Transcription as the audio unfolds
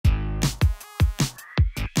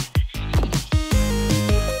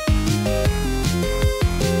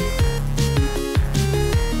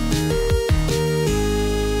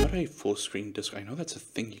full screen disc. I know that's a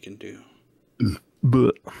thing you can do.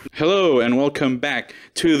 But Hello and welcome back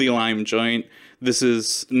to the Lime Joint. This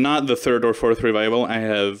is not the third or fourth revival. I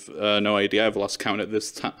have no idea. I've lost count at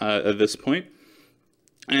this point.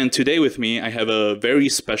 And today with me, I have a very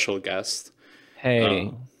special guest.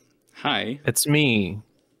 hey, Hi. it's me.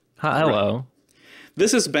 Hi, hello. Right.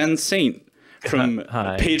 This is Ben Saint from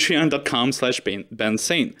Hi. patreon.com/Ben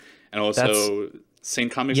Saint, and also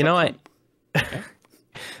saintcomics.com. You know,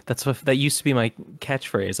 that used to be my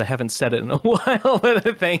catchphrase. I haven't said it in a while,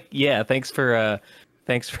 but thanks for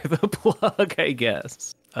the plug, I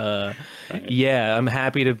guess. Right. Yeah, I'm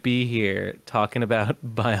happy to be here talking about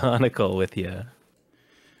Bionicle with you.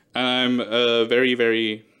 I'm very,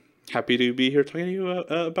 very happy to be here talking to you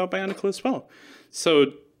about Bionicle as well.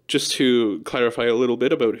 So, just to clarify a little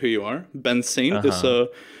bit about who you are, Ben Saint is a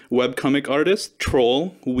webcomic artist,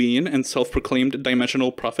 troll, ween, and self-proclaimed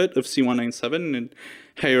dimensional prophet of C197 and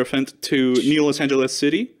Hierophant to New Los Angeles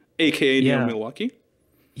City, aka New Milwaukee.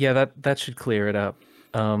 Yeah, that should clear it up.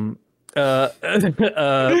 That's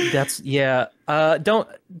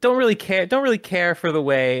don't really care for the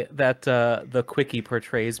way that the quickie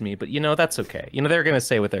portrays me, but that's okay. They're gonna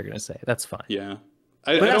say what they're gonna say. That's fine. Yeah.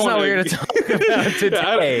 But that's not what we're gonna talk about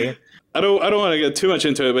today. I don't want to get too much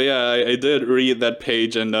into it, but yeah, I did read that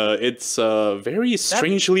page, and it's very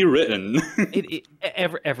strangely written.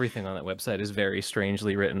 Everything on that website is very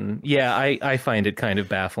strangely written. Yeah, I find it kind of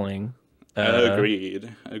baffling.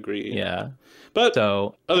 Agreed. Yeah. But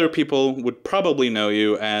so other people would probably know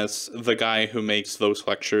you as the guy who makes those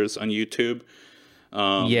lectures on YouTube.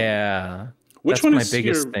 Yeah. Which one is my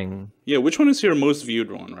biggest your, thing? Yeah, which one is your most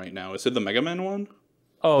viewed one right now? Is it the Mega Man one?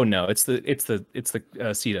 Oh no, it's the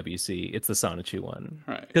CWC. It's the Sonichu one.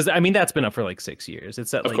 Right. Because I mean that's been up for like 6 years.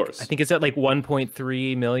 It's at of course. I think it's at like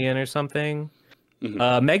 1.3 million or something.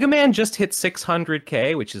 Mm-hmm. Mega Man just hit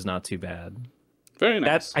 600K, which is not too bad. Very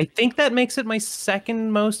nice. I think that makes it my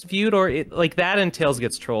second most viewed, or like that and Tails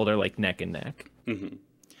Gets Trolled are like neck and neck. Mm-hmm.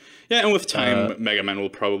 Yeah, and with time, Mega Man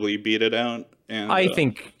will probably beat it out. And I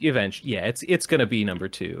think eventually, yeah, it's gonna be number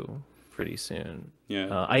 2 pretty soon.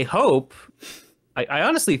 Yeah. I hope. I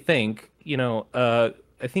honestly think, I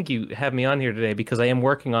think you have me on here today because I am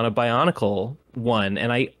working on a Bionicle one,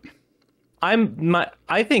 and I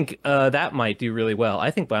think that might do really well.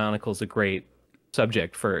 I think Bionicle is a great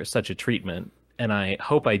subject for such a treatment, and I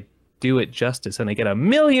hope I do it justice, and I get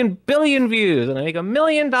 1 billion views, and I make $1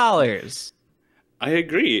 million. I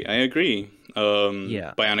agree.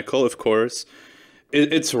 Yeah. Bionicle, of course,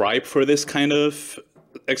 it's ripe for this kind of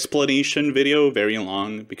explanation video, very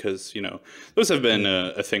long, because those have been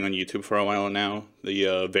a thing on YouTube for a while now.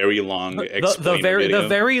 The very long video. The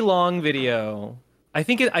very long video. I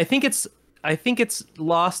think it's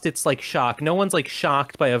lost its like shock. No one's like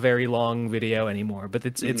shocked by a very long video anymore. But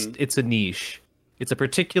it's a niche. It's a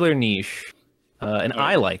particular niche, and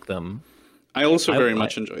I like them. I also very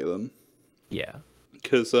much enjoy them. Yeah.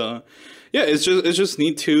 Because it's just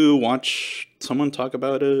neat to watch someone talk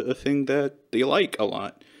about a thing that they like a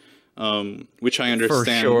lot, which I understand.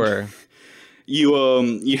 For sure.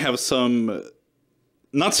 You have some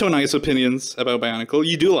not so nice opinions about Bionicle.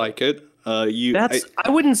 You do like it. I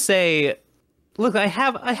wouldn't say. Look, I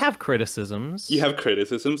have criticisms. You have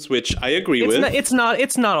criticisms, which I agree with. It's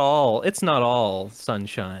not all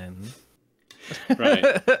sunshine.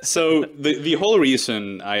 Right. So the whole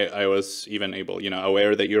reason I was even able,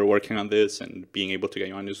 aware that you're working on this and being able to get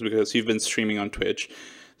you on is because you've been streaming on Twitch,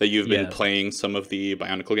 that you've been playing some of the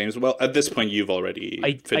Bionicle games. Well, at this point, you've already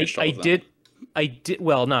finished all of them. I did.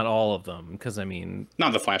 Well, not all of them, because I mean,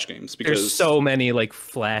 not the Flash games, because there's so many like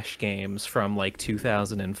Flash games from like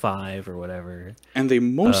 2005 or whatever, and they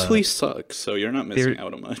mostly suck. So you're not missing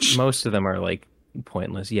out on much. Most of them are like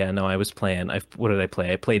pointless. Yeah, no, I was playing. What did I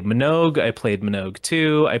play? I played Minogue. I played Minogue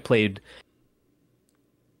 2. I played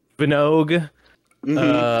Minogue.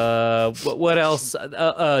 What else?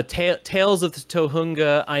 Tales of the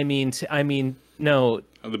Tohunga. I mean, no.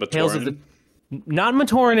 Tales of the. Not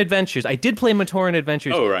Matoran Adventures. I did play Matoran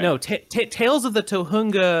Adventures. Oh, right. No, Tales of the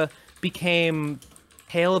Tohunga became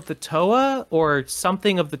Tale of the Toa or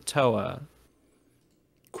something of the Toa.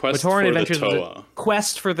 Quest Matoran for Adventures the Toa.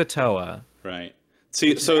 Quest for the Toa. Right.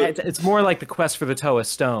 See, so it's more like the Quest for the Toa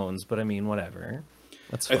Stones, but I mean, whatever.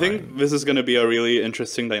 That's fine. I think this is going to be a really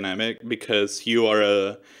interesting dynamic because you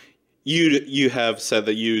are you have said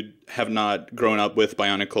that you have not grown up with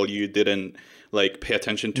Bionicle. You didn't like pay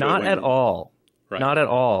attention to it. Not at all. Right. Not at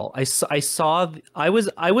all. I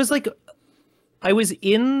was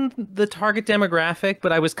in the target demographic,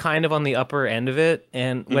 but I was kind of on the upper end of it.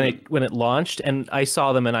 And when it launched, and I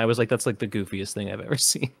saw them, and I was like, "That's like the goofiest thing I've ever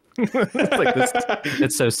seen." It's like this.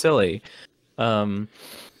 It's so silly. Um,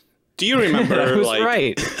 Do you remember I was like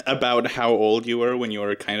right. about how old you were when you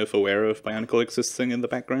were kind of aware of Bionicle existing in the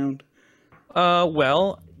background?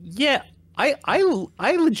 Well, yeah, I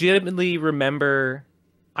legitimately remember.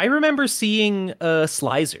 I remember seeing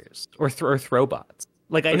Slicers or Throwbots.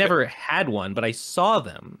 Like I Okay. never had one, but I saw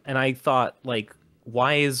them, and I thought, like,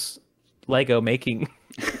 why is Lego making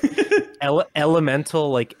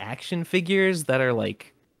elemental like action figures that are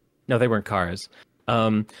like, no, they weren't cars.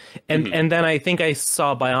 Um, and then I think I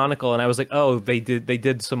saw Bionicle, and I was like, oh, they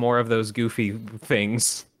did some more of those goofy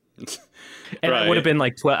things. And I would have Right, been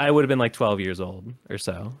like I would have been like 12 years old or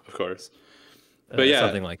so, of course. But yeah,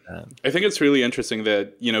 something like that. I think it's really interesting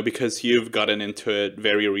that, because you've gotten into it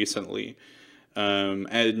very recently,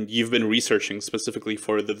 and you've been researching specifically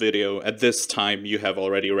for the video. At this time, you have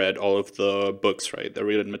already read all of the books, right? The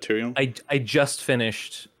written material? I just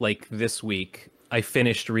finished like this week. I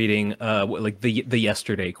finished reading like the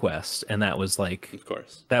Yesterday quest, and that was like Of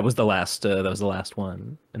course. that was the last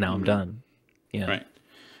one, and now I'm done. Yeah. Right.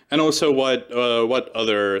 And also, what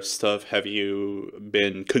other stuff have you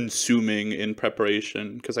been consuming in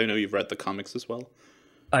preparation? Because I know you've read the comics as well.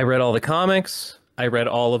 I read all the comics. I read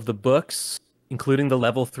all of the books, including the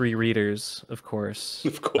level 3 readers, of course.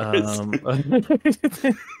 Of course.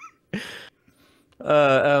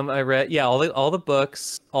 I read all the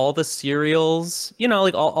books, all the serials,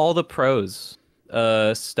 like all the prose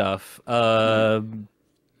stuff.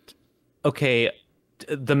 Okay,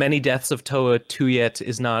 The Many Deaths of Toa Tuyet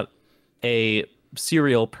is not a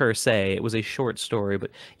serial per se. It was a short story,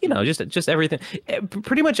 but just everything,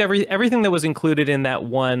 pretty much everything that was included in that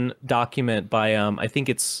one document by I think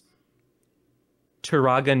it's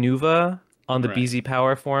Turaga Nuva on the Right. BZ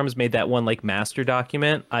Power forums made that one like master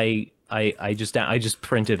document. I just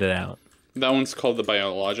printed it out. That one's called the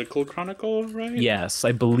Biological Chronicle, right? Yes,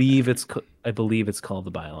 I believe it's called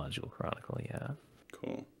the Biological Chronicle. Yeah.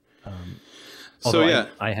 Cool. So Although yeah,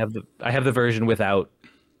 I have the version without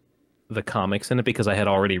the comics in it because I had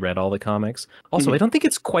already read all the comics. Also, I don't think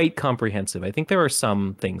it's quite comprehensive. I think there are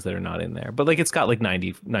some things that are not in there, but like it's got like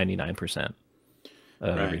 99% of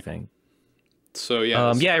Right. everything. so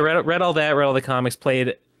yeah, Yeah, I read all that, read all the comics,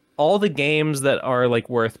 played all the games that are like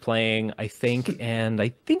worth playing, I think, and I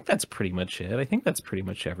think that's pretty much it. I think that's pretty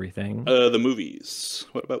much everything. the movies.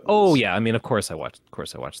 What about Oh those? yeah, I mean, of course I watched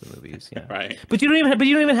the movies. Yeah, Right. but you don't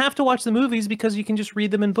even have to watch the movies because you can just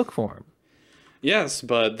read them in book form. Yes,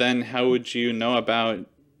 but then how would you know about,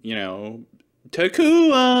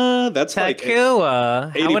 Takua? That's like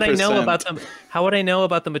Takua. How would I know 80%. about them? How would I know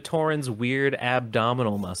about the Matoran's weird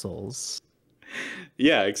abdominal muscles?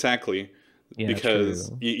 Yeah, exactly. Yeah, Because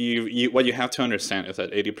true. you what you have to understand is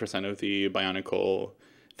that 80% of the Bionicle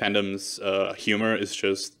fandom's humor is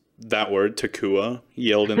just that word Takua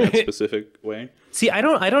yelled in that specific way. See, I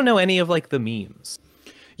don't know any of like the memes.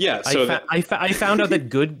 Yeah, so I found out that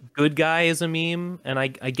good guy is a meme, and I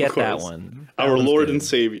get of that course, one. That our one's Lord good. and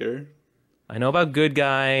Savior. I know about good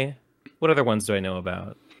guy. What other ones do I know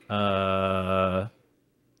about?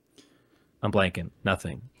 I'm blanking.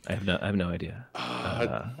 Nothing. I have no idea.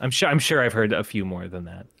 I'm sure I've heard a few more than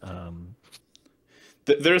that.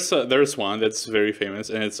 There's one that's very famous,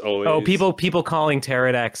 and it's always Oh, people calling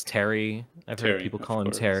Pterodax Terry. I've heard Terry, people of call him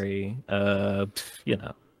course. Terry.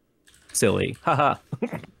 Silly. Haha.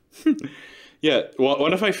 Yeah, well,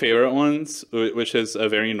 one of my favorite ones, which is a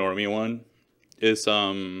very normie one, is Do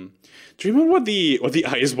you remember what the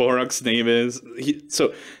Ice Borok's name is?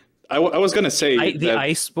 I was gonna say The that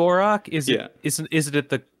ice Borok is Yeah.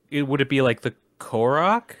 would it be like the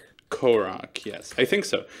Korok? Korok, yes, I think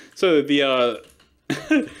so. So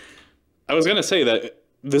I was gonna say that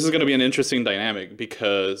this is gonna be an interesting dynamic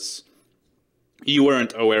because you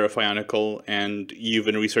weren't aware of Bionicle and you've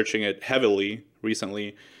been researching it heavily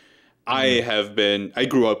recently. I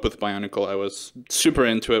grew up with Bionicle. I was super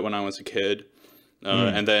into it when I was a kid.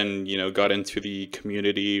 And then, got into the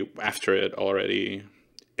community after it already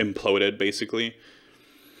imploded, basically.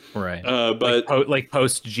 Right. But like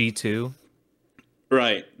post G2.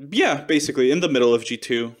 right, yeah, basically in the middle of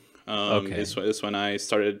G2 Okay. is when I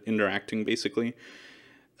started interacting, basically.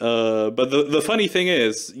 But the funny thing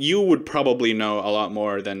is, you would probably know a lot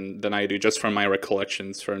more than I do, just from my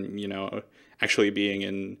recollections from actually being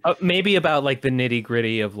in. Maybe about like the nitty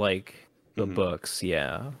gritty of like the books.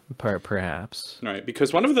 Yeah, perhaps. Right,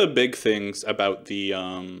 because one of the big things about the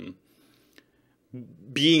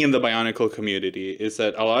being in the Bionicle community is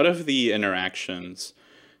that a lot of the interactions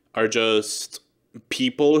are just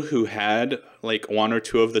people who had like one or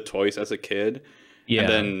two of the toys as a kid, Yeah. and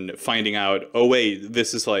then finding out, oh wait,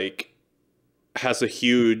 this is like has a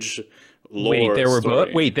huge lore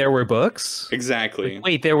story. Wait, there were books? Exactly.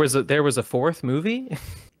 Wait, there was a fourth movie?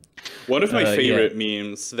 One of my favorite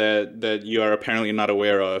memes that you are apparently not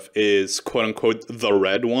aware of is quote unquote the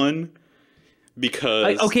red one.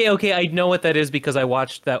 Because okay, I know what that is because I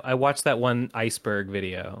watched that one iceberg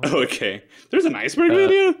video. Okay. There's an iceberg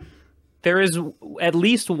video? There is at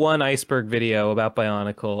least one iceberg video about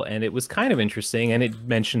Bionicle, and it was kind of interesting, and it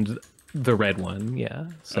mentioned the red one, yeah.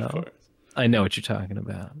 So I know what you're talking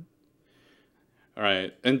about. All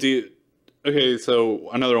right. And okay, so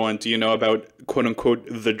another one. Do you know about quote unquote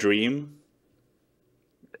the dream?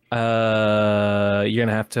 You're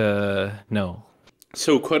gonna have to know.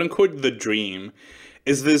 So quote unquote the dream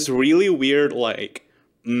is this really weird like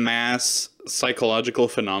mass psychological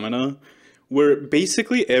phenomena where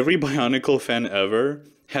basically every Bionicle fan ever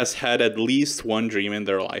has had at least one dream in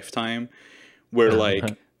their lifetime where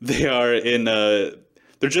like they're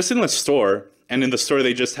just in a store, and in the store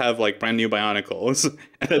they just have like brand new Bionicles.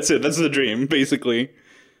 And that's it. That's the dream, basically.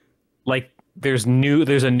 Like there's a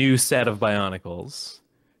new set of Bionicles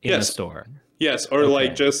in a store. Yes, or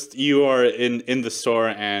like just you are in the store,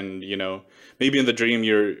 and you know, maybe in the dream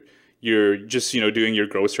you're just, you know, doing your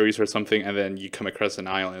groceries or something, and then you come across an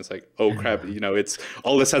aisle and it's like, oh crap, you know, it's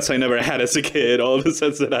all the sets I never had as a kid, all the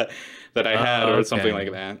sets that I had, or something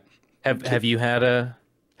like that. Have you had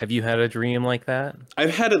a dream like that?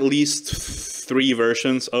 I've had at least 3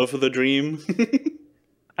 versions of the dream.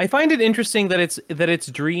 I find it interesting that it's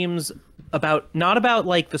dreams not about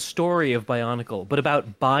like the story of Bionicle, but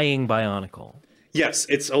about buying Bionicle. Yes,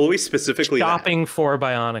 it's always specifically shopping for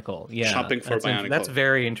Bionicle. Yeah, shopping for Bionicle. That's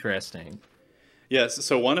very interesting. Yes,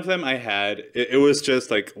 so one of them I had, it was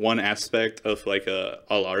just like one aspect of like a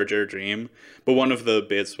larger dream, but one of the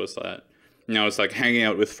bits was that, you know, I was like hanging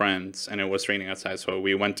out with friends, and it was raining outside, so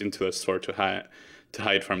we went into a store to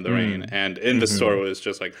hide from the rain, and in the store was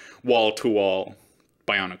just like wall to wall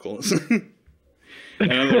Bionicles.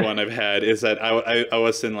 Another one I've had is that I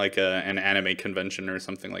was in like an anime convention or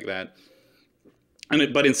something like that,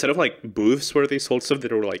 but instead of like booths where they sold stuff,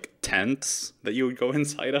 there were like tents that you would go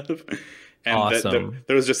inside of, and awesome.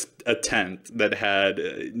 there was just a tent that had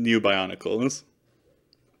new Bionicles.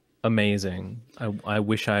 Amazing. I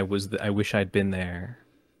wish I wish I'd been there.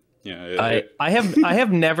 Yeah, I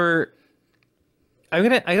have never. I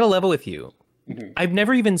gotta level with you. I've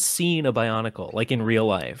never even seen a Bionicle, like in real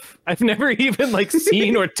life. I've never even like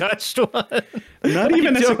seen or touched one. Not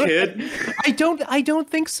even as a kid. I don't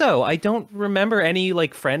think so. I don't remember any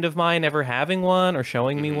like friend of mine ever having one or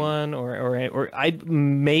showing me one, or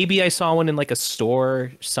maybe I saw one in like a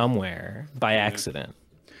store somewhere by accident.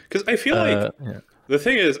 Because I feel like the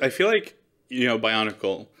thing is, I feel like, you know,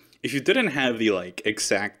 Bionicle, if you didn't have the like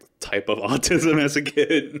exact type of autism as a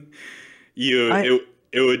kid,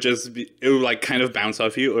 it would like kind of bounce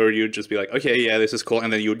off you, or you'd just be like, okay, yeah, this is cool,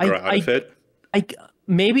 and then you would grow out of it.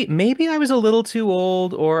 Maybe I was a little too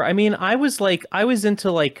old, or I mean, I was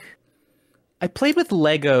into like, I played with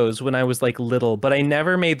Legos when I was like little, but I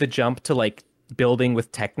never made the jump to like building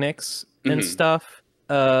with Technics and stuff.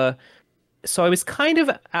 So I was kind of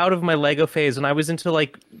out of my Lego phase, and I was into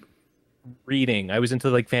like reading. I was into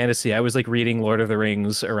like fantasy. I was like reading Lord of the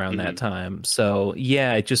Rings around that time. So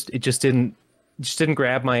yeah, it just didn't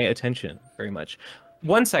grab my attention very much.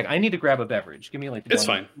 One sec, I need to grab a beverage. Give me like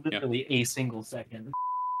literally a single second.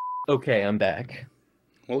 Okay, I'm back.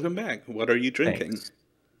 Welcome back. What are you drinking?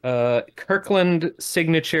 Thanks. Kirkland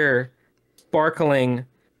Signature Sparkling.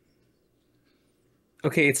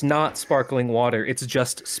 Okay, it's not sparkling water. It's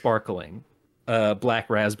just sparkling. Black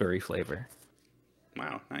raspberry flavor.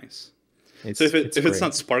 Wow, nice. So if it's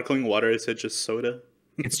not sparkling water, is it just soda?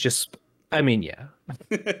 It's just, I mean, yeah.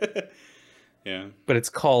 Yeah. But it's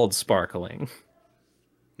called sparkling.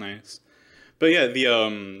 Nice. But yeah,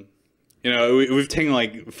 the you know, we've taken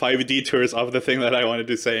like 5 detours off the thing that I wanted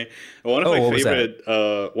to say. One of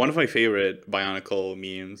my favorite Bionicle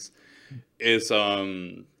memes is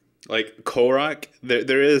like Korok.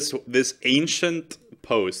 There is this ancient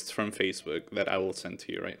post from Facebook that I will send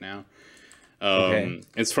to you right now.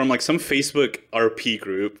 It's from like some Facebook RP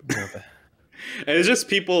group. And it's just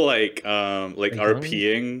people like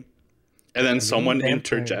RPing, and then someone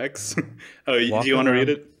interjects. Oh, do you want to read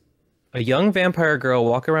it? A young vampire girl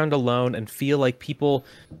walk around alone and feel like people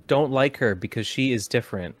don't like her because she is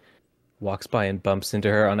different. Walks by and bumps into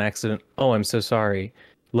her on accident. Oh, I'm so sorry.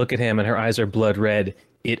 Look at him and her eyes are blood red.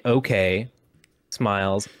 It okay.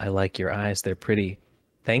 Smiles. I like your eyes. They're pretty.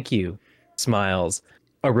 Thank you. Smiles.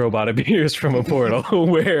 A robot appears from a portal.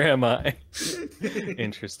 Where am I?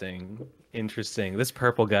 Interesting. This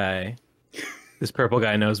purple guy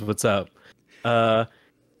knows what's up. 5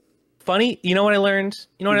 funny? You know what I learned?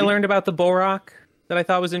 You know what I learned about the Borok that I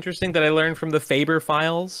thought was interesting, that I learned from the Faber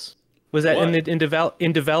files? Was that in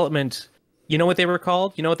development, you know what they were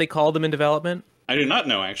called? You know what they called them in development? I do not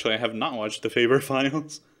know, actually. I have not watched the Faber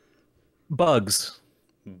files. Bugs.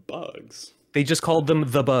 Bugs? They just called them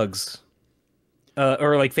the bugs.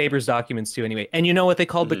 Or like Faber's documents too, anyway. And you know what they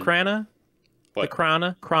called the Krana? What? The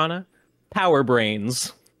Krana? Power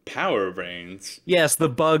brains. Power brains? Yes, the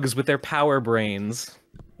bugs with their power brains.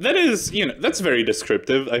 That is, that's very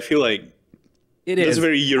descriptive. I feel like that's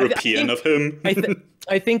very European of him.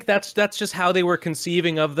 I think that's just how they were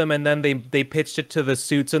conceiving of them, and then they pitched it to the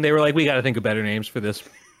suits, and they were like, we got to think of better names for this.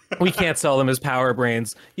 We can't sell them as power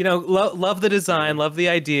brains. Love the design, love the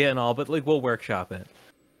idea and all, but like we'll workshop it.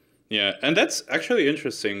 Yeah, and that's actually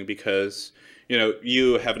interesting because,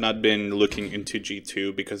 you have not been looking into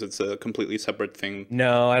G2 because it's a completely separate thing.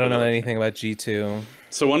 No, I don't know anything about G2.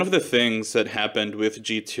 So one of the things that happened with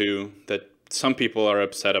G2 that some people are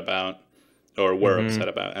upset about, or were upset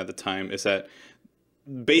about at the time, is that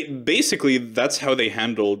basically that's how they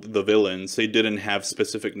handled the villains. They didn't have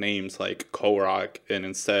specific names like Korok, and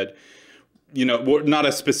instead, not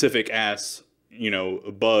as specific as,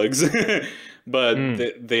 bugs, but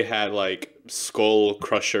they had like Skull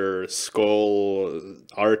Crusher, Skull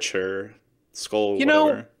Archer, Skull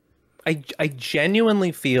whatever. I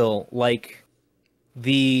genuinely feel like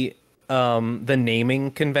the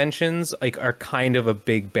naming conventions are kind of a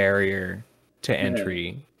big barrier to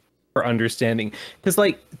entry for understanding,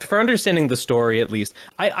 because for understanding the story, at least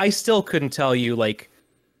I still couldn't tell you like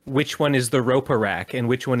which one is the Roparak and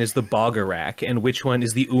which one is the Bogarak and which one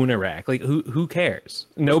is the Unarak. Like who cares?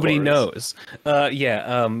 Nobody knows.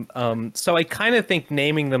 So I kind of think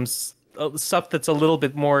naming them stuff that's a little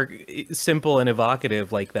bit more simple and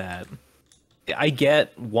evocative like that. I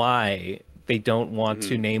get why they don't want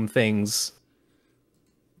to name things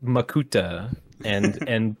Makuta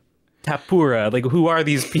and Tapura. Like, who are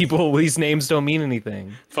these people? These names don't mean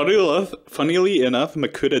anything. Funnily enough,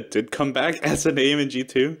 Makuta did come back as a name in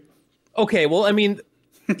G2. Okay, well, I mean,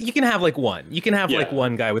 you can have like one. You can have like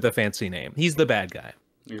one guy with a fancy name. He's the bad guy.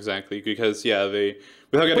 Exactly, because they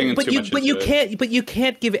without getting into too much. But you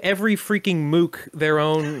can't give every freaking mook their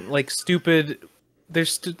own like stupid,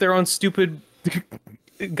 their own stupid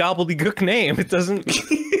gobbledygook name. It doesn't.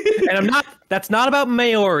 And that's not about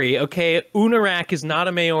Maori, okay? Unarak is not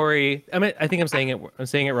a Maori. I think I'm saying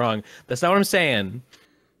it wrong. That's not what I'm saying.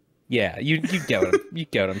 Yeah, you get what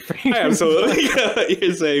I'm I absolutely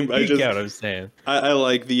you're saying. You get what I'm saying. I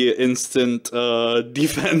like the instant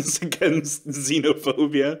defense against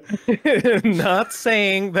xenophobia. Not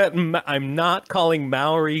saying that I'm not calling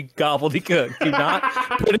Maori gobbledygook. Do not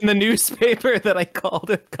put in the newspaper that I called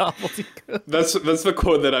it gobbledygook. That's the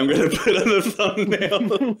quote that I'm going to put on the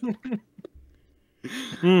thumbnail.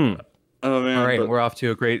 Oh man! All right, we're off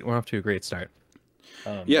to a great start.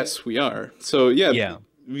 Yes, we are. So yeah.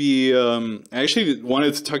 We I actually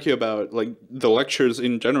wanted to talk to you about like the lectures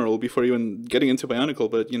in general before even getting into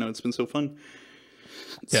Bionicle, but it's been so fun.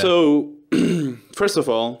 Yeah. So first of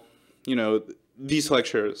all, these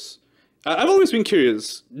lectures, I've always been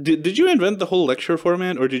curious. Did you invent the whole lecture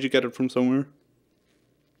format, or did you get it from somewhere?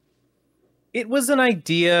 It was an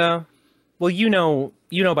idea. Well, you know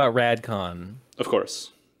about RadCon. Of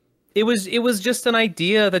course. It was just an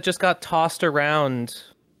idea that just got tossed around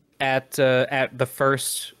at the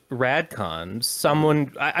first RadCon.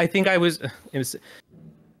 Someone, I think it's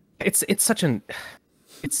such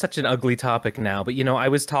an ugly topic now, but I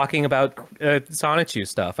was talking about Sonichu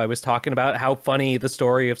stuff. I was talking about how funny the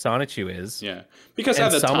story of Sonichu is. Yeah, because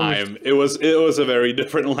at the time it was a very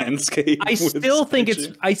different landscape. I still think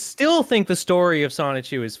the story of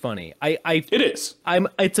Sonichu is funny. It is.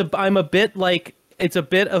 It's a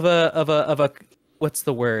bit of a what's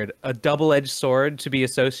the word? A double-edged sword to be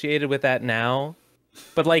associated with that now.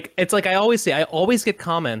 But it's like I always say, I always get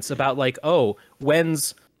comments about like, oh,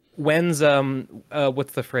 when's what's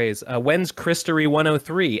the phrase? When's Christery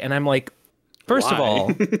 103? And I'm like, first of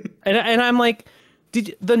all, and I'm like,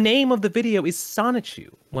 the name of the video is Sonichu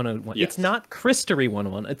 101. Yes. It's not Christery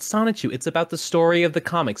 101. It's Sonichu. It's about the story of the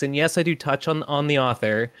comics. And yes, I do touch on the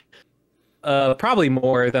author. Probably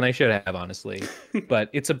more than I should have, honestly. But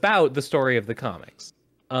it's about the story of the comics.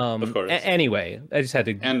 Of course. Anyway, I just had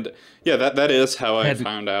to. And yeah, that is how I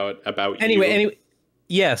found out about you. Anyway,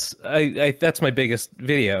 yes, I that's my biggest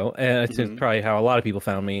video. It's probably how a lot of people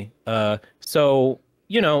found me. So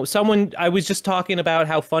I was just talking about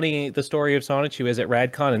how funny the story of Sonichu is at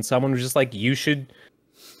RadCon, and someone was just like, you should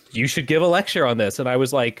give a lecture on this, and I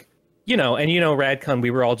was like, RadCon, we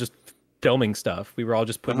were all just filming stuff. We were all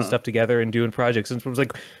just putting stuff together and doing projects. And it was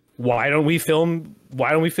like, why don't we film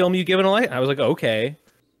you giving a light? I was like, okay.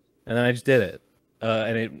 And then I just did it.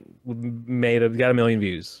 And it got 1 million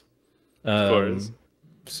views. Of course.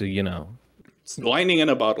 So, you know. It's lightning in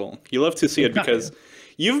a bottle. You love to see it because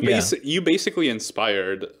you basically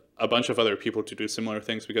inspired a bunch of other people to do similar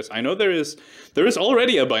things, because I know there is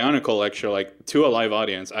already a Bionicle lecture, like, to a live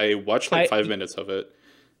audience. I watched like 5 minutes of it.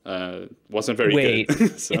 Wasn't very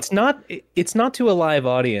good. So. It's not to a live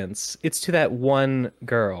audience. It's to that one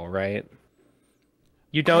girl, right?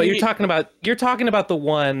 You're talking about the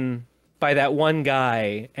one by that one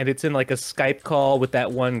guy, and it's in like a Skype call with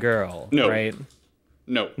that one girl, right?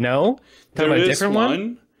 No. Talking about a different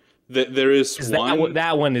one? There is one.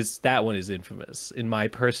 That one is infamous in my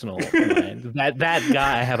personal mind. That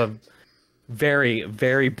guy, I have a very,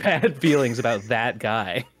 very bad feelings about that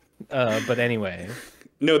guy. But anyway.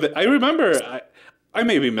 No, I remember. I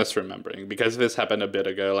may be misremembering because this happened a bit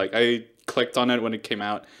ago. Like, I clicked on it when it came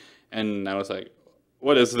out, and I was like,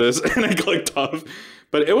 "What is this?" And I clicked off.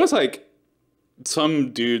 But it was like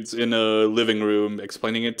some dudes in a living room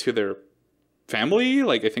explaining it to their family.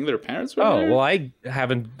 Like, I think their parents were there. Well, I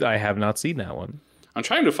have not seen that one. I'm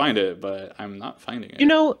trying to find it, but I'm not finding it. You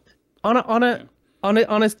know, on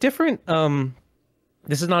a different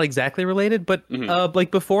this is not exactly related, but like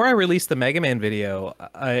before I released the Mega Man video,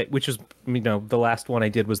 which was, you know, the last one I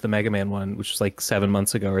did was the Mega Man one, which was like 7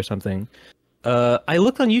 months ago or something. I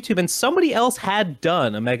looked on YouTube and somebody else had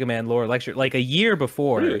done a Mega Man lore lecture like a year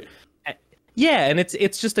before. Really? Yeah, and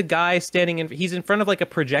it's just a guy he's in front of like a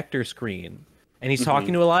projector screen, and he's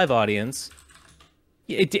talking to a live audience.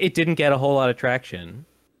 It didn't get a whole lot of traction.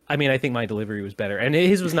 I mean, I think my delivery was better, and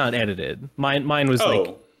his was not edited. Mine was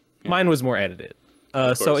mine was more edited.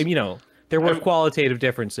 So, you know, there were qualitative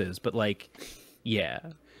differences, but like, yeah.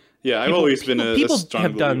 Yeah, I've always been a strong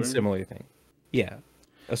have believer. done similar things. Yeah.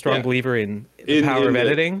 A strong believer in the power of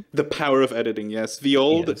editing. The power of editing, yes. The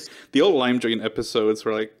old Lime Drain episodes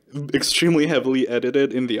were like extremely heavily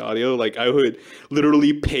edited in the audio. Like, I would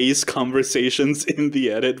literally pace conversations in the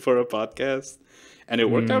edit for a podcast, and it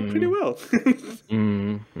worked out pretty well.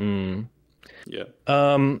 Yeah.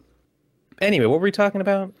 Anyway, what were we talking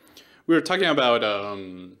about? We were talking about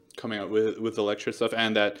coming out with the lecture stuff,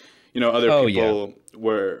 and that, you know, other people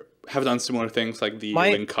have done similar things, like the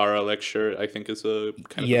Linkara lecture, I think, is a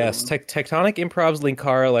kind of Tectonic Improv's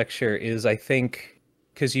Linkara lecture is, I think,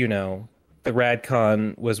 because, you know, the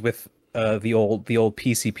RadCon was with the old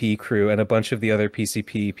PCP crew and a bunch of the other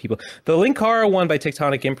PCP people. The Linkara one by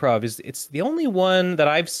Tectonic Improv it's the only one that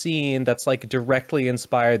I've seen that's like directly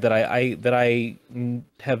inspired that I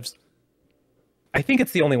have. I think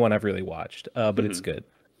it's the only one I've really watched, but it's good.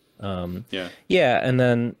 Yeah, and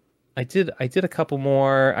then I did a couple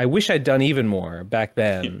more. I wish I'd done even more back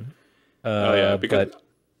then. Because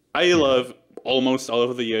I love almost all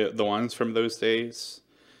of the ones from those days.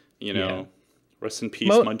 You know, rest in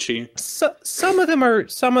peace, Munchie. Some of them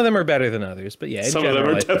are better than others, but yeah, some of them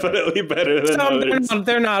are definitely better than others.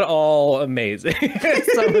 They're not all amazing.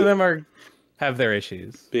 Some of them have their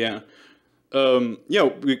issues. Yeah.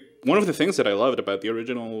 One of the things that I loved about the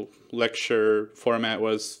original lecture format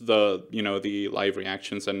was the live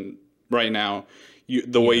reactions, and right now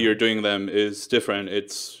the way you're doing them is different.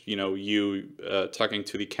 It's, you talking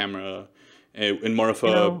to the camera in more of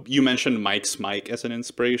a, you mentioned Mike's mic as an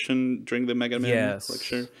inspiration during the Mega Man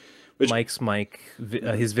lecture. Mike's mic,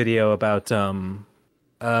 his video about not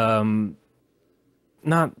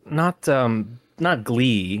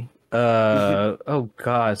Glee. Oh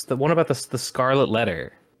gosh, the one about the Scarlet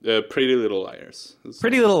Letter. Pretty Little Liars.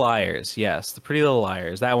 Pretty Little Liars, yes, the Pretty Little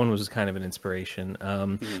Liars. That one was kind of an inspiration.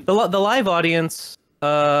 The live audience.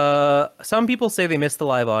 Some people say they miss the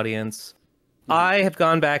live audience. I have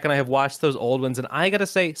gone back and I have watched those old ones, and I gotta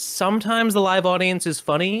say, sometimes the live audience is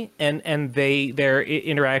funny, and their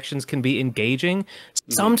interactions can be engaging.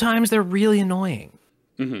 Sometimes they're really annoying.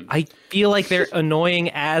 I feel like they're annoying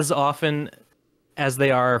as often as they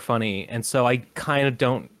are funny, and so I kind of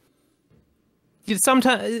don't.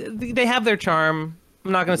 Sometimes they have their charm.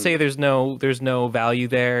 I'm not going to say there's no value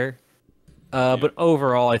there, but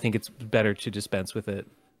overall, I think it's better to dispense with it,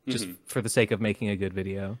 just for the sake of making a good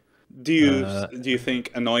video. Do you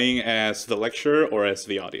think annoying as the lecturer or as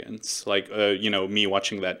the audience? Like, me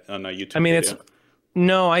watching that on a YouTube. I mean,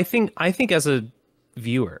 video? I think as a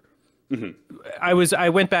viewer. I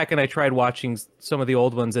went back and I tried watching some of the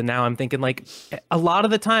old ones, and now I'm thinking, like, a lot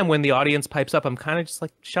of the time when the audience pipes up, I'm kind of just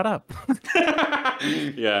like, shut up.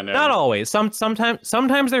 Yeah, no. Not always.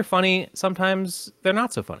 Sometimes they're funny. Sometimes they're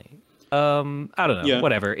not so funny. I don't know, Yeah.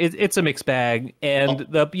 whatever. It's a mixed bag, and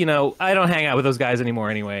I don't hang out with those guys anymore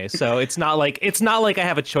anyway. So it's not like I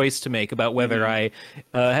have a choice to make about whether I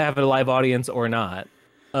have a live audience or not.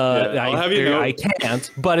 I'll have you know. I can't,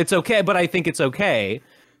 but it's okay. But I think it's okay.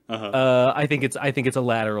 I think it's a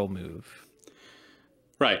lateral move.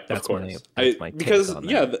 Right, that's of course. my because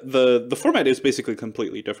the format is basically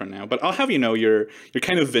completely different now. But I'll have you know, you're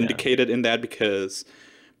kind of vindicated in that, because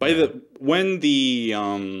when the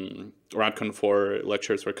Radcon 4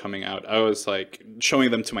 lectures were coming out, I was like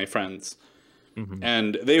showing them to my friends,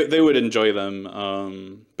 and they would enjoy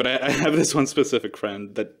them. But I have this one specific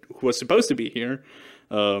friend who was supposed to be here,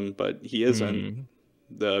 but he isn't,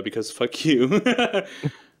 because fuck you.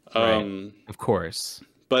 Right. Of course.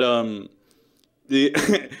 But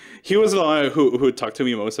he was the one who talked to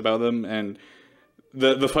me most about them, and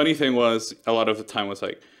the funny thing was, a lot of the time was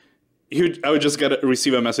like, I would just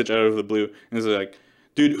receive a message out of the blue, and it's like,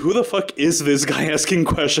 dude, who the fuck is this guy asking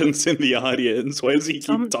questions in the audience? Why does he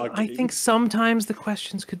keep talking? I think sometimes the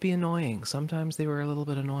questions could be annoying. Sometimes they were a little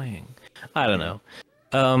bit annoying. I don't know.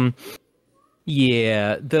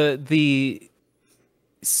 Yeah,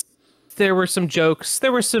 there were some jokes,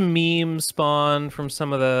 there were some memes spawned from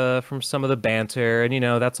some of the banter,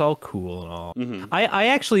 and that's all cool and all. I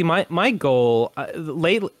actually, my goal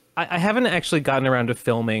lately, I haven't actually gotten around to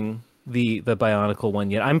filming the Bionicle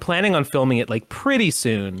one yet. I'm planning on filming it like pretty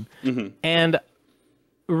soon, and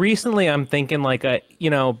recently I'm thinking like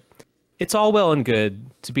it's all well and good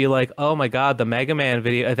to be like, oh my god, the Mega Man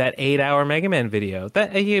video, that 8-hour Mega Man video.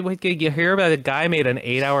 That you hear about a guy made an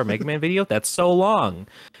 8-hour Mega Man video? That's so long.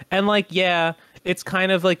 And like, yeah, it's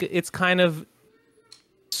kind of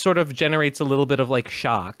sort of generates a little bit of like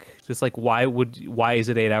shock. Just like, why is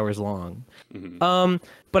it 8 hours long?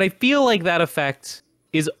 But I feel like that effect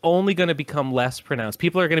is only going to become less pronounced.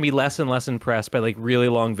 People are going to be less and less impressed by like really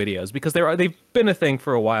long videos, because they've been a thing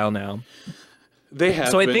for a while now. They have.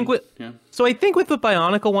 So I think with the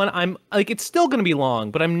Bionicle one, I'm like, it's still going to be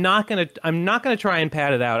long, but I'm not going to try and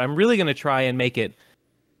pad it out. I'm really going to try and make it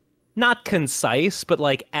not concise, but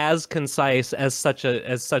like as concise as such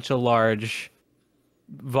a large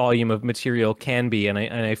volume of material can be. And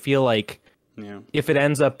I feel like if it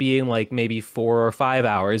ends up being like maybe 4 or 5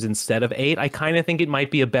 hours instead of 8, I kind of think it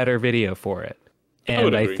might be a better video for it.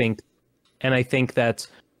 And I think that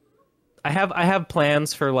I have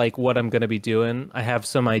plans for like what I'm going to be doing. I have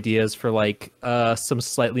some ideas for like some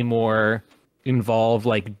slightly more involved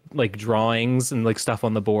like drawings and like stuff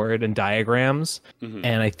on the board and diagrams.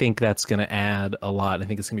 And I think that's going to add a lot. I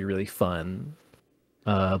think it's going to be really fun.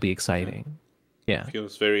 It'll be exciting. Yeah.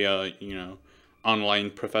 Feels very online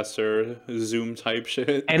professor Zoom type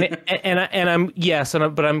shit.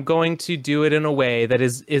 But I'm going to do it in a way that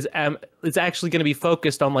is it's actually going to be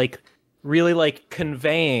focused on like really like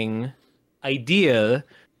conveying idea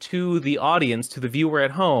to the audience, to the viewer at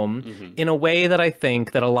home, in a way that I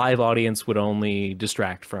think that a live audience would only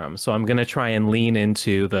distract from. So I'm going to try and lean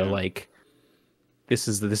into the like, this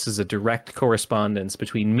is a direct correspondence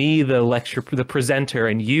between me, the presenter,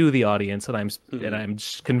 and you, the audience, and I'm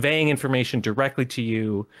just conveying information directly to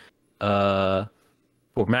you for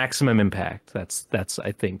maximum impact. That's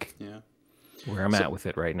I think where I'm at with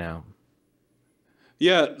it right now.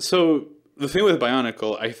 Yeah, so the thing with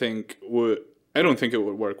Bionicle, I don't think it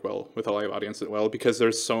would work well with a live audience as well, because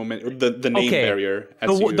there's so many the name barrier. As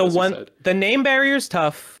you said. The name barrier is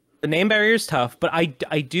tough. But I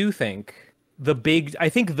do think the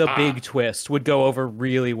big twist would go over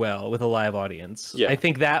really well with a live audience. Yeah. I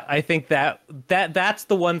think that's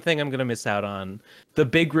the one thing I'm gonna miss out on. The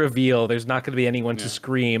big reveal. There's not gonna be anyone to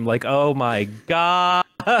scream like, "Oh my god!"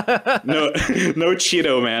 no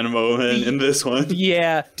Cheeto Man moment in this one.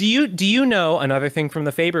 Yeah. Do you know another thing from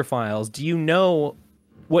the Faber files? Do you know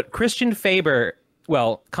what Christian Faber?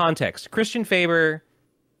 Well, context. Christian Faber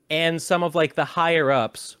and some of like the higher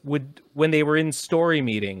ups would, when they were in story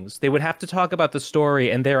meetings, they would have to talk about the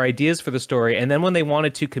story and their ideas for the story, and then when they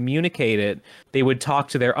wanted to communicate it, they would talk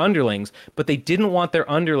to their underlings, but they didn't want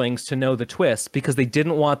their underlings to know the twist, because they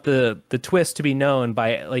didn't want the twist to be known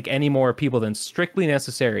by like any more people than strictly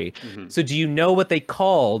necessary. So do you know what they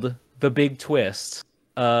called the big twist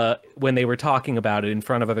when they were talking about it in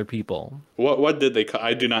front of other people? What did they call?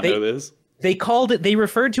 I do not know this. They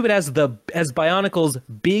referred to it as Bionicle's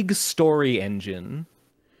big story engine.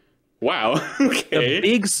 Wow. Okay.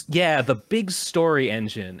 The big story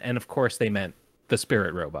engine, and of course they meant the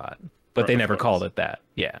spirit robot, but they never called it that.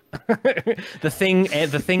 Yeah. the thing,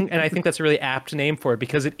 and I think that's a really apt name for it,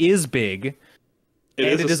 because it is big.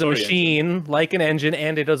 It is a machine engine, like an engine,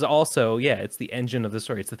 and it is also, it's the engine of the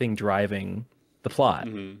story. It's the thing driving the plot.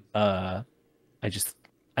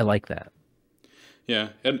 I like that. Yeah,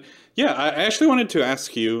 and yeah, I actually wanted to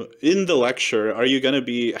ask you in the lecture,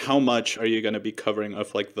 how much are you gonna be covering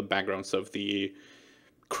of like the backgrounds of the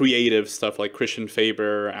creative stuff like Christian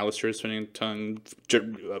Faber, Alistair Swinton,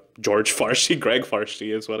 George Farsi, Greg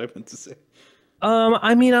Farsi is what I meant to say.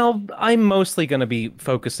 I mean, I'm mostly gonna be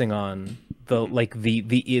focusing on the like the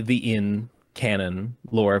in canon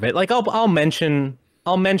lore of it. Like I'll mention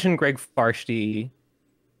Greg Farshti.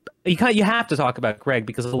 You have to talk about Greg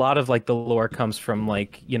because a lot of like the lore comes from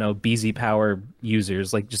like, you know, BZ Power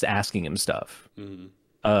users like just asking him stuff. Mm-hmm.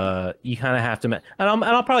 You kind of have to, and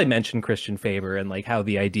I'll probably mention Christian Faber and like how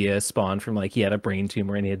the idea spawned from like he had a brain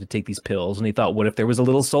tumor and he had to take these pills and he thought, what if there was a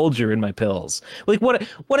little soldier in my pills? Like what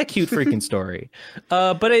a cute freaking story.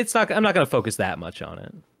 But I'm not gonna focus that much on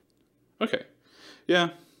it. Okay, yeah,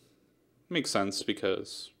 makes sense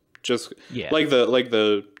because just Yeah, like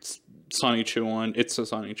the Sonny Chu one, it's a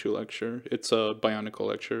Sonny Chu lecture, it's a Bionicle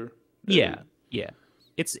lecture. yeah, yeah.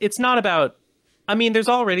 It's not about. I mean, there's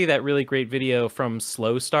already that really great video from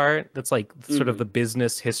Slow Start that's like sort of the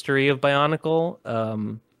business history of Bionicle.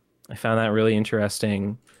 I found that really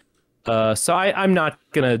interesting. So I'm not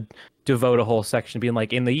gonna devote a whole section being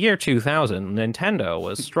like, in the year 2000, Nintendo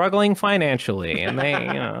was struggling financially, and they,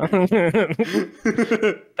 you know,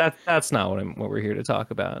 that's not what we're here to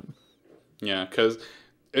talk about. Yeah, because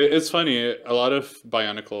it's funny. A lot of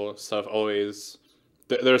Bionicle stuff always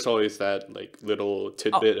there's always that like little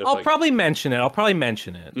tidbit of I'll like, probably mention it. I'll probably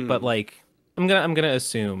mention it, but like I'm gonna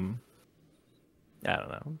assume. I don't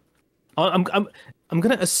know. I'm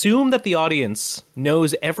gonna assume that the audience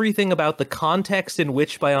knows everything about the context in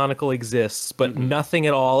which Bionicle exists, but nothing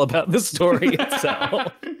at all about the story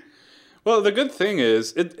itself. Well, the good thing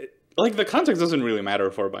is like the context doesn't really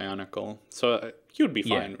matter for Bionicle, so you'd be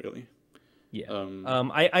fine, really. Yeah.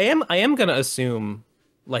 I am gonna assume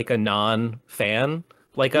like a non-fan.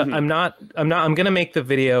 Like I'm gonna make the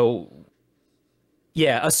video.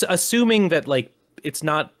 Yeah, assuming that like it's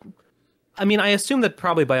not. I mean, I assume that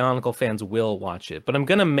probably Bionicle fans will watch it, but I'm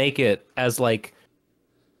gonna make it as like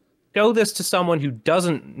show this to someone who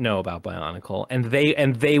doesn't know about Bionicle, and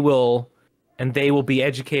they will be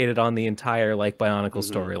educated on the entire like Bionicle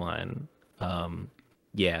storyline.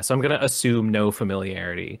 Yeah, so I'm gonna assume no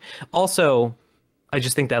familiarity. Also, I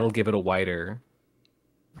just think that'll give it a wider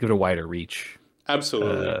reach.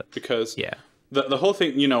 Absolutely, because Yeah. the whole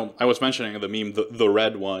thing, you know, I was mentioning the meme, the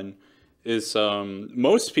red one, is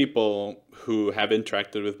most people who have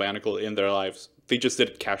interacted with Bionicle in their lives, they just did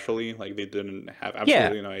it casually, like they didn't have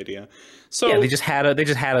absolutely no idea. So Yeah, they just had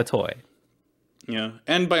a toy. Yeah,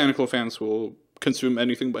 and Bionicle fans will consume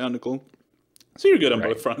anything Bionicle, so you're good on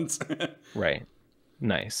both fronts. Right.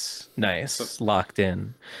 Nice. Locked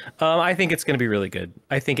in. I think it's going to be really good.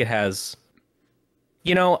 I think it has.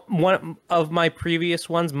 You know, one of my previous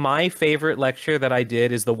ones, my favorite lecture that I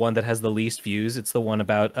did is the one that has the least views. It's the one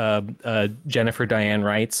about Jennifer Diane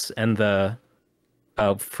Wrights and the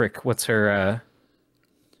what's her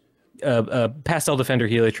Pastel Defender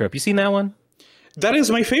Heliotrope. You seen that one? That is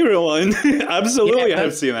my favorite one. Absolutely,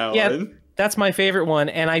 I've seen that one. That's my favorite one,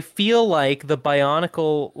 and I feel like the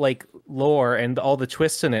Bionicle like lore and all the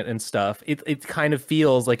twists in it and stuff, it kind of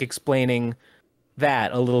feels like explaining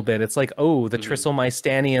that a little bit. It's like, oh, the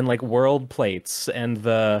Trisselmystanian like world plates and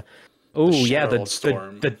the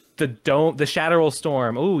storm. the dome, the Shatteral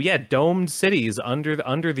Storm. Oh yeah, domed cities under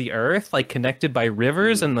the earth, like connected by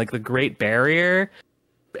rivers and like the Great Barrier,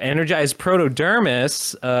 energized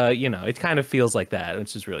protodermis. You know, it kind of feels like that,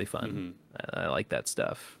 which is really fun. I like that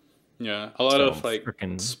stuff. Yeah, a lot of like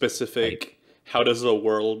specific. How does the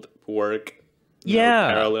world work?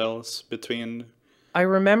 Parallels between. I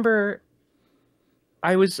remember.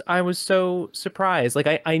 I was so surprised.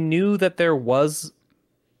 Like I knew that there was.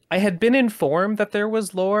 I had been informed that there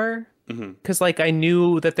was lore because like I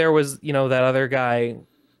knew that there was, you know, that other guy.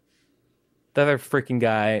 The other freaking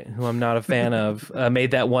guy who I'm not a fan of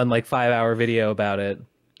made that one like 5-hour video about it.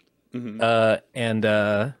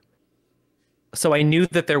 So I knew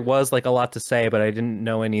that there was like a lot to say, but I didn't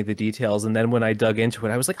know any of the details. And then when I dug into it,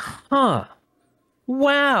 I was like, huh,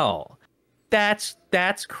 wow, that's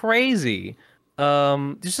crazy.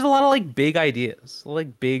 There's just a lot of like big ideas,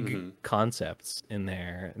 like big concepts in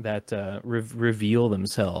there that reveal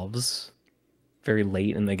themselves very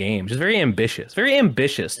late in the game. Just very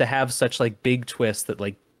ambitious to have such like big twists that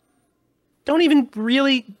like don't even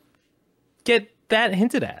really get that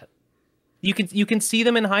hinted at. You can see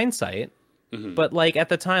them in hindsight, but like at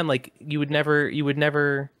the time, like you would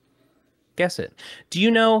never guess it. Do you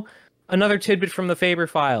know another tidbit from the Faber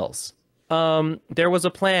files? There was a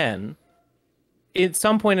plan at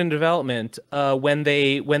some point in development, when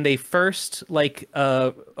they first like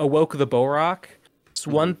awoke the Borok,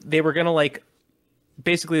 they were gonna like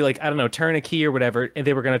basically like I don't know turn a key or whatever, and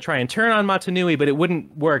they were gonna try and turn on Matanui, but it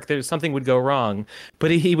wouldn't work. There's something would go wrong,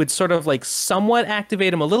 but he would sort of like somewhat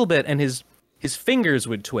activate him a little bit, and his fingers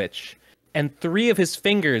would twitch, and 3 of his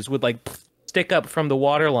fingers would like stick up from the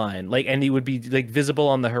water line, like, and he would be like visible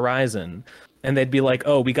on the horizon, and they'd be like,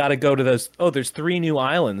 oh, we got to go to those. Oh, there's 3 new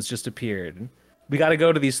islands just appeared. We got to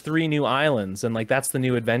go to these 3 new islands, and like that's the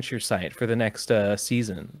new adventure site for the next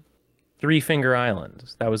season. 3 Finger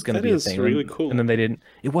Island. That was going to be a thing. That is really cool. And then they didn't.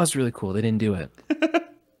 It was really cool. They didn't do it.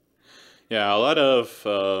 Yeah, a lot of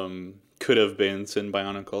could have beens in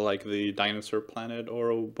Bionicle, like the dinosaur planet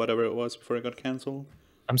or whatever it was before it got canceled.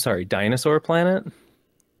 I'm sorry, Dinosaur Planet?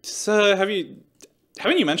 So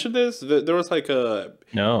haven't you mentioned this? There was like a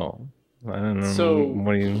No, I don't know. So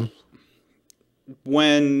what do you?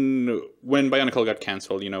 When Bionicle got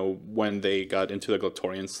canceled, you know, when they got into the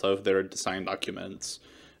Glatorian stuff, there are design documents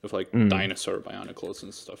of like dinosaur Bionicles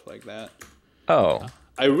and stuff like that. Oh,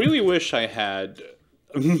 I really wish I had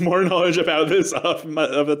more knowledge about this off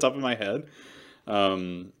the top of my head.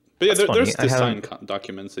 But yeah, there's design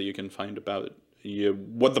documents that you can find about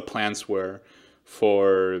what the plans were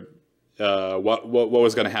for what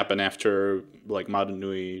was going to happen after like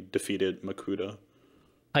Matanui defeated Makuta.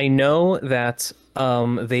 I know that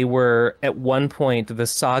they were at one point the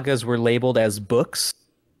sagas were labeled as books,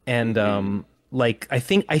 and like I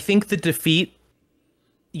think the defeat,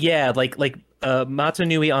 yeah, like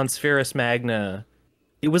Matanui on Spherus Magna,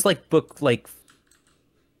 it was like book like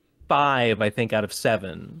 5, I think, out of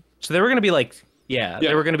 7. So there were gonna be like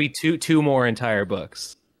there were gonna be two more entire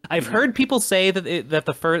books. I've heard people say that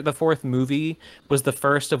the 4th movie was the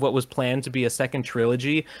first of what was planned to be a second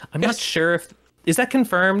trilogy. I'm not sure if is that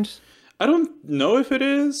confirmed. I don't know if it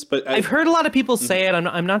is, but I've heard a lot of people say it.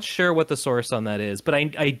 I'm not sure what the source on that is, but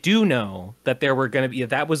I do know that there were going to be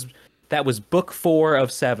that was book 4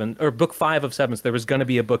 of 7 or book 5 of 7. So there was going to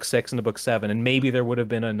be a book 6 and a book 7, and maybe there would have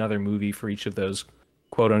been another movie for each of those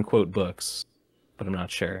quote unquote books, but I'm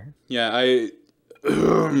not sure. Yeah,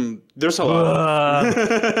 there's a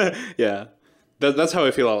lot. Yeah, that's how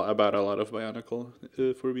I feel about a lot of Bionicle,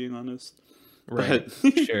 if we're being honest. Right.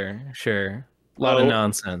 But sure. A lot of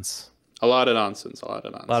nonsense. A lot of nonsense.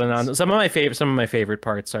 Some of my favorite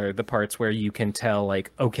parts are the parts where you can tell,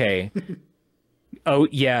 like, okay, oh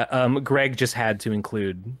yeah, Greg just had to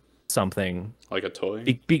include something like a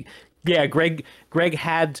toy. Yeah, Greg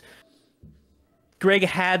had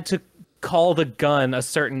to call the gun a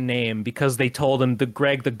certain name because they told him the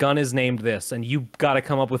gun is named this, and you got to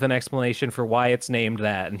come up with an explanation for why it's named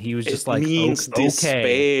that, and he was just like, means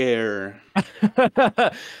despair.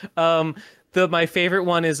 My favorite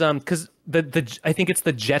one is because I think it's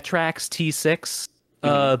the Jetrax T6,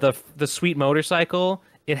 the sweet motorcycle.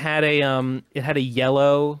 It had a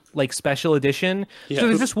yellow like special edition. Yeah. So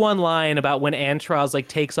there's this one line about when Antraz like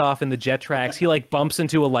takes off in the Jetrax, he like bumps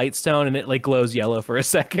into a light stone and it like glows yellow for a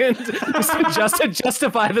second, just to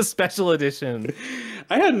justify the special edition.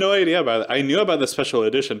 I had no idea about it. I knew about the special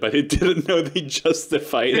edition, but I didn't know they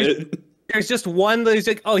justified it. There's just one that he's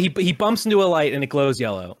like, oh, he bumps into a light and it glows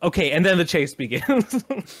yellow. Okay, and then the chase begins.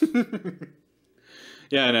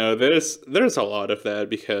 Yeah, I know. There's a lot of that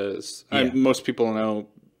because most people know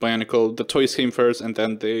Bionicle, the toys came first and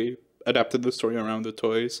then they adapted the story around the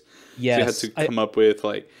toys. Yes. So you had to come up with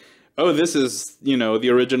like, oh, this is, the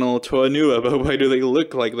original Toa Nua, but why do they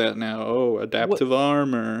look like that now? Oh, adaptive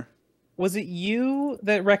armor. Was it you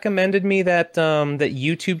that recommended me that that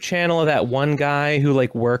YouTube channel of that one guy who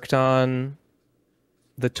like worked on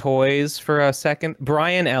the toys for a second?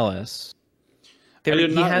 Brian Ellis. I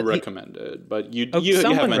did not recommend it, but you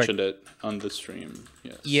have mentioned it on the stream.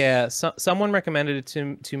 Yes. Yeah, someone recommended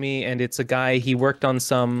it to me, and it's a guy. He worked on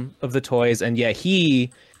some of the toys, and yeah,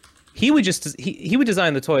 he would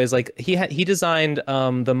design the toys. Like he designed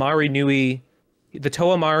the Mari Nui, the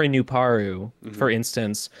Toa Mari Nuparu, for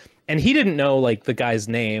instance, and he didn't know like the guy's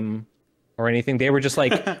name or anything. They were just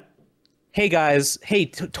like, "Hey guys, hey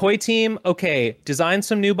toy team, okay, design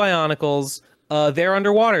some new Bionicles. They're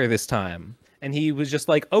underwater this time." And he was just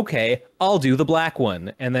like, okay, I'll do the black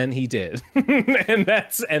one. And then he did. and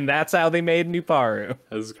that's how they made Nuparu.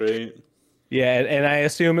 That's great. Yeah, and I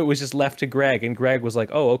assume it was just left to Greg, and Greg was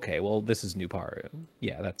like, oh, okay, well, this is Nuparu.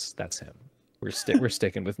 Yeah, that's him. We're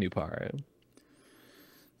sticking with Nuparu.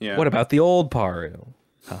 Yeah. What about the old Paru?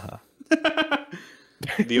 Haha.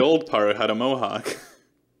 The old Paru had a mohawk.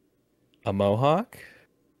 A mohawk?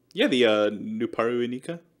 Yeah, the Nuparu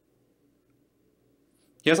Inika.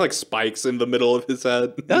 He has like spikes in the middle of his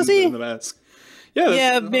head. Does he? In the mask. Yeah,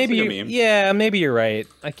 Yeah, that's maybe. like a meme. Yeah, maybe you're right.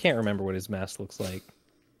 I can't remember what his mask looks like.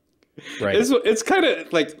 Right. It's kind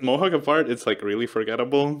of like Mohawk apart. It's like really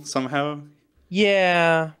forgettable somehow.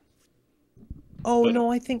 Yeah. Oh But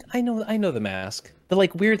no, I think I know the mask. The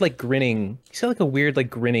like weird like grinning. He's got like a weird like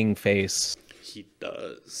grinning face. he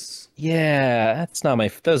does. Yeah,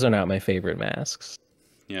 those are not my favorite masks.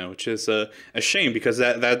 Yeah, which is a shame because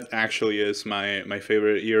that actually is my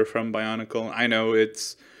favorite year from Bionicle. I know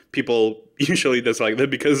it's people usually dislike that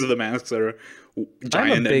because of the masks are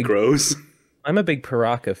giant and gross. I'm a big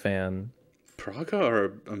Paraka fan. Praga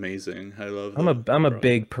are amazing. I love I'm a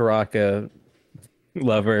big Paraka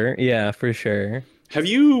lover. Yeah, for sure. Have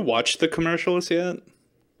you watched the commercials yet?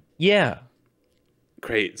 Yeah.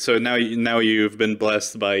 Great. So now you've been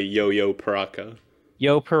blessed by Yo-Yo Paraka.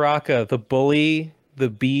 Yo Paraka, the bully, the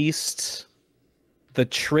beast, the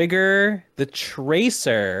trigger, the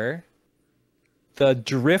tracer, the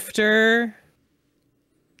drifter,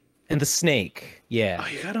 and the snake. Yeah. Oh,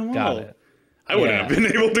 you got them all. Got it. I wouldn't have been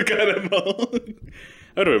able to get them all.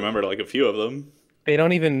 I would have remembered like a few of them. They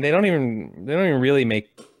don't even really make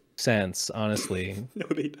sense, honestly. No,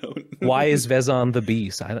 they don't. Why is Vezon the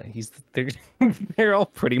beast? They're all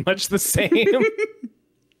pretty much the same.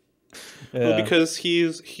 Well, because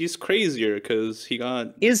he's crazier because he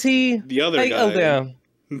got the other guy oh, yeah.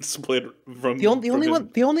 split from the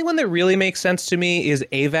only one that really makes sense to me is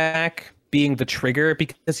Avac being the trigger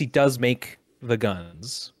because he does make the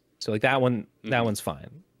guns. So like that one's fine.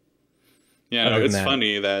 Yeah, no, it's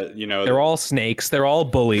funny that they're all snakes, they're all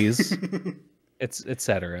bullies, it's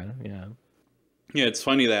etc. Yeah. Yeah, it's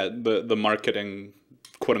funny that the marketing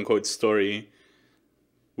quote unquote story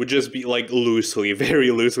would just be like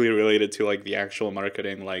very loosely related to like the actual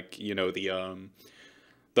marketing, like the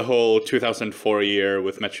whole 2004 year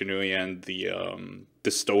with Metro Nui and the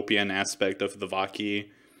dystopian aspect of the Vaki.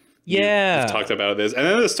 Yeah, you've talked about this, and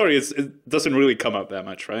then the story it doesn't really come up that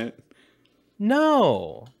much, right?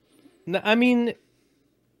 No, I mean,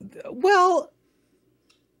 well,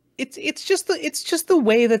 it's just the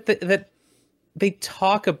way that they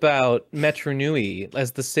talk about Metro Nui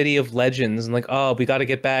as the city of legends and like, oh, we got to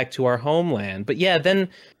get back to our homeland. But yeah, then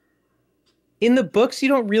in the books you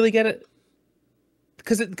don't really get it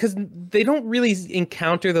because they don't really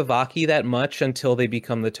encounter the Vaki that much until they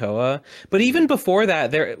become the Toa. But even before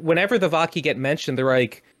that, whenever the Vaki get mentioned, they're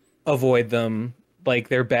like, avoid them. Like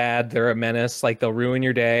they're bad. They're a menace. Like they'll ruin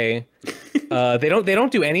your day. They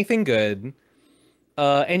don't do anything good.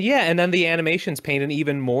 And then the animations paint an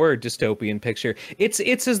even more dystopian picture.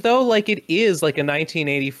 It's as though like it is like a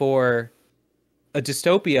 1984 a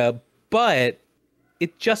dystopia, but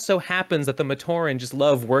it just so happens that the Matoran just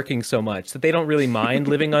love working so much that they don't really mind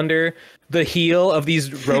living under the heel of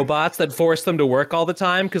these robots that force them to work all the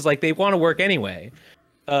time because like they want to work anyway.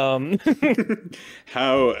 How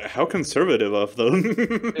conservative of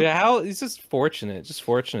them. Yeah, it's just fortunate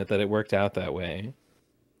that it worked out that way.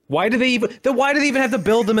 Why do they even have to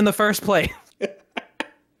build them in the first place?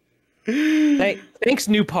 Thanks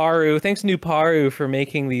New Paru for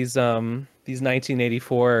making these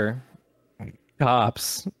 1984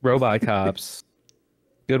 robot cops.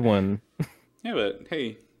 Good one. Yeah, but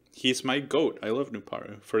hey, he's my goat. I love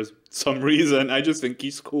Nuparu for some reason. I just think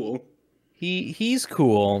he's cool. He's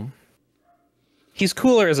cool. He's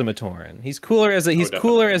cooler as a Matoran. He's cooler as a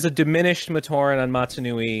diminished Matoran on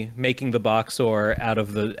Matanui, making the Boxor out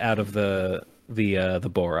of the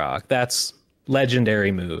Borak. That's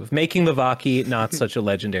legendary move. Making the Vaki, not such a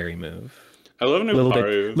legendary move. I love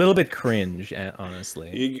Nuparu. Little bit cringe,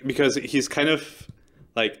 honestly. Because he's kind of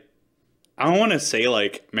like, I don't want to say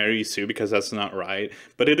like Mary Sue because that's not right,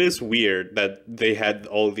 but it is weird that they had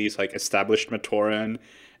all these like established Matoran,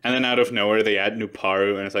 and then out of nowhere they add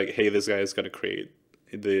Nuparu, and it's like, hey, this guy is gonna create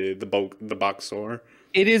the Boxor.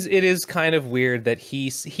 It is kind of weird that he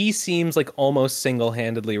seems like almost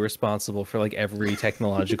single-handedly responsible for like every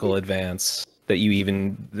technological advance that you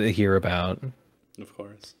even hear about. Of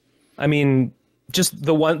course. I mean, just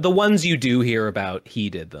the ones you do hear about, he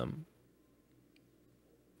did them.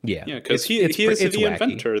 Yeah. Yeah, because he is the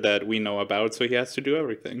inventor that we know about, so he has to do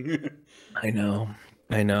everything. I know.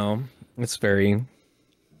 It's very...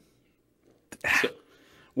 So,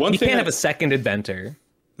 you can't have a second inventor.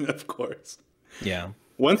 Of course. Yeah.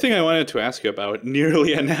 One thing I wanted to ask you about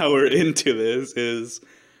nearly an hour into this is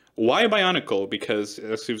why Bionicle? Because,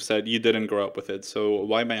 as you've said, you didn't grow up with it, so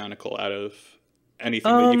why Bionicle out of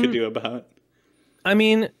anything that you could do about? I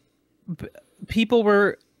mean, people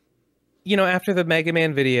were, after the Mega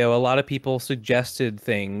Man video, a lot of people suggested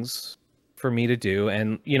things for me to do,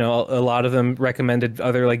 and a lot of them recommended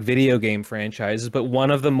other like video game franchises, but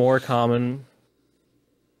one of the more common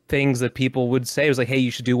things that people would say. It was like, hey,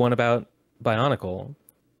 you should do one about Bionicle.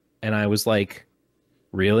 And I was like,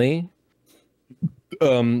 really?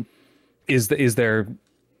 Is there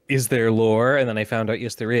lore? And then I found out,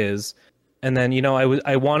 yes, there is. And then, you know, I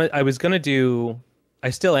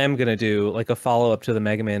still am gonna do like a follow-up to the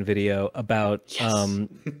Mega Man video about I'm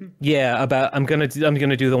gonna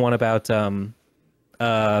do the one about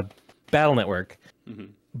Battle Network.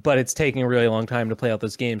 But it's taking a really long time to play out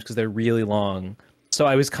those games because they're really long. So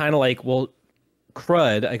I was kind of like, well,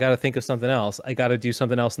 crud, I got to think of something else. I got to do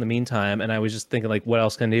something else in the meantime. And I was just thinking, like, what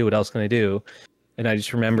else can I do? What else can I do? And I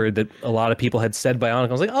just remembered that a lot of people had said Bionicle.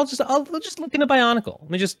 I was like, I'll just look into Bionicle.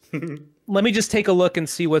 Let me just take a look and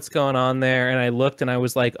see what's going on there. And I looked and I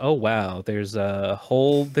was like, oh wow, there's a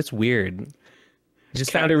whole that's weird. I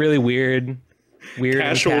just found it really weird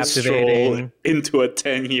Casual and captivating. stroll into a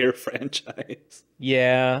 10-year franchise.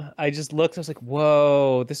 Yeah, I just looked. I was like,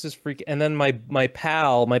 "Whoa, this is freaking!" And then my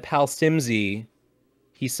pal Simsy,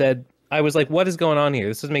 he said, "I was like, what is going on here?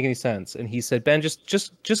 This doesn't make any sense." And he said, "Ben,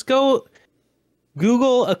 just go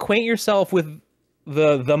Google acquaint yourself with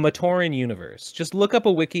the Matoran universe. Just look up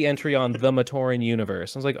a wiki entry on the Matoran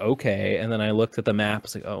universe." I was like, "Okay." And then I looked at the map. I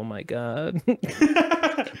was like, "Oh my god,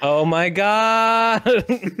 oh my god."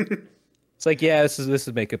 It's like, yeah, this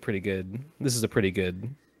is make a pretty good. This is a pretty good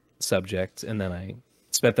subject. And then I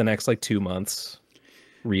spent the next like 2 months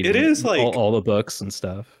reading it is like all the books and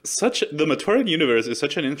stuff. The Matoran universe is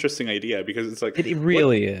such an interesting idea because it's like it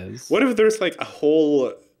really is. What if there's like a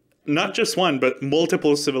whole, not just one, but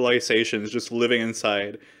multiple civilizations just living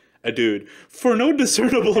inside a dude for no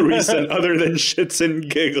discernible reason other than shits and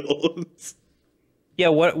giggles? Yeah,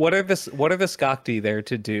 what are the Skakti there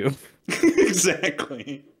to do?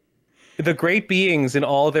 Exactly. The great beings in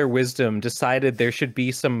all their wisdom decided there should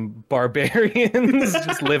be some barbarians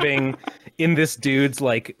just living in this dude's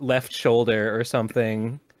like left shoulder or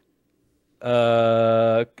something.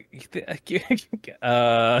 Honestly,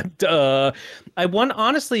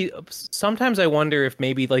 sometimes I wonder if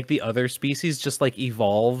maybe like the other species just like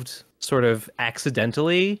evolved sort of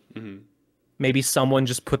accidentally. Maybe someone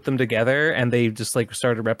just put them together and they just like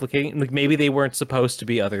started replicating. Like maybe they weren't supposed to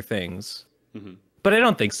be other things. But I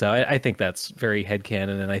don't think so. I think that's very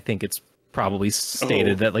headcanon, and I think it's probably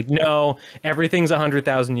stated that, like, no, everything's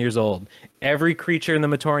 100,000 years old. Every creature in the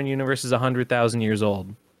Matoran universe is 100,000 years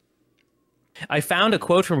old. I found a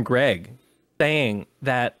quote from Greg saying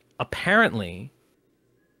that apparently,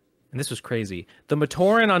 and this was crazy, the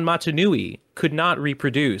Matoran on Matanui could not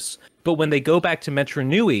reproduce, but when they go back to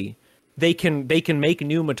Metronui, they can make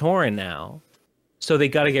new Matoran now. So they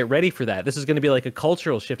got to get ready for that. This is going to be like a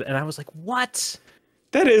cultural shift. And I was like, what?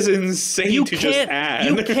 That is insane to just add.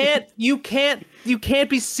 You can't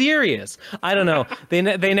be serious. I don't know. They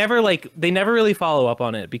never really follow up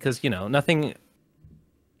on it because, you know, nothing.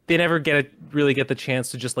 They never really get the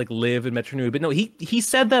chance to just like live in Metronui. But no, he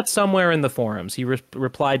said that somewhere in the forums. He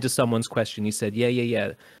replied to someone's question. He said,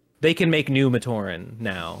 yeah. They can make new Matoran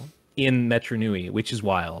now in Metronui, which is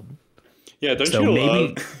wild. Yeah, don't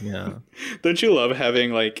you love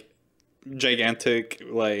having like gigantic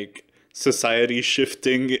like society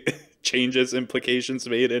shifting changes, implications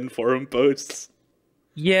made in forum posts?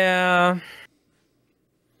 Yeah.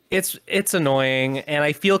 It's annoying, and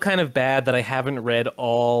I feel kind of bad that I haven't read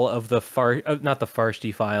all of the not the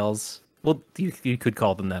Farshti files. Well, you could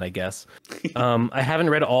call them that, I guess. I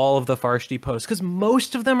haven't read all of the Farshti posts because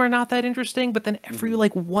most of them are not that interesting. But then every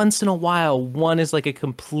like once in a while, one is like a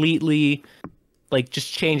completely like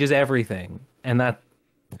just changes everything, and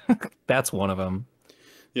that's one of them.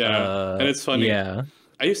 Yeah, and it's funny. Yeah,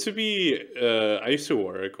 I used to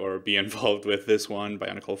work or be involved with this one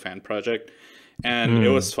Bionicle fan project, and it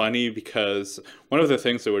was funny because one of the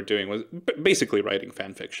things they were doing was basically writing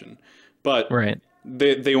fan fiction, but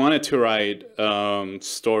they wanted to write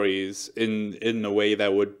stories in a way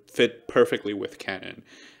that would fit perfectly with canon.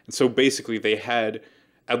 And so basically they had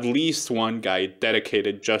at least one guy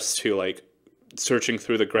dedicated just to like searching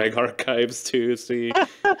through the Greg archives to see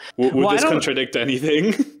would this contradict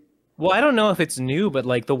anything. Well, I don't know if it's new, but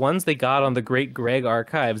like the ones they got on the Great Greg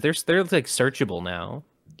archives, they're like searchable now.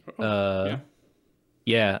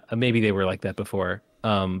 Yeah, maybe they were like that before.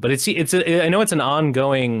 But I know it's an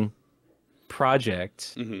ongoing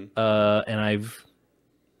project, and I've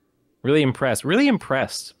really impressed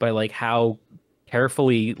by like how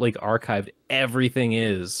carefully like archived everything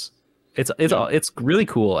is. It's really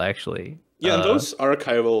cool, actually. Yeah, and those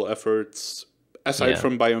archival efforts, aside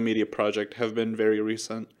from Biomedia Project, have been very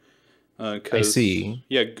recent. I see.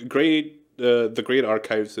 Yeah, the Great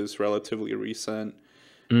Archives is relatively recent.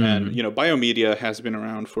 And, you know, Biomedia has been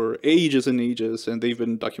around for ages and ages, and they've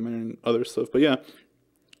been documenting other stuff. But yeah,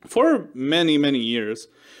 for many, many years,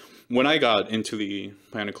 when I got into the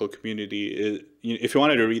Bionicle community, if you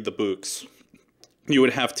wanted to read the books, you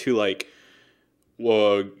would have to like,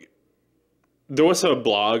 well, there was a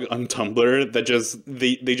blog on Tumblr that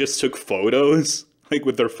they just took photos like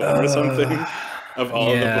with their phone or something of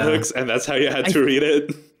all the books, and that's how you had to read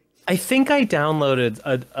it. I think I downloaded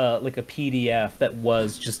a like a PDF that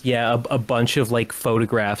was just a bunch of like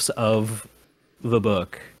photographs of the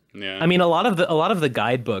book. Yeah. I mean, a lot of the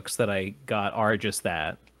guidebooks that I got are just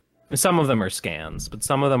that. Some of them are scans, but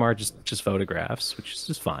some of them are just photographs, which is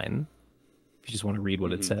just fine if you just want to read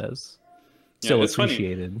what it says. Still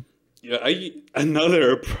appreciated. Funny. Yeah,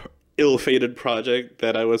 another ill-fated project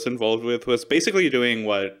that I was involved with was basically doing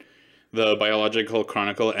what the Biological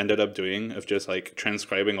Chronicle ended up doing, of just like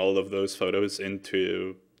transcribing all of those photos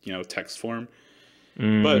into, you know, text form.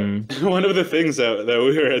 But one of the things that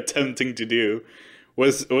we were attempting to do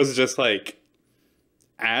was just like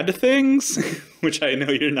add things, which I know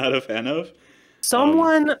you're not a fan of.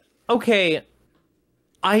 Someone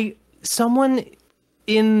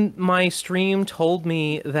in my stream told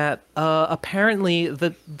me that apparently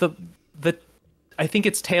the I think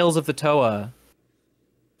it's Tales of the Toa.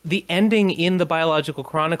 The ending in the Biological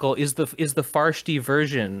Chronicle is the Farshti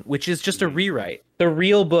version, which is just a rewrite. The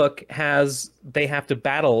real book they have to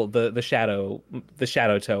battle the shadow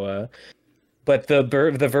Toa, but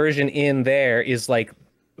the version in there is like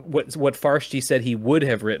what Farshti said he would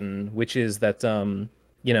have written, which is that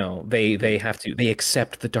you know, they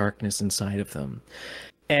accept the darkness inside of them.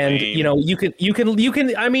 And lame. You know, you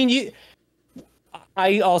can I mean,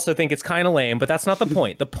 I also think it's kind of lame, but that's not the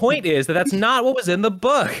point. The point is that's not what was in the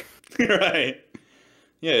book. Right.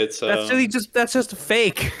 Yeah, it's that's just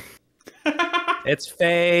fake. It's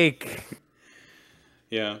fake.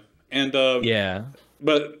 Yeah. And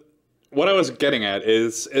but what I was getting at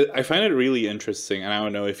is I find it really interesting, and I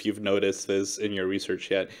don't know if you've noticed this in your research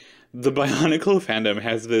yet. The Bionicle fandom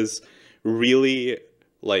has this really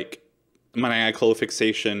like maniacal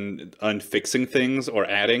fixation on fixing things or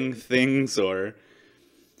adding things, or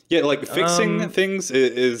like fixing things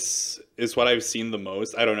is what I've seen the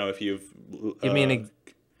most. I don't know if you've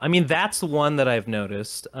I mean that's the one that I've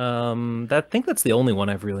noticed. I think that's the only one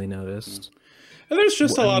I've really noticed. And there's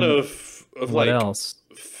just a lot of what like else?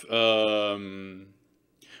 Well,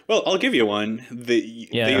 I'll give you one.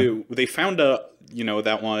 They found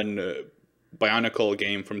that one Bionicle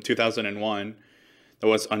game from 2001 that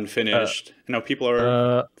was unfinished. And now people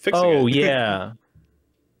are fixing it. Oh yeah,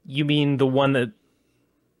 you mean the one that's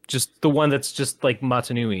just like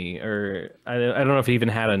Matanui, or I don't know if it even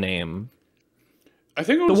had a name. I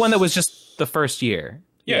think it was the one that was just the first year.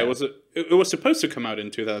 Yeah, it was supposed to come out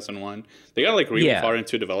in 2001. They got like really far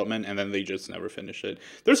into development, and then they just never finished it.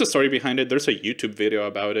 There's a story behind it. There's a YouTube video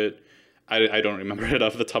about it. I don't remember it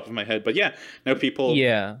off the top of my head, but yeah, now people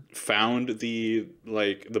found the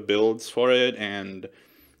builds for it, and a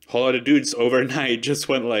whole lot of dudes overnight just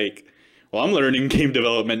went like, well, I'm learning game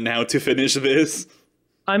development now to finish this.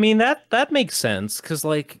 I mean that makes sense, because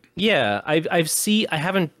like I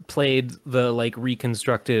haven't played the like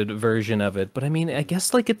reconstructed version of it, but I mean I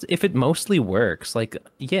guess like if it mostly works, like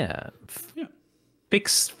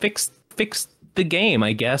fix the game,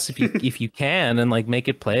 I guess, if you can, and like make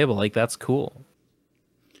it playable, like that's cool.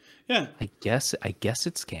 Yeah, I guess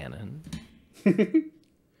it's canon.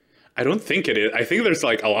 I don't think it is. I think there's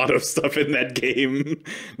like a lot of stuff in that game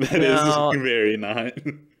that is very not.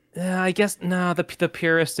 I guess no. The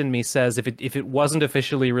purist in me says if it wasn't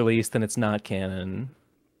officially released, then it's not canon.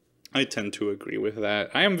 I tend to agree with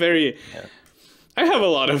that. I have a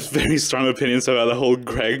lot of very strong opinions about the whole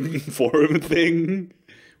Greg forum thing,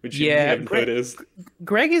 which you may have noticed.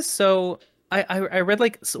 Greg is so. I read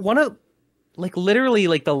like one of like literally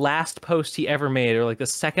like the last post he ever made, or like the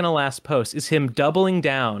second to last post, is him doubling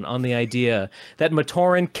down on the idea that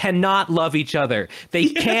Matoran cannot love each other. They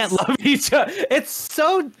can't love each other. It's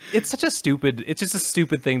just a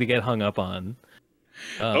stupid thing to get hung up on.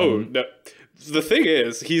 No. The thing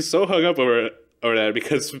is, he's so hung up over that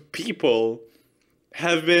because people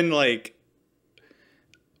have been like,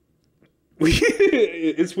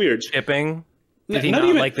 it's weird. Shipping? Did he not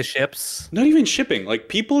even like the ships? Not even shipping. Like,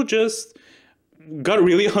 people just got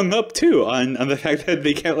really hung up too on the fact that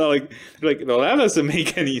they can't like well, that doesn't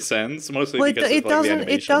make any sense, mostly like, because it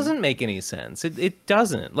doesn't make any sense. It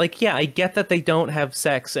doesn't. Like, yeah, I get that they don't have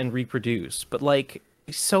sex and reproduce, but like,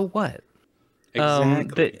 so what?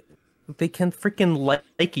 Exactly. They can freaking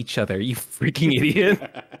like each other, you freaking idiot.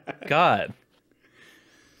 God.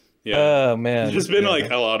 Yeah. Oh man. There's been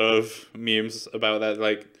like a lot of memes about that,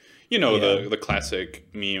 like, you know, the classic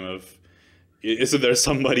meme of isn't there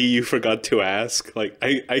somebody you forgot to ask? Like,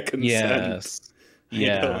 I consent. Yes.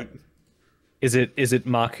 Yeah. don't. Is it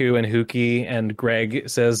Maku and Huki and Greg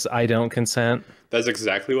says I don't consent? That's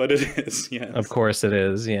exactly what it is. Yes. Of course it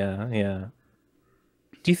is. Yeah, yeah.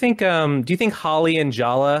 Do you think Holly and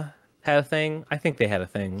Jala had a thing? I think they had a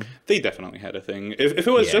thing. They definitely had a thing. If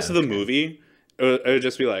it was Yeah, just the okay. movie, it would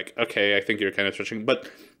just be like, okay, I think you're kind of stretching. But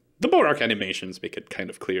the Borak animations make it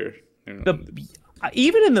kind of clear.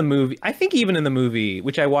 Even in the movie, I think even in the movie,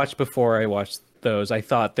 which I watched before I watched those, I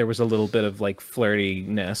thought there was a little bit of like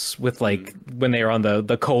flirtiness with like when they were on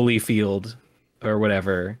the Coley field or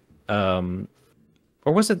whatever.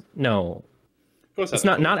 Or was it no? It's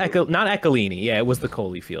not Echolini. Yeah, it was the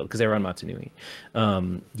Coley field because they were on Matanui.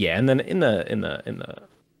 Yeah, and then in the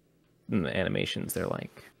animations, they're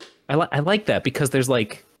like, I like that because there's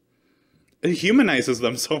like. It humanizes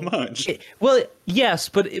them so much. Well, yes,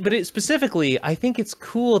 but it specifically, I think it's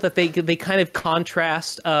cool that they kind of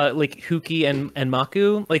contrast like Huki and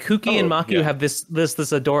Maku. Like Huki and Maku have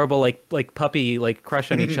this adorable like puppy like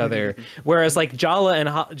crush on each other, whereas like Jala and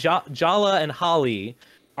Holly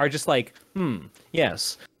are just like,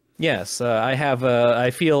 yes, I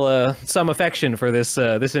feel some affection for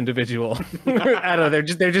this individual. I don't know.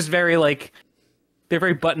 They're just very like they're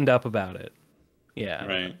very buttoned up about it. Yeah.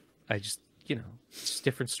 Right. I just. It's just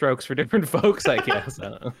different strokes for different folks, I guess. I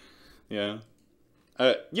don't know. Yeah.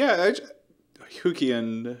 Huki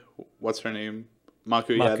and what's her name?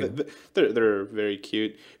 Maku. Yeah, they're very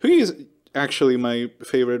cute. Huki is actually my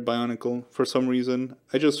favorite Bionicle for some reason.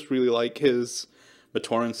 I just really like his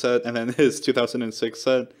Matoran set and then his 2006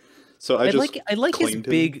 set. So I like his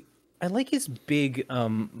big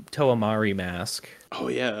Toamari mask. Oh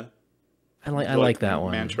yeah. I like that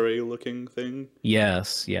one. Manta ray looking thing.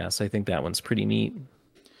 Yes. I think that one's pretty neat.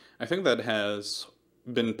 I think that has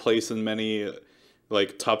been placed in many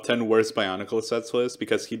like top 10 worst Bionicle sets list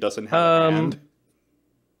because he doesn't have a hand.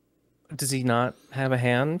 Does he not have a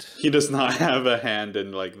hand? He does not have a hand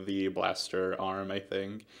in like the blaster arm, I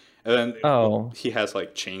think. And then he has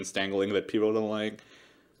like chains dangling that people don't like.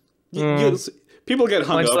 People get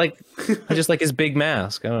hung up. I just like his big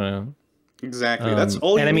mask. I don't know. Exactly. That's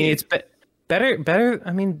all. And I mean, it's better.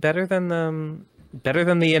 I mean, better than the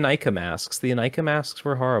Anika masks. The Anika masks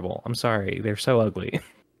were horrible. I'm sorry, they're so ugly.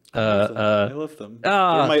 I love them.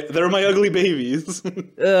 They're my ugly babies.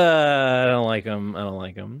 I don't like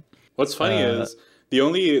them. What's funny is the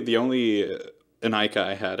only Anika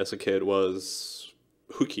I had as a kid was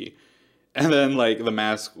Huki, and then like the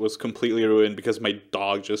mask was completely ruined because my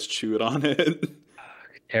dog just chewed on it.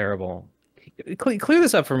 Terrible. Clear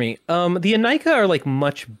this up for me. The Anika are like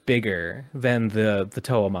much bigger than the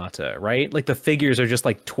Toamata, right? Like the figures are just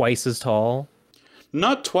like twice as tall.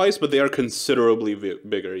 Not twice, but they are considerably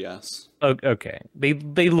bigger. Yes. Okay.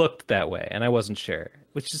 They looked that way, and I wasn't sure.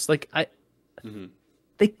 Which is like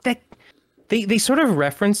they sort of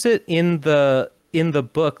reference it in the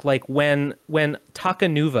book, like when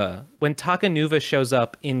Takanuva shows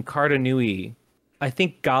up in Cardanui, I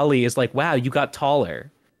think Gali is like, "Wow, you got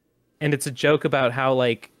taller." And it's a joke about how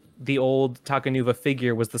like the old Takanuva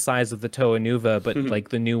figure was the size of the Toanuva, but like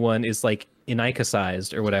the new one is like Inaika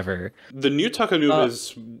sized or whatever. The new Takanuva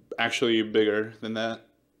is actually bigger than that.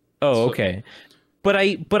 Oh, okay. But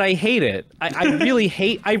I hate it. I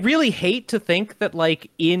really hate to think that like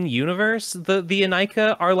in universe the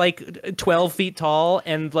Inaika are like 12 feet tall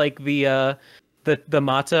and like the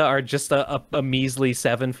Mata are just a measly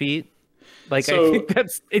 7 feet. Like I think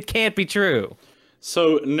it can't be true.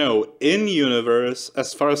 So, no, in-universe,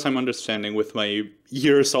 as far as I'm understanding with my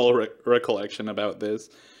years-old recollection about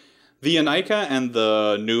this, the Anika and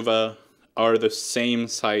the Nuva are the same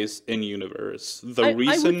size in-universe. I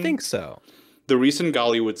would think so. The reason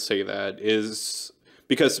Gali would say that is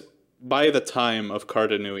because by the time of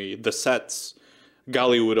Cardanui, the sets,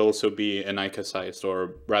 Gali would also be Anika-sized,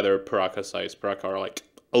 or rather Paraka-sized. Paraka are like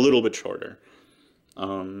a little bit shorter.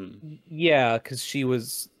 Yeah, because she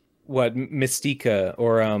was... Mystica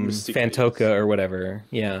or Fantoka or whatever.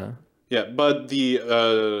 Yeah. Yeah, but the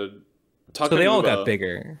Takanuva, so they all got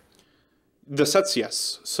bigger. The sets,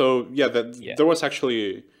 yes. So there was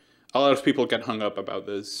actually a lot of people get hung up about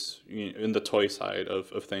this in the toy side of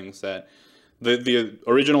things, that the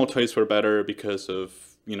original toys were better because of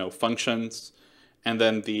functions and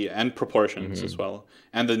then and proportions as well.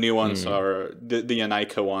 And the new ones are the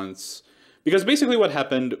Anika ones, because basically what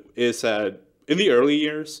happened is that in the early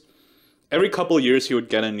years, every couple of years, he would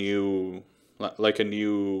get a new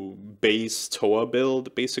base Toa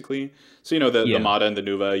build, basically. So, the Mata and the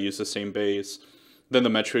Nuva use the same base. Then the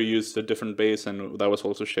Metro used a different base, and that was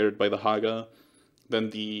also shared by the Haga. Then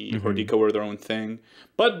the Hordika were their own thing.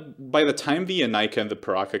 But by the time the Anika and the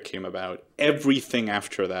Paraka came about, everything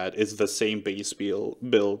after that is the same base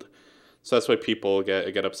build. So that's why people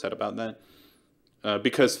get upset about that.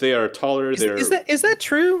 Because they are taller. Is that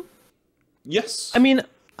true? Yes. I mean,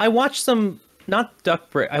 I watched some, not Duck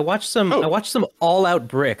Brick. I watched some All Out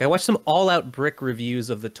Brick. I watched some All Out Brick reviews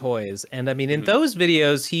of the toys, and I mean, in those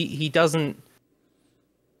videos, he doesn't.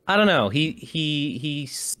 I don't know.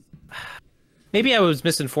 He's. Maybe I was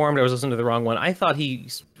misinformed. I was listening to the wrong one. I thought he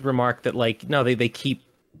remarked that like no, they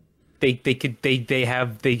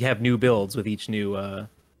have new builds with each new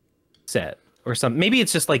set or something. Maybe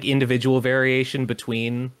it's just like individual variation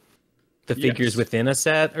between the figures within a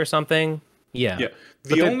set or something. Yeah. Yeah.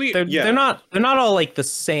 They're not all like the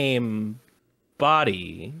same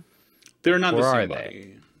body. They're not the same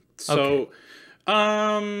body. So,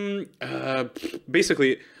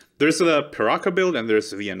 basically, there's the Paraka build and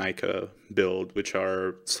there's the Anika build, which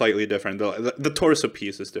are slightly different. The torso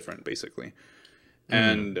piece is different, basically.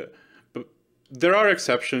 And but there are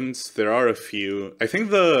exceptions. There are a few. I think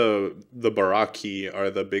the Baraki are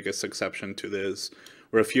the biggest exception to this,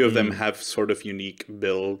 where a few of them have sort of unique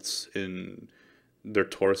builds in their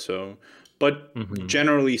torso. But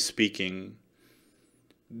generally speaking,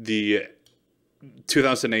 the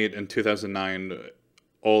 2008 and 2009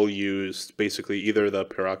 all used basically either the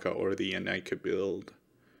Paraka or the Anika build.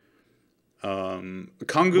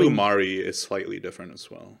 Kongu Mari is slightly different as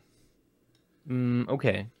well.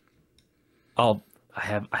 Okay. I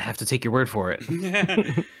have to take your word for it.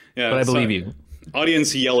 Yeah, but I believe you.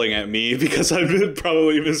 Audience yelling at me because I'm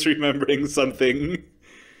probably misremembering something,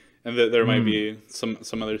 and that there might be some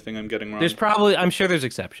other thing I'm getting wrong. I'm sure there's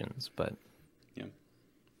exceptions, but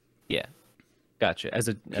yeah, gotcha. As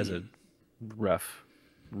a rough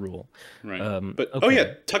rule, right? But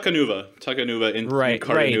Takanuva in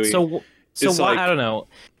Karanui. So why, I don't know.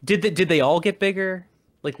 Did they all get bigger?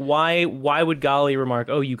 Like why would Gali remark,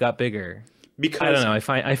 "Oh, you got bigger"? Because I don't know.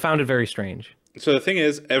 I found it very strange. So the thing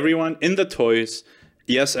is, everyone in the toys,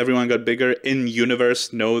 yes, everyone got bigger. In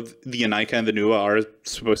universe, no, the Anika and the Nuva are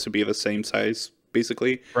supposed to be the same size,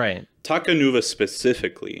 basically. Right. Takanuva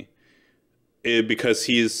specifically, because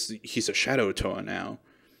he's a Shadow Toa now.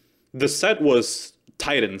 The set was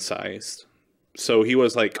Titan-sized, so he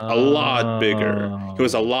was like a lot bigger. He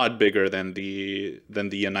was a lot bigger than the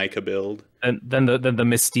Anika build. And then the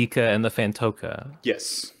Mystica and the Fantoka.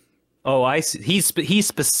 Yes. Oh, I see. He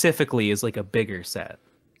specifically is like a bigger set.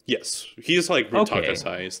 Yes, he's like Rutaka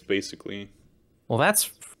sized, basically. Well, that's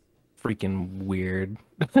freaking weird.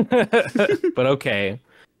 But okay,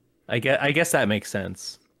 I guess that makes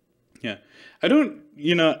sense. Yeah, I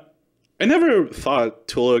never thought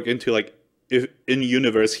to look into like if in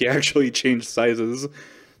universe he actually changed sizes,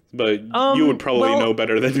 but you would probably know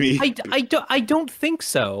better than me. I don't think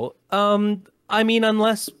so. I mean,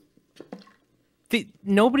 unless.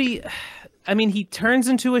 Nobody, I mean, he turns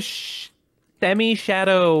into a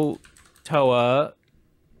semi-shadow Toa,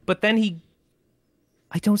 but then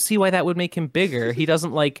I don't see why that would make him bigger. He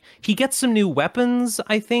doesn't he gets some new weapons,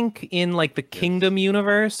 I think, in like the Kingdom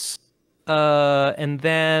universe. And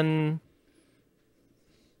then,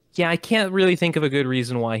 yeah, I can't really think of a good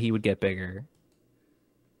reason why he would get bigger.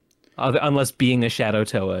 Unless being a Shadow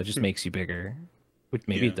Toa just makes you bigger, which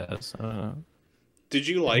maybe it does. I don't know. Did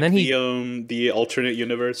you like the alternate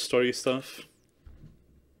universe story stuff?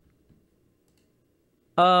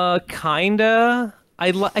 Kinda.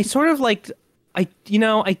 I sort of liked. I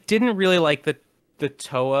didn't really like the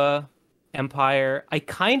Toa Empire. I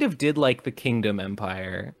kind of did like the Kingdom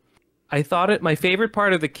Empire. I thought my favorite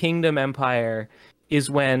part of the Kingdom Empire is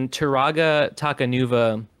when Turaga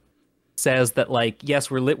Takanuva says that yes,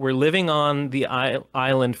 we're living on the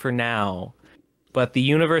island for now. But the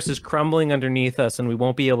universe is crumbling underneath us, and we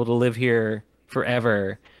won't be able to live here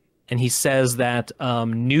forever. And he says that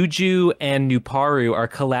Nuju and Nuparu are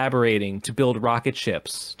collaborating to build rocket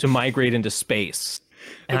ships to migrate into space.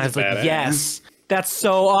 And I was like, yes, that's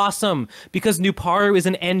so awesome. Because Nuparu is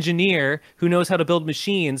an engineer who knows how to build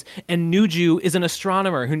machines, and Nuju is an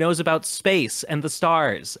astronomer who knows about space and the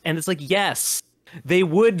stars. And it's like, yes, they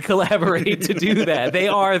would collaborate to do that. They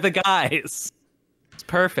are the guys. It's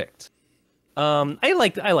perfect. I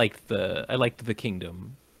liked the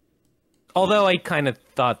Kingdom, although I kind of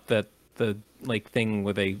thought that the thing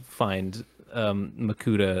where they find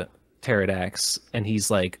Makuta Pterodax and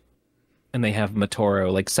he's and they have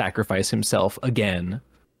Matoro sacrifice himself again.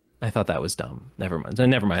 I thought that was dumb. Never mind.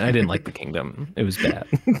 I didn't like the Kingdom. It was bad.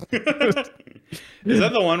 Is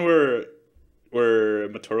that the one where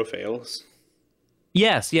Matoro fails?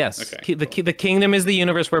 Yes. Okay, the Kingdom is the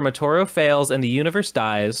universe where Matoro fails and the universe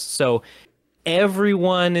dies. So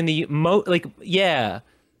everyone in the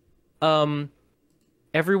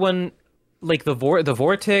everyone like the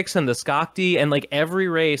Vortex and the Skakti and like every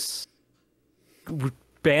race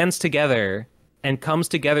bands together and comes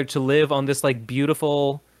together to live on this like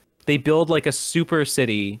beautiful. They build like a super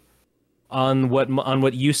city on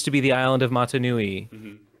what used to be the island of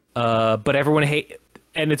Matanui. But everyone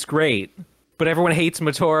and it's great. But everyone hates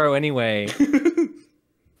Matoro anyway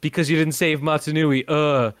because you didn't save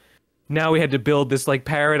Matanui. Now we had to build this like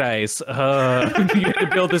paradise. We had to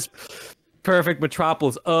build this perfect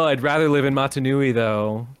metropolis. I'd rather live in Matanui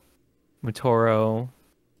though. Matoro.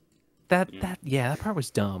 That part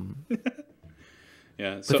was dumb.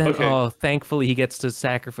 Yeah. So But then, thankfully he gets to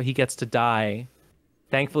sacrifice. He gets to die.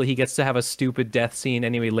 Thankfully he gets to have a stupid death scene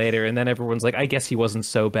anyway later. And then everyone's like, I guess he wasn't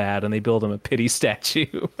so bad, and they build him a pity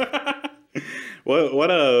statue. What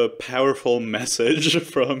a powerful message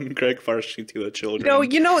from Greg Farshi to the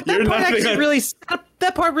children. You know that part actually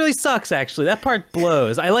that part really sucks. Actually, that part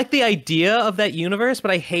blows. I like the idea of that universe, but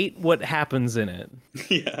I hate what happens in it.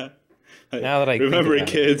 Yeah. Now that I remember,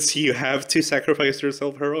 kids, you have to sacrifice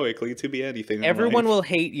yourself heroically to be anything. Everyone will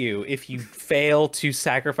hate you if you fail to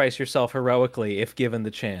sacrifice yourself heroically if given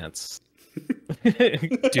the chance.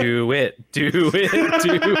 Do it. Do it.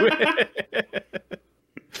 Do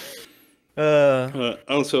it.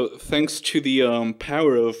 Also, thanks to the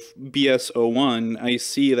power of BS01, I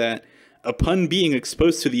see that upon being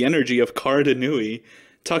exposed to the energy of Cardanui,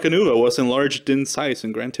 Takanuva was enlarged in size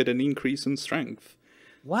and granted an increase in strength.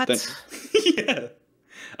 What? Yeah.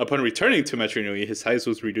 Upon returning to Metronui, his size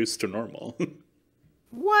was reduced to normal.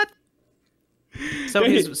 What? So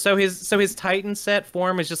his Titan set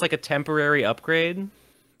form is just like a temporary upgrade?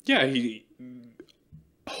 Yeah,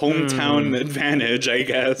 hometown advantage, I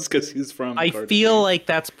guess, because he's from I Cardanui. feel like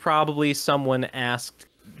that's probably someone asked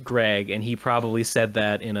Greg, and he probably said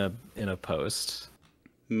that in a post.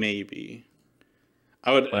 Maybe.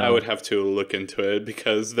 I would have to look into it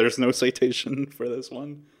because there's no citation for this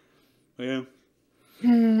one. Yeah.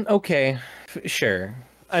 Okay, sure.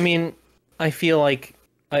 I mean, I feel like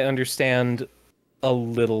I understand a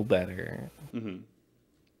little better.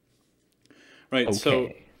 Right. Okay. So,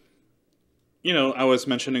 I was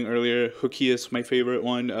mentioning earlier, Hooky is my favorite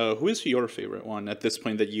one. Who is your favorite one at this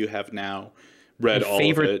point that you have now read all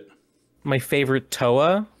of it? My favorite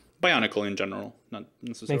Toa? Bionicle in general, not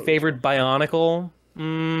necessarily. My favorite Bionicle?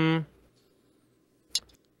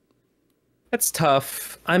 That's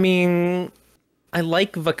tough. I mean, I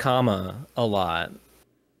like Vakama a lot.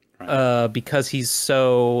 Right. Because he's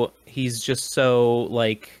just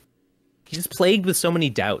plagued with so many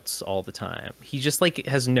doubts all the time. He just like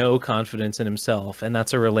has no confidence in himself, and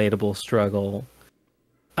that's a relatable struggle.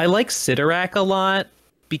 I like Sidorak a lot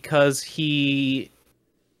because he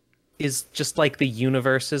is just like the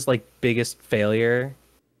universe's like biggest failure.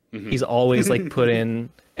 He's always like put in.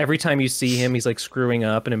 Every time you see him, he's like screwing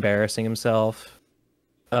up and embarrassing himself.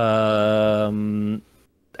 I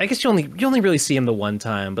guess you only really see him the one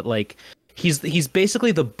time, but like he's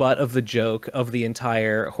basically the butt of the joke of the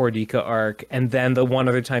entire Hordika arc. And then the one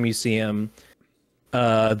other time you see him,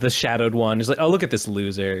 the shadowed one is like, oh, look at this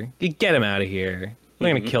loser, get him out of here. We're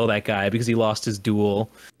gonna kill that guy because he lost his duel.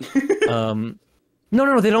 No,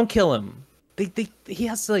 they don't kill him. He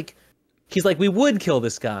has to like. He's like, we would kill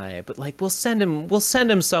this guy, but like we'll send him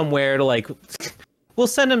somewhere to like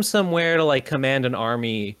command an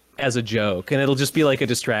army as a joke, and it'll just be like a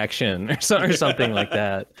distraction or something like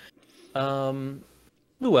that.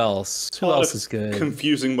 Who else? Who else is good?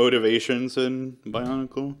 Confusing motivations in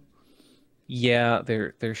Bionicle. Yeah,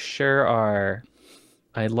 there sure are.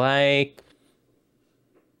 Is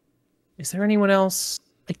there anyone else?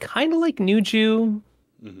 I kind of like Nuju.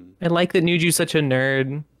 I like that Nuju's such a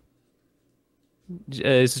nerd.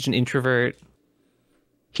 Such an introvert.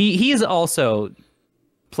 He is also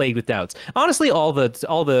plagued with doubts. Honestly, all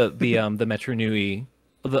the Metro Nui,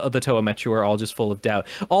 the Toa Metro are all just full of doubt.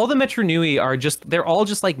 All the Metro Nui they're all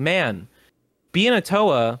just like, man, being a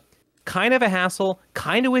Toa, kind of a hassle.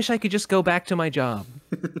 Kind of wish I could just go back to my job.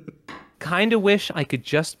 Kind of wish I could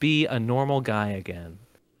just be a normal guy again.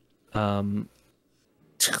 I'm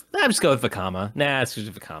just go with Vakama. Nah, it's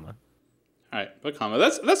just Vakama. All right,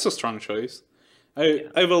 Vakama. That's a strong choice. I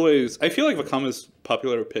feel like Vakama's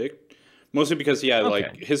popular pick, mostly because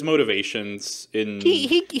like his motivations in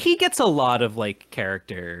he gets a lot of like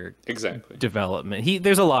character development.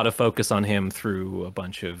 There's a lot of focus on him through a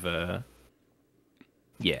bunch of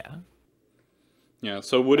Yeah,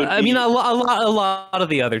 so would it I mean a lot of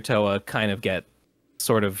the other Toa kind of get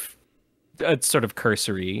sort of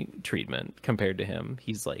cursory treatment compared to him.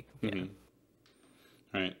 He's like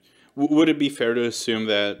Right. Would it be fair to assume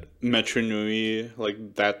that Metro Nui,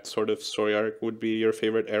 like that sort of story arc, would be your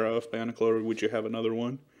favorite era of Bionicle, or would you have another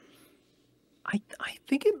one? I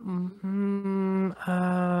think it. I'm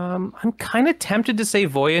kind of tempted to say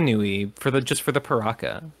Voyanui for the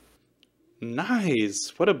Paraka.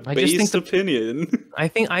 Nice. What a I just think based opinion. I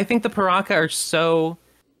think the Paraka are so.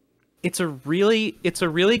 I think it's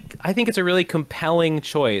a really compelling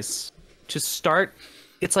choice to start.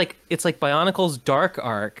 It's like Bionicle's Dark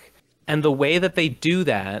Arc, and the way that they do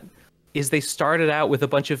that is they started out with a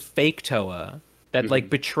bunch of fake Toa that like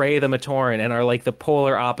betray the Matoran and are like the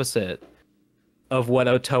polar opposite of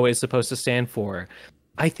what Toa is supposed to stand for.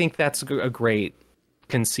 I think that's a great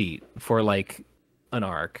conceit for like an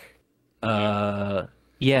arc.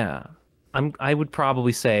 Yeah. I would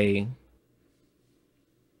probably say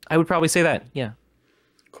that. Yeah.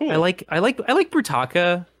 Cool. I like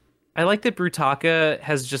Brutaka. I like that Brutaka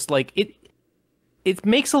has just like it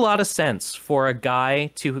makes a lot of sense for a guy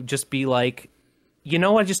to just be like, you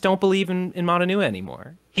know, I just don't believe in Motunui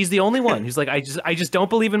anymore. He's the only one who's like, I just don't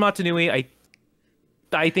believe in Motunui.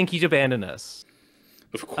 I think he'd abandon us.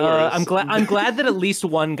 Of course. I'm glad that at least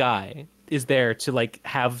one guy is there to like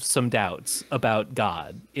have some doubts about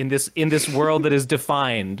God in this world that is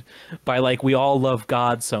defined by like we all love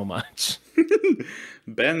God so much.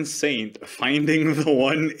 Ben Saint finding the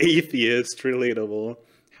one atheist relatable.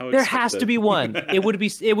 How There has to be one. It would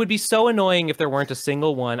be so annoying if there weren't a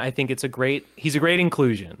single one. I think he's a great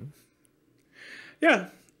inclusion. Yeah,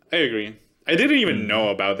 I agree. I didn't even know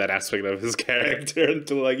about that aspect of his character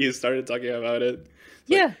until like you started talking about it.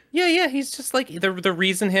 Yeah. He's just like the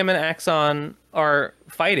reason him and Axon are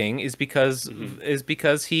fighting is because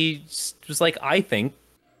he was like, I think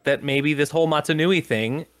that maybe this whole Motunui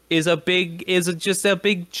thing is just a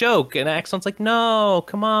big joke, and Axon's like, no,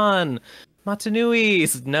 come on,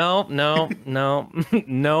 Motunui. No, no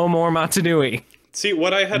more Motunui. See,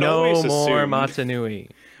 what I had always assumed. No more Motunui.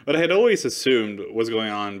 What I had always assumed was going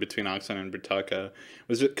on between Axon and Brutaka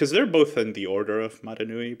was because they're both in the order of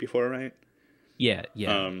Motunui before, right? Yeah. So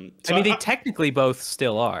I mean, they technically both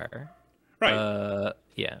still are. Right.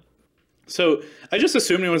 Yeah. So I just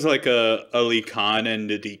assumed it was like a Ali Khan and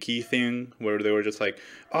Nadiki thing where they were just like,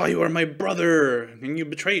 oh, you are my brother and you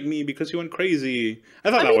betrayed me because you went crazy. I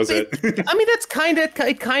thought that was it. I mean, it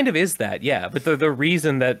kind of is that, yeah. But the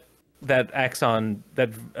reason that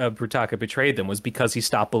Brutaka betrayed them was because he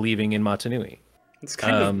stopped believing in Motunui. It's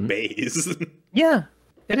kind of base. Yeah,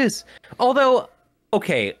 it is. Although,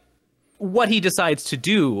 okay, what he decides to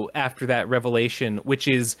do after that revelation, which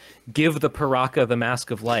is give the Paraka the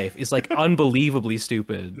mask of life, is like unbelievably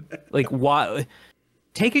stupid. Like, why?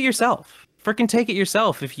 Take it yourself. Freaking take it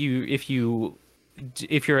yourself. If you're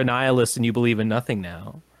a nihilist and you believe in nothing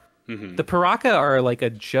now, the Paraka are like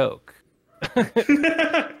a joke,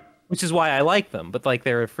 which is why I like them. But like,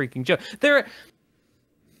 they're a freaking joke.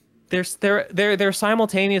 They're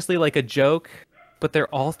simultaneously like a joke, but they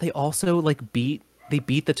also like beat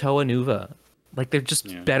the Toa Nuva. Like, they're just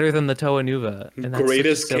better than the Toa Nuva. And that's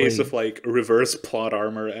greatest case of like reverse plot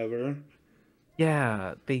armor ever.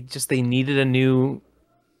 Yeah, they needed a new.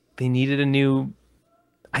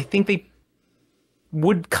 I think they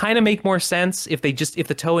would kind of make more sense if the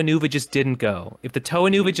Toa Nuva just didn't go. If the Toa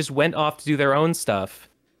Nuva just went off to do their own stuff,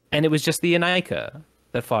 and it was just the Anaika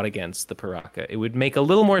that fought against the Paraka. It would make a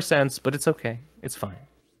little more sense, but it's okay. It's fine.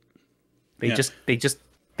 They just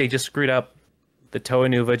screwed up. The Toa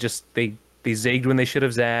Nuva they zigged when they should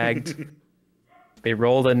have zagged. They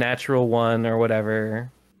rolled a natural one or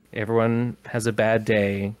whatever. Everyone has a bad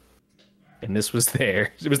day, and this was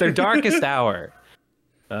it was their darkest hour.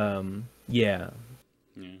 Yeah.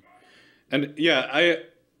 And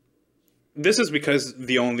this is because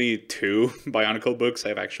the only two Bionicle books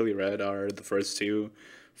I've actually read are the first two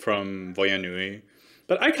from Voyanui.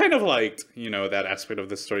 But I kind of liked, that aspect of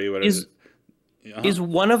the story. Is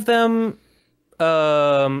one of them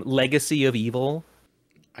Legacy of Evil?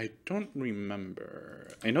 I don't remember.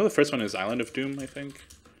 I know the first one is Island of Doom, I think.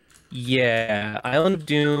 Yeah, Island of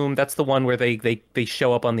Doom, that's the one where they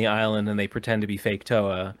show up on the island and they pretend to be fake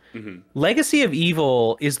Toa. Legacy of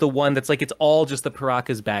Evil is the one that's like, it's all just the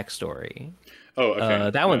Paraka's backstory. Oh, okay.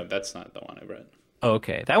 That one, no, that's not the one I've read.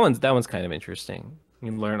 Okay, that one's kind of interesting.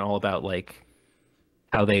 You learn all about like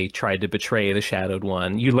how they tried to betray the Shadowed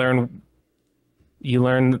One. You learn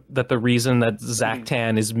that the reason that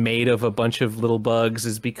Zaktan is made of a bunch of little bugs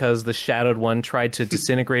is because the Shadowed One tried to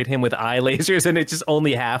disintegrate him with eye lasers, and it just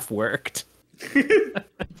only half worked.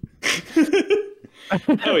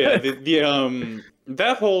 Oh yeah,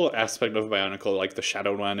 that whole aspect of Bionicle, like the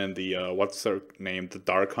Shadowed One and the what's their name, the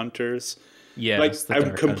Dark Hunters, Like, Yes, the I'm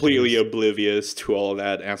Dark completely Hunters. oblivious to all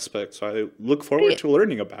that aspect, so I look forward to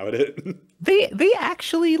learning about it. They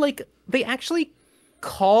actually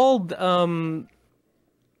called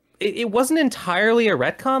it wasn't entirely a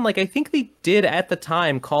retcon. Like I think they did at the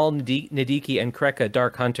time call Nadiki and Kreka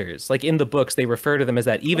Dark Hunters. Like in the books, they refer to them as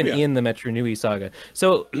that, Oh even yeah. in the Metro Nui saga.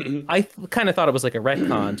 So I kind of thought it was like a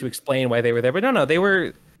retcon to explain why they were there, but no, they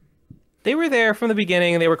were there from the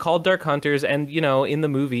beginning, and they were called Dark Hunters. And you know, in the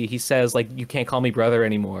movie, he says like, "You can't call me brother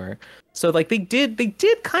anymore." So like they did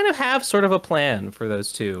kind of have sort of a plan for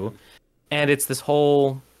those two, and it's this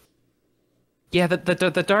whole. Yeah,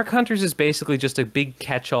 the Dark Hunters is basically just a big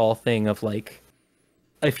catch-all thing of like,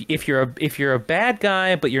 if you're a bad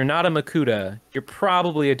guy but you're not a Makuta, you're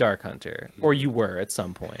probably a Dark Hunter, or you were at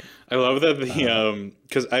some point. I love that the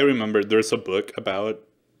because I remember there's a book about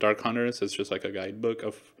Dark Hunters. It's just like a guidebook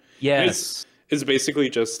of Yes. it's basically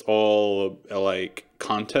just all like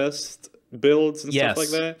contest builds and stuff like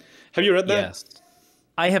Yes. that. Have you read that? Yes.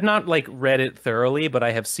 I have not like read it thoroughly, but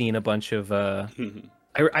I have seen a bunch of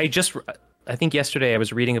I think yesterday I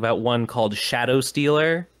was reading about one called Shadow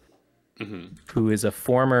Stealer, who is a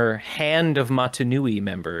former Hand of Matanui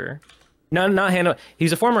member. No, not Hand of...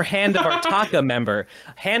 He's a former Hand of Artaka member.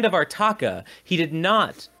 Hand of Artaka. He did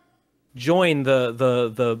not join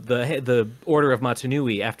the Order of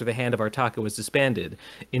Matanui after the Hand of Artaka was disbanded.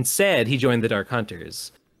 Instead, he joined the Dark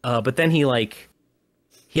Hunters. But then he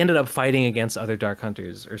ended up fighting against other Dark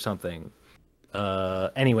Hunters or something.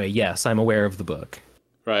 Anyway, yes, I'm aware of the book.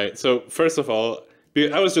 Right. So first of all,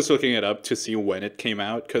 I was just looking it up to see when it came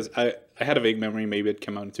out because I had a vague memory. Maybe it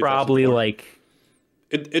came out in 2004. Probably like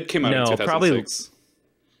it came out in 2006. Probably.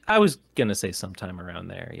 I was gonna say sometime around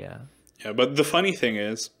there. Yeah. Yeah, but the funny thing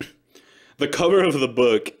is, the cover of the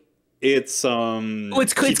book, it's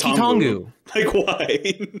it's Kitangu. Like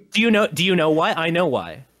why? Do you know why? I know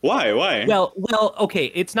why. Why? Well,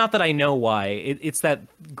 okay. It's not that I know why. It's that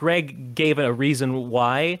Greg gave a reason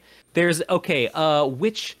why. There's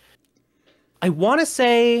which I want to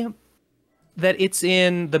say that it's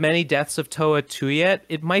in The Many Deaths of Toa Tuyet.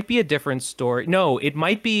 It might be a different story. No, it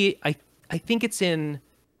might be. I think it's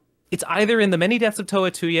either in The Many Deaths of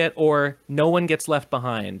Toa Tuyet or No One Gets Left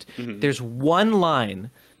Behind. There's one line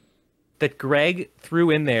that Greg threw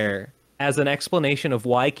in there as an explanation of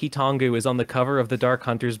why Kitangu is on the cover of the Dark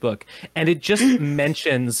Hunters book, and it just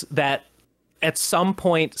mentions that at some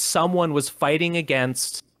point someone was fighting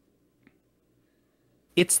against.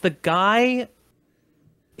 It's the guy.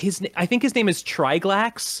 I think his name is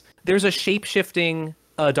Triglax. There's a shape-shifting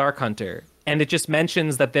Dark Hunter, and it just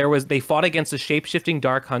mentions that they fought against a shape-shifting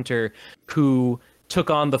Dark Hunter who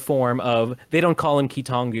took on the form of. They don't call him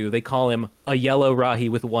Kitangu. They call him a yellow Rahi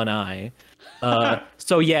with one eye.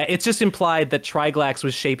 So yeah, it's just implied that Triglax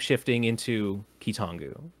was shape-shifting into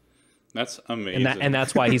Kitangu. That's amazing. And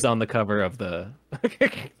that's why he's on the cover of the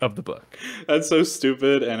of the book. That's so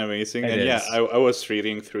stupid and amazing. It and is. yeah, I was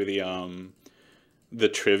reading through the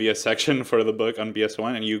trivia section for the book on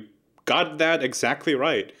BS1, and you got that exactly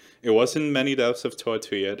right. It wasn't Many Deaths of Toa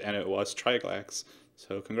Tuyet, and it was Triglax.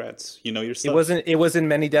 So congrats. You know your stuff. It was in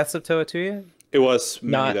Many Deaths of Toa Tuyet? It was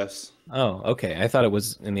Many Deaths. Oh, okay. I thought it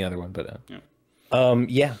was in the other one, but yeah.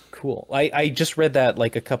 Yeah, cool. I just read that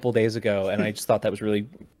like a couple days ago, and I just thought that was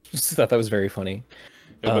very funny.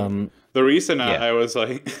 Yeah, the reason I was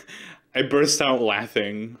like, I burst out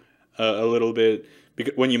laughing a little bit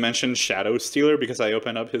when you mentioned Shadow Stealer, because I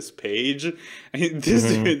opened up his page, and this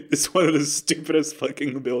dude is one of the stupidest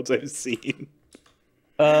fucking builds I've seen.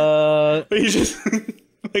 He's just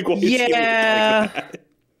like, why is he like that?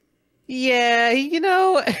 Yeah, you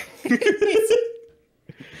know.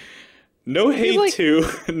 No hate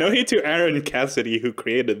to Aaron Cassidy, who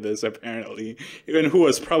created this, apparently, and who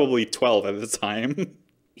was probably 12 at the time.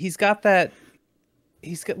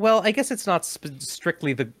 Well, I guess it's not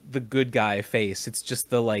strictly the good guy face. It's just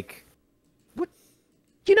the like, what,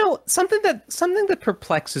 you know, something that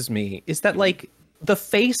perplexes me is that like the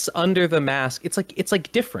face under the mask, it's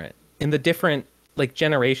like different in the different like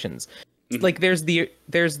generations. Like there's the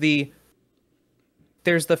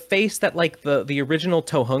face that like the original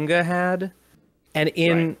Tohunga had, and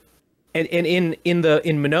in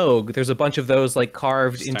Minogue there's a bunch of those like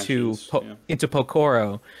carved into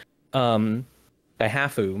Pokoro,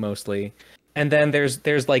 Daihafu mostly, and then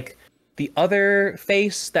there's like the other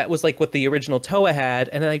face that was like what the original Toa had,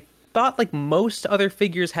 and then I thought like most other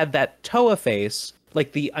figures had that Toa face.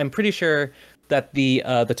 Like I'm pretty sure that the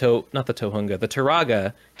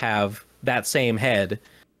Turaga have that same head.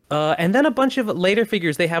 And then a bunch of later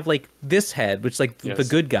figures, they have like this head, which is like the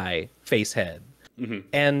good guy face head.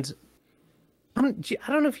 And I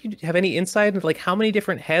don't know if you have any insight into like how many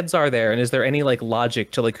different heads are there, and is there any like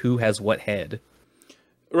logic to like who has what head?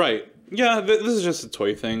 Right. Yeah, this is just a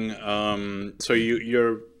toy thing. So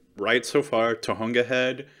you're right so far. Tohonga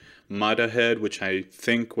head, Mada head, which I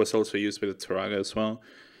think was also used with the Turaga as well.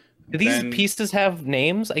 Do these Then pieces have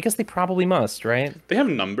names? I guess they probably must, right? they have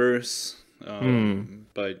numbers,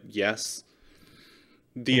 but yes.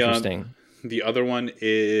 Interesting. The other one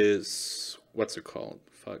is what's it called?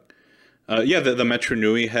 Fuck. Yeah, the Metro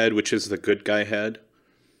Nui head, which is the good guy head.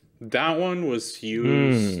 That one was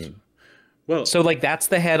used. Well, So like that's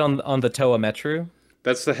the head on the Toa Metru?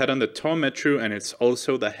 that's the head on the Tometru, and it's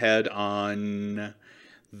also the head on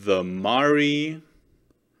the Mari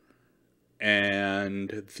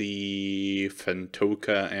and the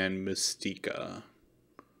Fantoka and Mystica.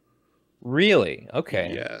 Really?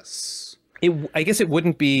 Okay. Yes. I guess it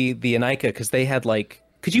wouldn't be the Anika because they had like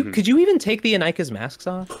could you even take the Anika's masks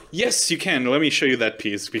off? Yes, you can. Let me show you that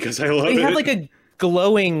piece because I love it. They had like a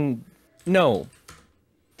glowing no.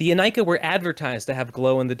 The Anika were advertised to have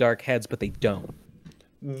glow in the dark heads, but they don't.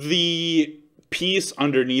 The piece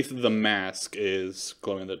underneath the mask is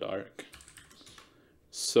glow in the dark.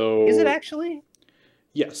 So Is it actually?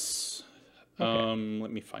 yes. Okay.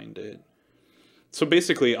 Let me find it. So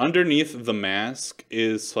basically, underneath the mask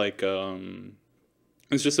is like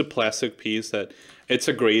it's just a plastic piece that it's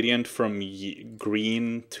a gradient from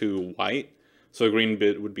green to white. So the green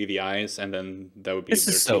bit would be the eyes, and then that would be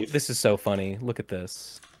their teeth. This is so funny. Look at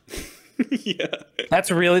this. Yeah,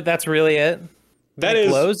 That's really it. that It is.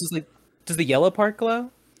 glows. Does the yellow part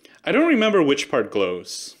glow? I don't remember which part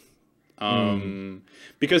glows.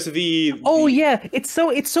 Because Oh yeah, it's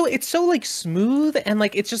so like smooth and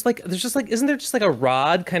like it's just like there's just like isn't there just like a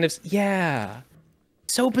rod kind of yeah.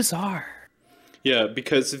 So bizarre. yeah,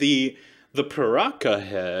 because the Paraka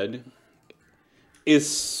head is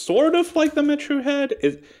sort of like the Metro head.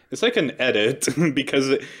 It's like an edit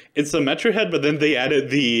because it's a Metro head, but then they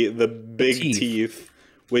added the big teeth,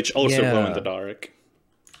 which also glow in the dark.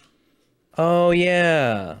 Oh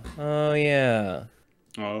yeah. Oh yeah.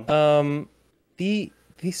 Oh.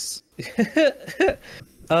 These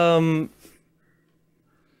um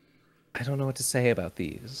I don't know what to say about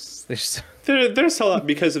these. There's a lot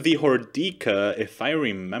because of the Hordika, if I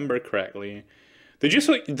remember correctly. They just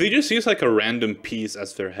use like a random piece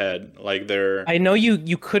as their head, like their. I know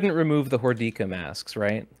you couldn't remove the Hordika masks,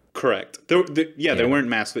 right? Correct. They weren't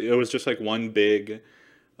masked. It was just like one big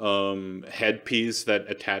headpiece that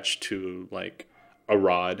attached to like a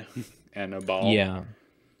rod and a ball. Yeah.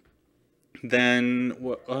 Then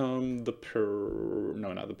not the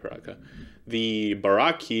Paraka. The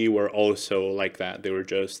Baraki were also like that. They were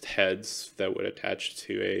just heads that would attach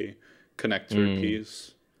to a connector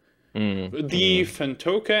piece. The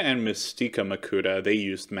Fantoka and Mystica Makuta, they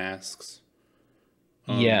used masks.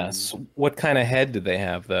 Yes. What kind of head did they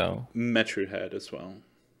have though? Metru head as well.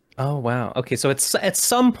 Oh wow. Okay, so it's at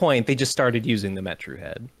some point they just started using the Metru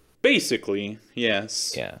head. Basically,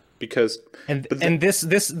 yes. Yeah. Because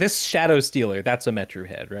this Shadow Stealer, that's a Metru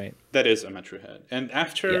head, right? that is a Metru head. And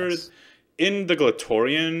after in the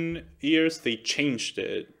Glatorian years, they changed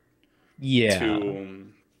it Yeah. to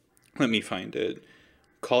let me find it.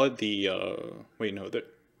 Call it the wait no,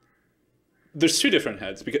 there's two different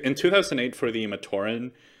heads because in 2008 for the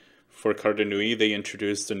Matoran for Cardanui they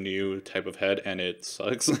introduced a new type of head and it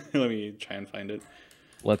sucks. Let me try and find it.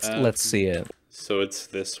 Let's see it. So it's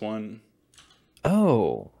this one.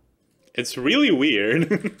 Oh. It's really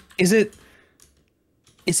weird. Is it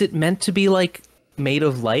meant to be like made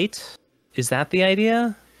of light? Is that the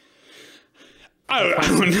idea? I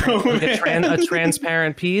don't know. Like a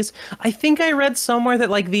transparent piece. I think I read somewhere that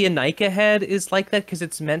like the Anika head is like that because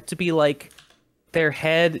it's meant to be like their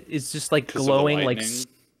head is just like glowing like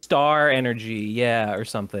star energy, yeah, or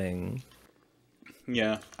something.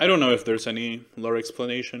 Yeah, I don't know if there's any lore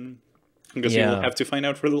explanation because you'll have to find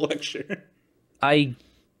out for the lecture. I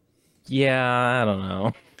don't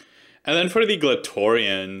know. And then for the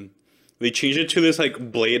Glatorian, they changed it to this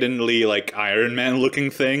like blatantly like Iron Man looking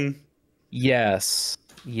thing. Yes.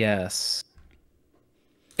 I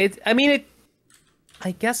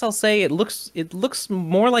guess I'll say it looks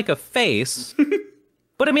more like a face.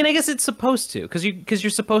 But I mean, I guess it's supposed to because you're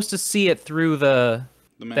supposed to see it through the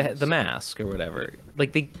mask or whatever.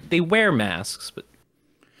 Like they wear masks, but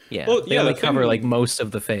they only cover like most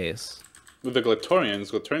of the face. With the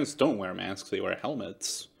Glatorians don't wear masks; they wear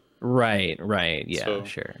helmets. Right. Yeah, so,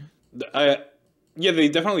 sure. They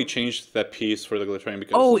definitely changed that piece for the Glatorian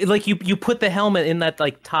because like you put the helmet in that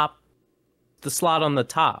like the slot on the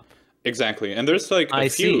top. Exactly, and there's like a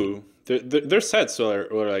few. Their sets are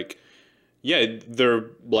like, they're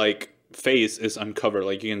like face is uncovered,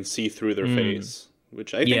 like you can see through their face,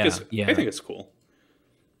 which I think is cool.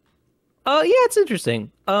 Yeah, it's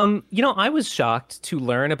interesting. I was shocked to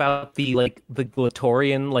learn about the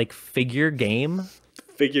Glatorian figure game.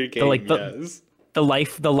 Figure game, yes. The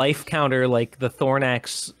life counter, like the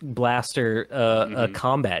Thornax blaster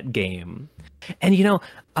combat game. And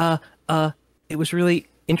it was really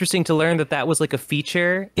interesting to learn that was like a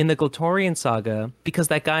feature in the Glatorian saga, because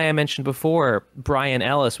that guy I mentioned before, Brian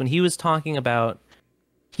Ellis, when he was talking about,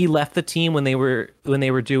 he left the team when they were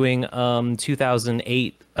doing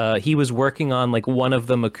 2008. He was working on like one of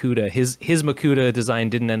the Makuta. His Makuta design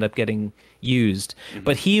didn't end up getting used,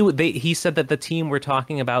 but he said that the team were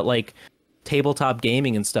talking about like tabletop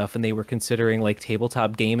gaming and stuff, and they were considering like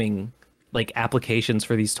tabletop gaming like applications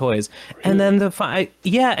for these toys. Really? And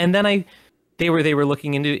then they were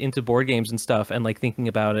looking into board games and stuff and like thinking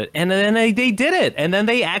about it, and then they did it, and then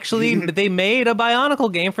they actually they made a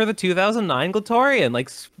Bionicle game for the 2009 Glatorian. Like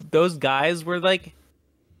those guys were like,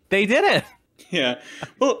 they did it. Yeah.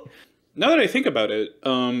 Well, now that I think about it,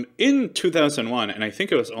 in 2001, and I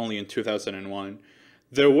think it was only in 2001,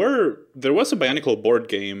 there was a Bionicle board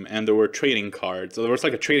game, and there were trading cards. So there was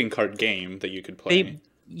like a trading card game that you could play.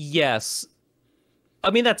 Yes.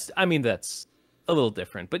 I mean that's a little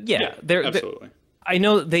different, but yeah, absolutely. I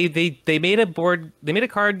know they made a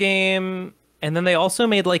card game, and then they also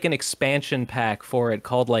made like an expansion pack for it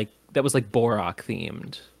called that was like Borak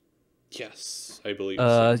themed. Yes, I believe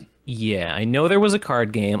so. Yeah, I know there was a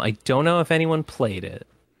card game. I don't know if anyone played it,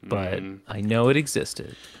 but I know it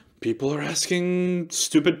existed. People are asking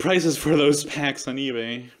stupid prices for those packs on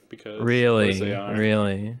eBay because really, they are.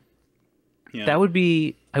 Really. Yeah. That would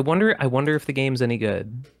be. I wonder if the game's any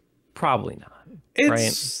good. Probably not.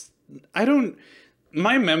 It's. Right? I don't.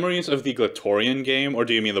 My memories of the Glatorian game, or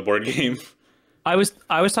do you mean the board game? I was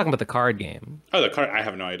talking about the card game. Oh, the card. I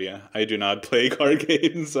have no idea. I do not play card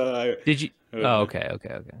games. Did you? Oh, okay.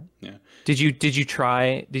 Yeah. Did you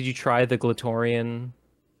try the Glatorian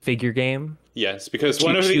figure game? Yes, because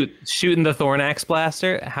shooting the Thornax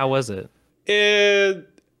blaster. How was it?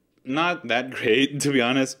 Not that great, to be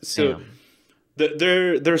honest. So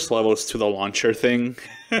there's levels to the launcher thing.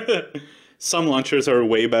 Some launchers are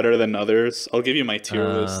way better than others. I'll give you my tier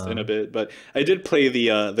list in a bit, but I did play the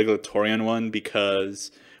Glatorian one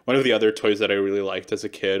because one of the other toys that I really liked as a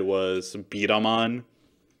kid was Beat 'em On.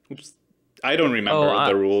 Oops. I don't remember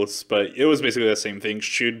the rules, but it was basically the same thing: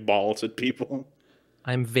 shoot balls at people.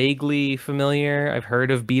 I'm vaguely familiar. I've heard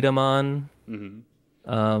of Beat 'em On.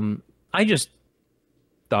 Mm-hmm. I just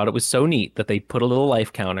thought it was so neat that they put a little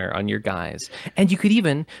life counter on your guys, and you could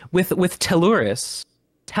even with Tellurus,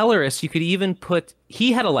 you could even put.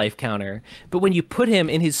 He had a life counter, but when you put him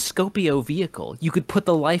in his Scopio vehicle, you could put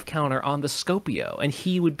the life counter on the Scopio, and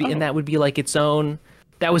he would be, and that would be like its own.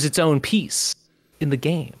 That was its own piece in the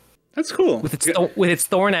game. That's cool. With its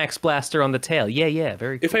Thornax blaster on the tail. Yeah,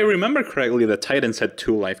 very cool. If I remember correctly, the Titans had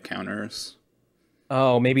 2 life counters.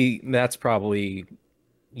 Oh, maybe that's probably...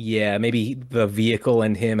 Yeah, maybe the vehicle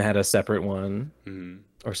and him had a separate one. Mm-hmm.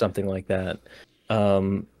 Or something like that.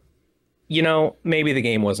 Maybe the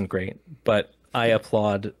game wasn't great, but I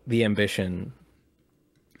applaud the ambition.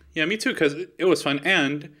 Yeah, me too, because it was fun.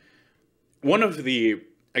 And one of the,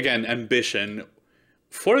 again, ambition...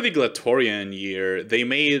 For the Glatorian year, they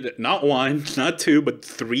made not 1, not 2, but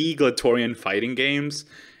 3 Glatorian fighting games,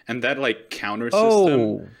 and that counter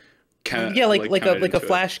system. Yeah, like a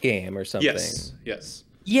flash game or something. Yes.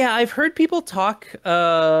 Yeah, I've heard people talk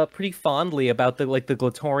pretty fondly about the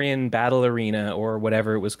Glatorian Battle Arena or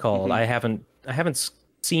whatever it was called. Mm-hmm. I haven't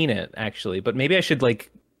seen it actually, but maybe I should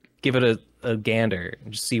give it a gander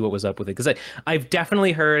and just see what was up with it, because I've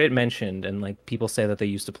definitely heard it mentioned, and people say that they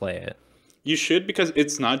used to play it. You should, because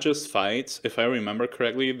it's not just fights. If I remember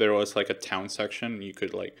correctly, there was a town section. You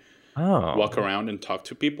could walk around and talk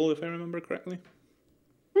to people, if I remember correctly.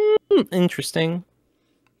 Interesting.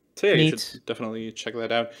 So yeah, you should definitely check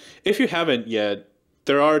that out. If you haven't yet,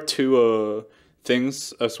 there are 2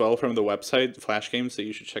 things as well from the website, Flash Games, that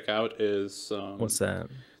you should check out. Is what's that?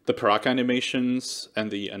 The Paraka animations and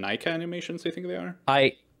the Anika animations, I think they are.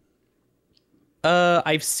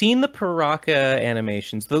 I've seen the Paraka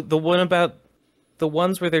animations. The one about the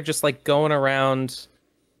ones where they're just going around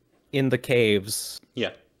in the caves. Yeah.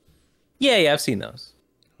 Yeah, I've seen those.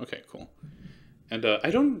 Okay, cool. And I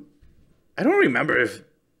don't remember if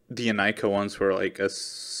the Anika ones were a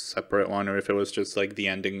separate one, or if it was just the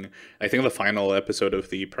ending. I think the final episode of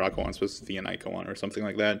the Paraka ones was the Anika one or something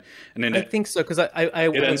like that. And then I think so, because it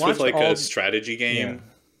ends with a strategy game. Yeah.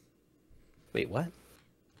 Wait, what?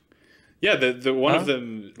 Yeah, the one of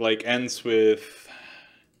them ends with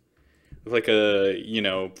like a, you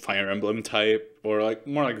know, Fire Emblem type, or like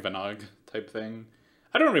more like Venog type thing.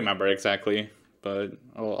 I don't remember exactly, but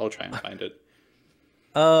I'll try and find it.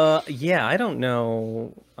 Yeah, I don't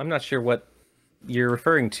know. I'm not sure what you're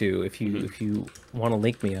referring to. If you want to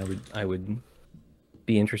link me, I would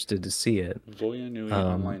be interested to see it. Voya Nui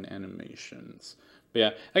online animations. But yeah,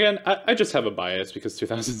 again, I just have a bias because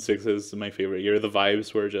 2006 is my favorite year. The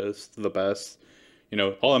vibes were just the best. You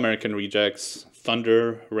know, All American Rejects,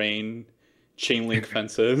 Thunder, Rain, chain link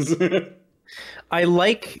fences.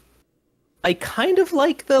 I kind of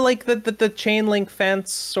like the chain link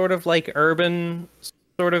fence sort of like urban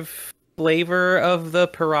sort of flavor of the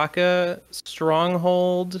Paraka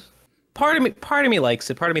stronghold. Part of me likes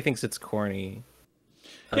it. Part of me thinks it's corny.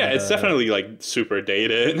 Yeah, it's definitely like super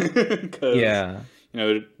dated. 'Cause, Yeah. you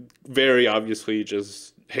know, very obviously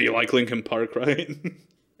just, hey, you like Linkin Park, right?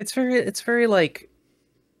 It's very like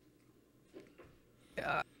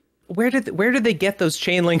where did they get those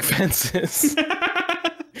chain link fences?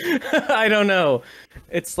 I don't know.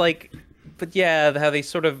 It's like, but yeah, how they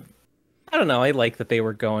sort of, I don't know. I like that they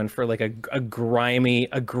were going for like a grimy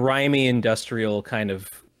industrial kind of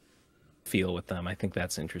feel with them. I think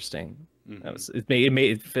that's interesting. That was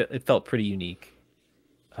it felt pretty unique.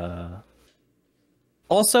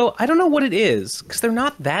 Also, I don't know what it is because they're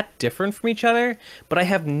not that different from each other, but I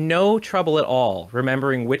have no trouble at all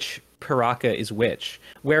remembering which Paraka is which.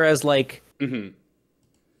 Whereas like the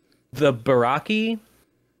Baraki,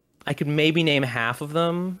 I could maybe name half of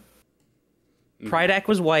them. Pridak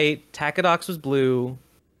was white, Takadox was blue,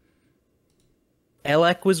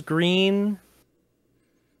 Elec was green.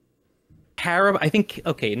 I think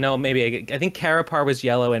I think Karapar was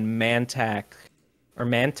yellow and Mantax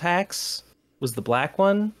was the black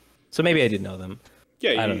one. So maybe I didn't know them.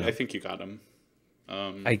 Yeah, I think you got them.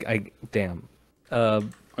 Damn.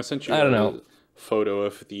 I sent you a photo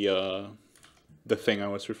of the thing I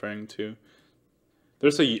was referring to.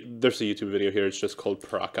 There's a YouTube video here. It's just called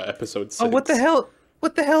Paraka Episode 6. Oh, what the hell?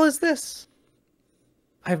 What the hell is this?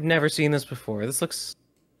 I've never seen this before. This looks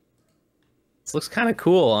kind of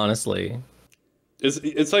cool, honestly.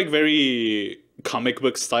 It's like very comic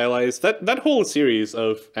book stylized. That whole series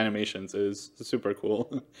of animations is super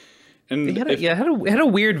cool. And it had a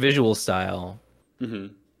weird visual style.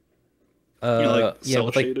 Mm-hmm. Like cell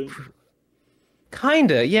with shaded.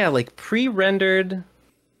 Kinda, yeah, like pre-rendered,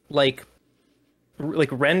 like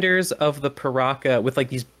renders of the Paraka with like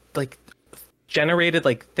these like generated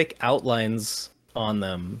like thick outlines on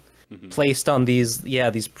them, placed on these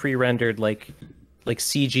pre-rendered like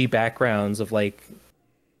CG backgrounds of like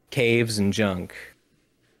caves and junk.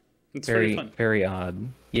 It's very fun. Very odd.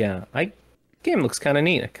 Yeah, game looks kind of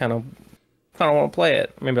neat. I kind of want to play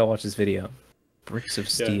it. Maybe I'll watch this video. Bricks of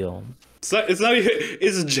Steel. Yeah.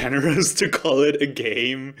 It's generous to call it a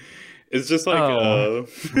game. It's just like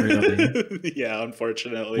really? Yeah,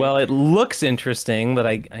 unfortunately. Well, it looks interesting, but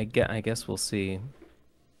I guess we'll see.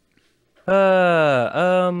 Yeah.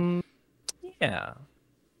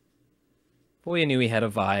 Boy, I knew he had a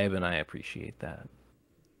vibe, and I appreciate that.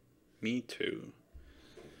 Me too.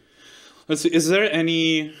 Let's see. Is there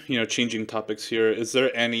any, changing topics here? Is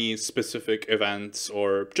there any specific events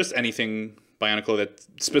or just anything Bionicle that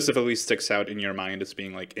specifically sticks out in your mind as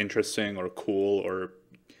being like interesting or cool or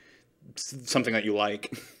something that you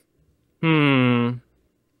like?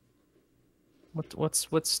 What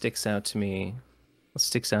sticks out to me? What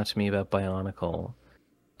sticks out to me about Bionicle?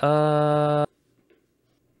 That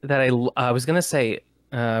I was gonna say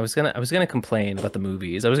I was gonna complain about the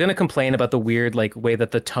movies. I was gonna complain about the weird like way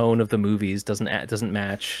that the tone of the movies doesn't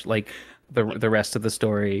match like the rest of the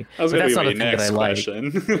story. That was gonna be not my a thing that next I like.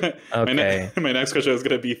 question. Okay. My next question was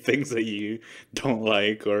gonna be things that you don't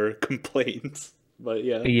like or complaints. But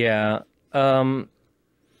yeah. Yeah. I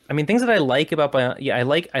mean, things that I like about I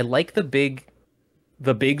like the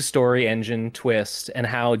big story engine twist and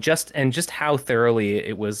how how thoroughly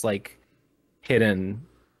it was like hidden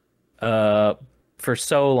for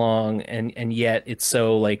so long, and yet it's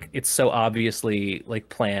so obviously like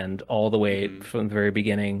planned all the way from the very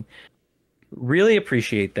beginning. Really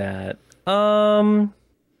appreciate that. I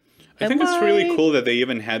think it's really cool that they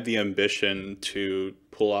even had the ambition to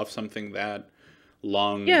pull off something that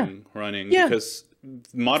long running, because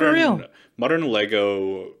modern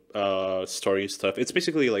Lego story stuff, it's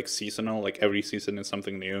basically like seasonal. Like every season is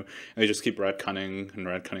something new, and they just keep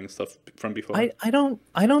retconning stuff from before. I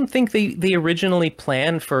don't think they originally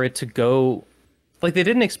planned for it to go, like they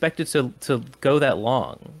didn't expect it to go that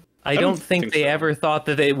long. I don't think they ever thought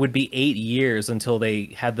that it would be 8 years until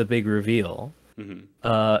they had the big reveal.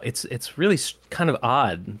 It's really kind of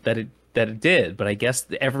odd that it did, but I guess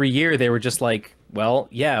every year they were just like, well,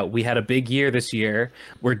 yeah, we had a big year this year.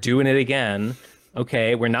 We're doing it again.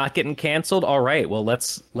 Okay, we're not getting canceled. All right, well,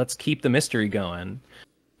 let's keep the mystery going.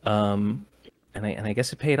 And I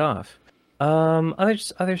guess it paid off.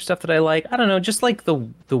 Other stuff that I like, I don't know, just like the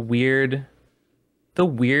weird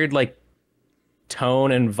like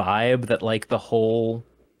tone and vibe that like the whole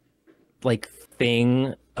like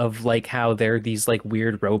thing of like how they're these like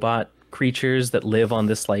weird robot creatures that live on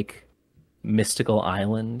this like mystical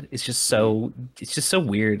island. It's just so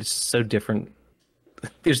weird. It's just so different.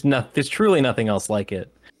 There's truly nothing else like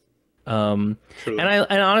it. And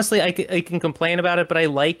honestly, I can complain about it, but I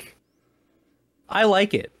like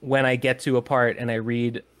it when I get to a part and I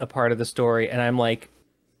read a part of the story and I'm like,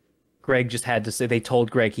 Greg just had to say, they told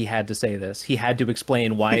Greg he had to say this. He had to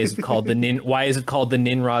explain why is it called the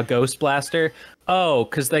Ninra Ghost Blaster? Oh,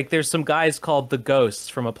 because like there's some guys called the Ghosts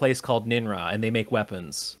from a place called Ninra and they make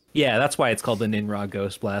weapons. Yeah, that's why it's called the Ninra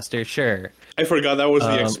Ghost Blaster. Sure. I forgot that was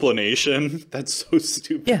the explanation. That's so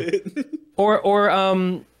stupid. Yeah.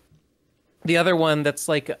 Or the other one that's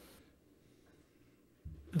like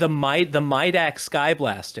the Midak Sky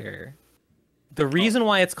Blaster. The reason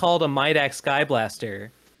why it's called a Midak Sky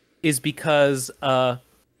Blaster is because not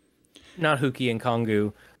Huki and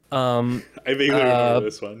Kongu. I vaguely remember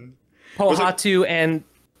this one. Pohatu and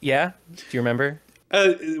yeah, do you remember?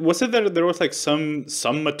 Was it that there was like some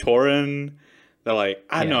Matoran that like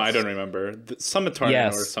I don't remember some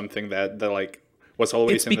Matoran or something that like was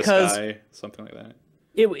always in the sky, something like that.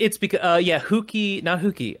 It's because Huki, not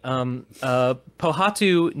Huki.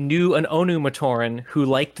 Pohatu knew an Onu Matoran who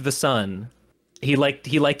liked the sun. He liked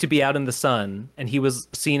to be out in the sun, and he was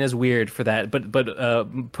seen as weird for that. But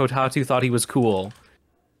Pohatu thought he was cool.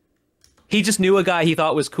 He just knew a guy he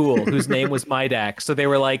thought was cool, whose name was Midak. So they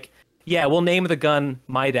were like, "Yeah, we'll name the gun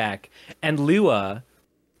Midak." And Lua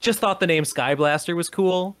just thought the name Sky Blaster was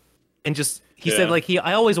cool, and he said like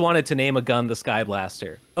I always wanted to name a gun the Sky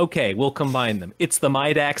Blaster. Okay, we'll combine them. It's the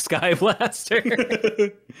Midak Sky Blaster.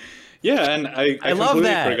 Yeah, and I love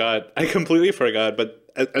that. I completely forgot, but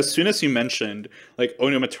as soon as you mentioned like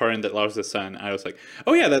Onu Matoran that loves the sun, I was like,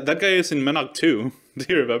 oh yeah, that guy is in Menok too. Do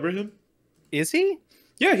you remember him? Is he?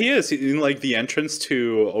 Yeah, he is. In like the entrance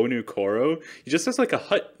to Onu Koro, he just has like a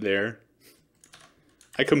hut there.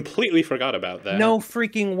 I completely forgot about that. No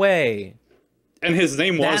freaking way. And his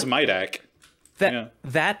name was Midak.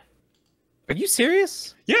 That are you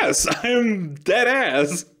serious? Yes, I'm dead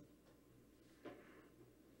ass.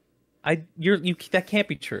 That can't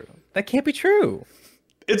be true. That can't be true.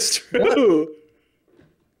 It's true.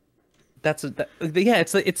 What?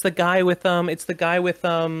 It's the guy with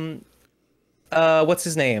what's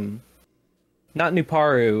his name? Not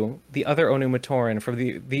Nuparu, the other Onu Matoran from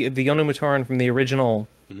the Onu Matoran from the original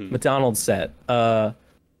McDonald's set.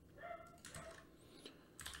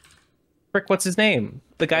 Frick, what's his name?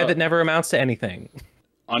 The guy that never amounts to anything.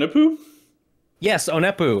 Onepu? Yes,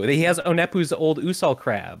 Onepu. He has Onepu's old Usal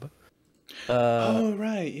crab. Oh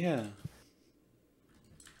right, yeah.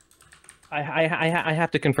 I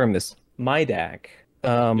have to confirm this. Midak.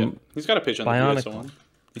 He's got a page on Bionicle. the one.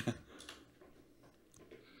 Yeah.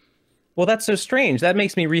 Well, that's so strange. That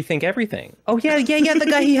makes me rethink everything. Oh yeah. The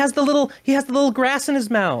guy he has the little grass in his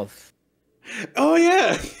mouth. Oh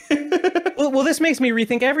yeah. well, this makes me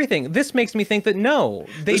rethink everything. This makes me think that no,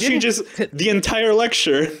 they didn't. Just the entire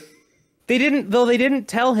lecture. They didn't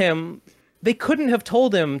tell him. They couldn't have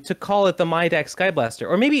told him to call it the Midak Sky Blaster,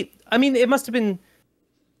 or maybe it must have been.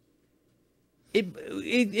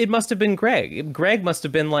 It must have been Greg. Greg must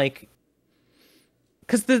have been like,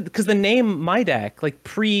 because the name Midak like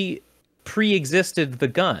pre-existed the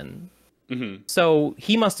gun, so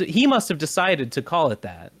he must have decided to call it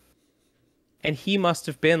that, and he must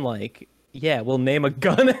have been like, yeah, we'll name a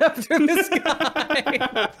gun after this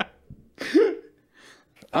guy.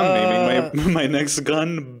 I'm naming my next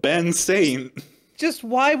gun Ben Saint. Just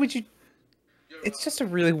why would you? It's just a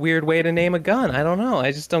really weird way to name a gun. I don't know.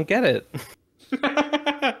 I just don't get it.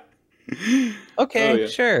 Okay,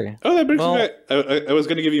 sure. Oh, that brings me back. I was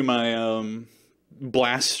gonna give you my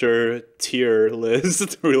blaster tier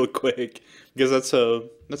list real quick because that's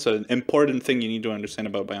an important thing you need to understand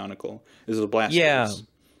about Bionicle is the blasters. Yeah,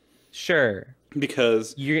 sure.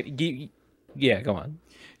 Because yeah, go on.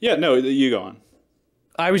 Yeah, no, you go on.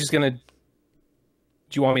 I was just gonna. Do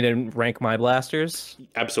you want me to rank my blasters?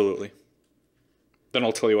 Absolutely. Then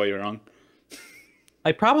I'll tell you why you're wrong.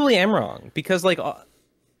 I probably am wrong because like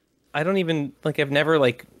I don't even like I've never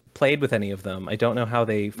like played with any of them. I don't know how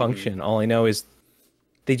they function. All I know is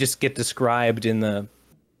they just get described in the.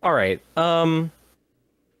 All right.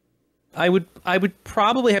 I would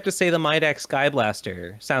probably have to say the Midax Sky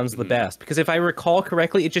Blaster sounds the best, because if I recall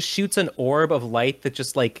correctly, it just shoots an orb of light that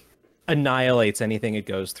just like annihilates anything it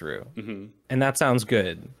goes through, and that sounds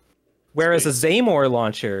good. Whereas a Zaymor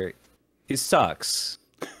launcher, it sucks.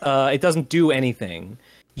 It doesn't do anything.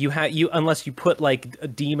 You unless you put like a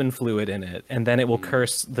demon fluid in it, and then it will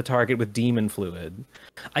curse the target with demon fluid.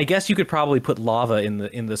 I guess you could probably put lava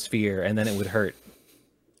in the sphere, and then it would hurt.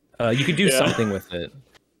 You could do something with it.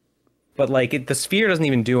 But like the sphere doesn't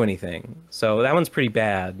even do anything, so that one's pretty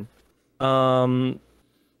bad. The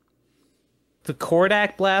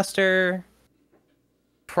Kordak Blaster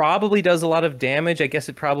probably does a lot of damage. I guess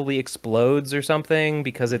it probably explodes or something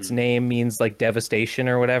because its name means like devastation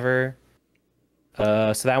or whatever.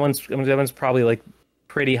 So that one's probably like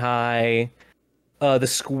pretty high. The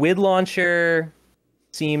Squid Launcher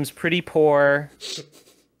seems pretty poor.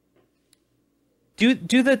 Do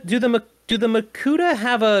the Makuta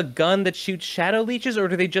have a gun that shoots shadow leeches, or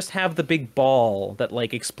do they just have the big ball that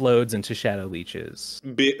like explodes into shadow leeches?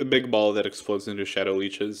 Big ball that explodes into shadow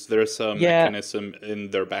leeches. There's a mechanism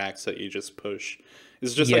in their backs that you just push.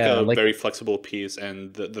 It's just like a very flexible piece,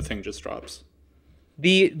 and the thing just drops.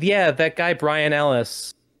 That guy Brian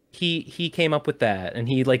Ellis, he came up with that, and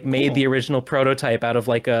he like made the original prototype out of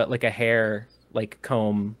like a hair like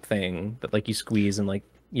comb thing that like you squeeze and like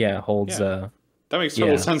holds. That makes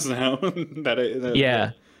total sense now.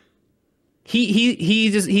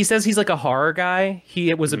 He says he's like a horror guy.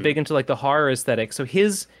 He was a big into like the horror aesthetic. So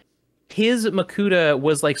his Makuta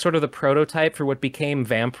was like sort of the prototype for what became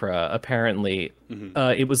Vampra. Apparently,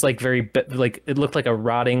 it was like like it looked like a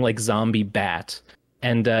rotting like zombie bat,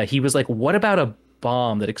 and he was like, "What about a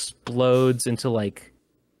bomb that explodes into like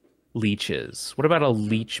leeches? What about a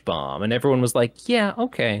leech bomb?" And everyone was like, "Yeah,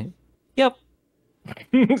 okay, yep,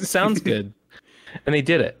 sounds good." And they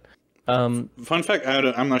did it. Fun fact,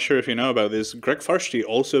 I'm not sure if you know about this. Greg Farshti,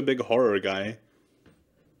 also a big horror guy.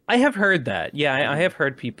 I have heard that. Yeah, I have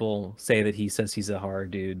heard people say that he says he's a horror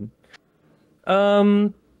dude.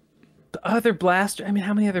 The other blaster. I mean,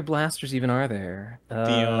 how many other blasters even are there?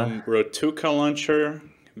 The Rotuka launcher.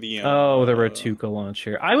 The Rotuka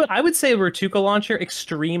launcher. I would say Rotuka launcher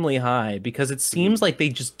extremely high, because it seems like they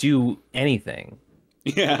just do anything.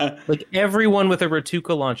 Yeah. Like everyone with a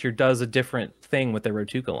Rotuka launcher does a different thing with their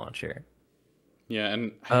Rotuka launcher. Yeah,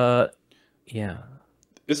 and yeah.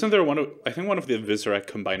 Isn't there I think one of the Vizirek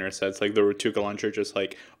combiner sets, like the Rotuka launcher just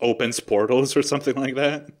like opens portals or something like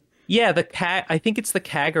that? Yeah, I think it's the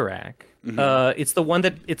Kagarak. It's the one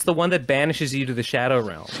that banishes you to the Shadow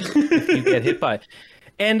Realm if you get hit by.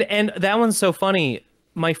 And that one's so funny.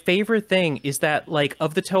 My favorite thing is that like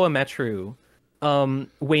of the Toa Metru,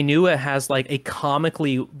 Wainua has like a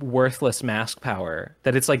comically worthless mask power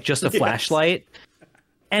that it's like just a flashlight.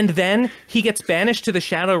 And then he gets banished to the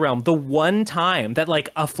Shadow Realm the one time that like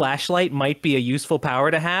a flashlight might be a useful power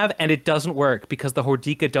to have, and it doesn't work because the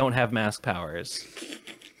Hordika don't have mask powers.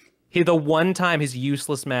 The one time his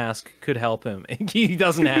useless mask could help him, he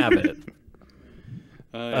doesn't have it.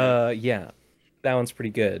 Yeah, that one's pretty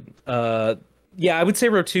good. Yeah, I would say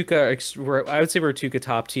Rotuka. I would say Rotuka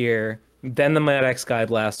top tier. Then the Midax Sky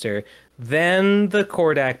Blaster, then the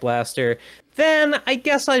Kordak Blaster, then I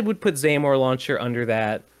guess I would put Zaymor Launcher under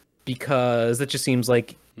that, because that just seems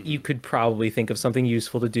like you could probably think of something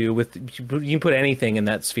useful to do with. You can put anything in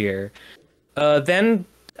that sphere. Then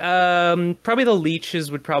probably the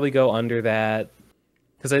leeches would probably go under that,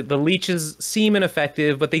 because the leeches seem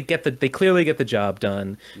ineffective, but they clearly get the job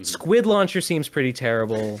done. Squid Launcher seems pretty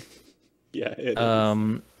terrible. Yeah, it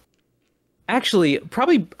is. Actually,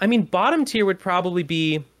 probably, I mean, bottom tier would probably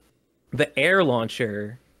be the air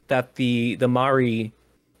launcher that the Mari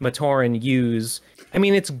Matoran use. I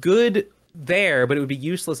mean, it's good there, but it would be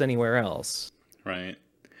useless anywhere else. Right.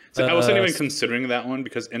 So I wasn't even considering that one,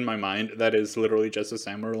 because in my mind, that is literally just a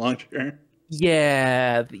Samurai launcher.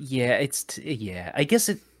 Yeah, I guess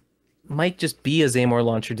it might just be a Zaymor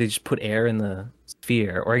launcher. They just put air in the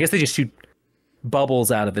sphere, or I guess they just shoot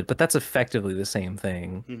bubbles out of it, but that's effectively the same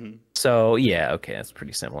thing. So yeah, okay, that's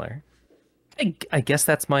pretty similar. I guess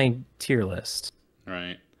that's my tier list.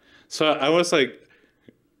 Right. So I was like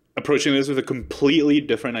approaching this with a completely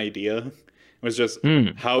different idea. It was just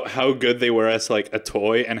how good they were as like a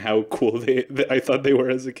toy, and how cool I thought they were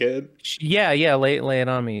as a kid. Yeah, lay it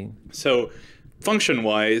on me. So function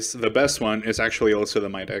wise, the best one is actually also the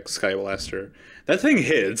Midax Sky Blaster. That thing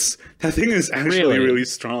hits. That thing is actually really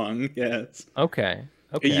strong. Yes. Okay.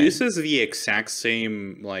 It uses the exact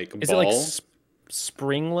same like ball. Is it like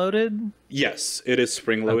spring loaded? Yes, it is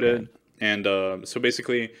spring loaded. Okay. And so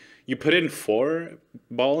basically you put in 4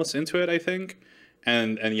 balls into it, I think.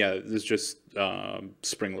 And yeah, it's just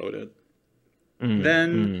spring loaded.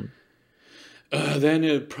 Then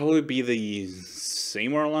it'd probably be the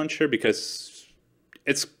Seymour launcher, because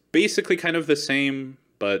it's basically kind of the same,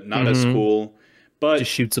 but not as cool. But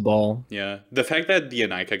just shoots a ball. Yeah, the fact that the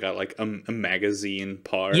Bionicle got like a magazine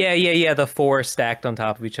part. Yeah. The 4 stacked on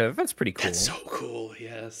top of each other. That's pretty cool. That's so cool.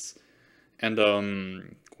 Yes.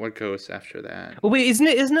 And what goes after that? Well, wait, isn't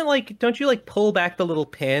it like, don't you like pull back the little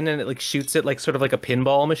pin and it like shoots it like sort of like a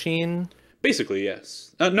pinball machine? Basically,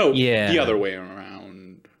 yes. No, yeah. The other way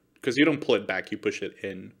around. Because you don't pull it back, you push it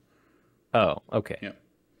in. Oh, okay. Yeah.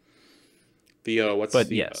 The what's but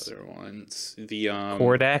the yes. other ones? The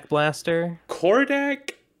Kordak blaster.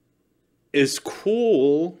 Kordak is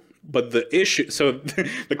cool, but the issue. So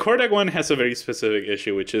the Kordak one has a very specific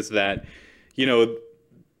issue, which is that, you know,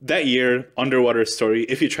 that year, Underwater Story,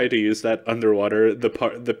 if you try to use that underwater,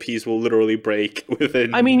 the piece will literally break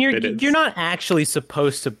within I mean, minutes. you're not actually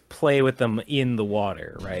supposed to play with them in the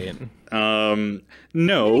water, right?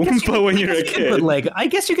 No, but when you're a kid, I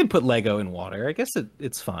guess you can put Lego in water. I guess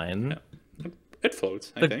it's fine. Yeah. It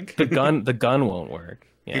floats, I think. The gun won't work.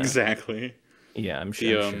 Yeah. Exactly. Yeah, I'm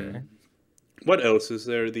sure. What else is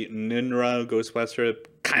there? The Ninra Ghost Blaster,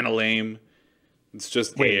 kind of lame. It's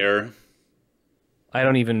just air. I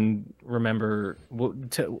don't even remember.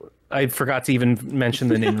 I forgot to even mention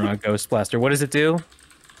the Ninra Ghost Blaster. What does it do?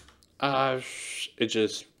 It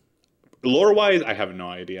just, lore-wise, I have no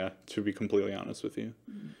idea, to be completely honest with you.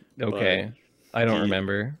 Okay, but I don't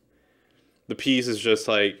remember. The piece is just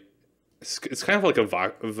like, it's kind of like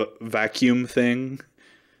a vacuum thing.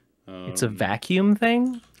 It's a vacuum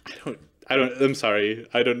thing? I'm sorry.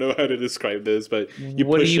 I don't know how to describe this, but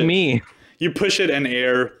what do you mean? You push it and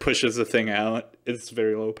air pushes the thing out. It's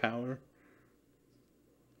very low power.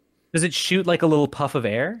 Does it shoot like a little puff of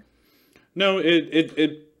air? No,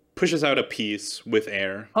 it pushes out a piece with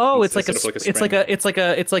air. Oh, it's like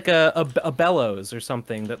a bellows or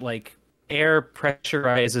something that like air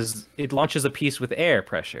pressurizes. It launches a piece with air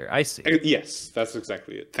pressure. I see. Yes, that's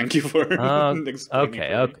exactly it. Thank you for explaining.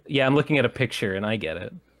 Okay. Yeah, I'm looking at a picture and I get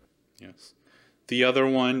it. Yes. The other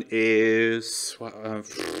one is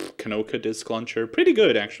Kanoka disc launcher. Pretty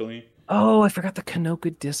good, actually. Oh, I forgot the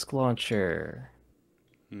Kanoka disc launcher.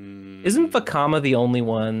 Isn't Vakama the only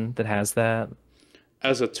one that has that?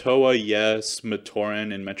 As a Toa, yes.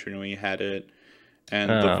 Matoran and Metronui had it. And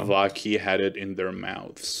the Vaki had it in their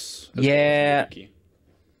mouths. Yeah.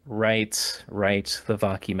 Right. The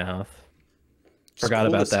Vaki mouth. Forgot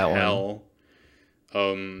about that one.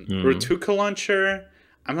 Ratuka launcher,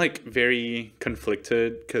 I'm like very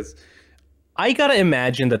conflicted because I gotta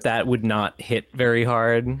imagine that would not hit very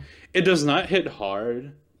hard. It does not hit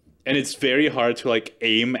hard, and it's very hard to like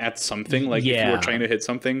aim at something. Like if you were trying to hit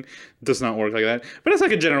something, it does not work like that. But it's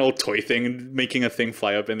like a general toy thing, making a thing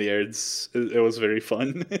fly up in the air. It was very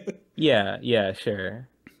fun. Yeah, sure.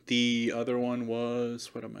 The other one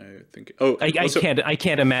was, what am I thinking? Oh, I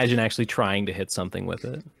can't imagine actually trying to hit something with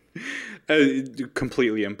it.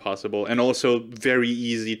 Completely impossible, and also very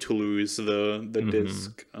easy to lose the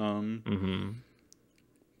disc. Am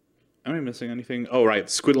I missing anything? Oh right,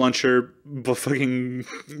 Squid Launcher, but fucking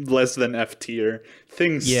less than F tier.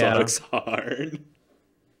 Thing sucks hard.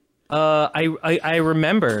 I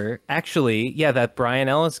remember actually, that Brian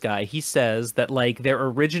Ellis guy. He says that like their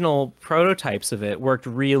original prototypes of it worked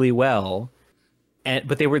really well.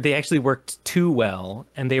 But they actually worked too well,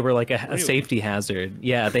 and they were like a safety hazard.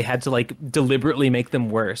 Yeah, they had to like deliberately make them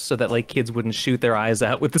worse so that like kids wouldn't shoot their eyes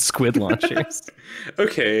out with the squid launchers.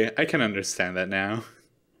 Okay, I can understand that now.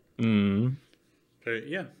 But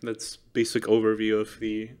yeah, that's basic overview of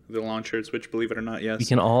the launchers, which, believe it or not, yes, we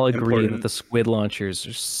can all agree that the squid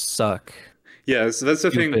launchers suck. Yeah, so that's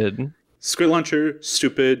the thing. Squid launcher,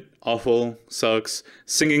 stupid, awful, sucks.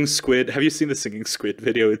 Singing squid. Have you seen the singing squid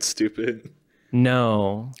video? It's stupid.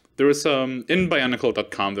 No. There was in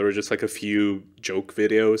Bionicle.com, there were just like a few joke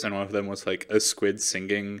videos, and one of them was like a squid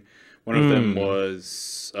singing. One of them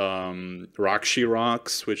was Rockshi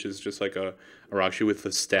Rocks, which is just like a Rockshi with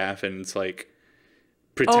the staff, and it's like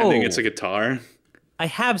pretending it's a guitar. I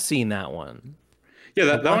have seen that one. Yeah,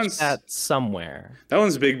 that one's somewhere. That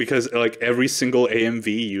one's big because like every single AMV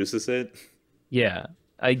uses it. Yeah.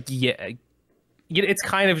 It's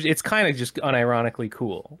kind of just unironically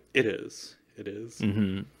cool. It is.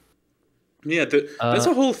 Yeah, that's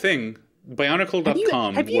a whole thing.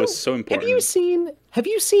 Bionicle.com was so important. Have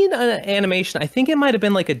you seen an animation? I think it might have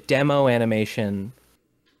been like a demo animation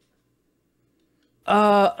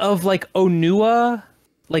of like Onua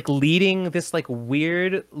like leading this like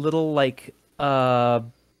weird little like bunch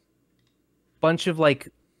of like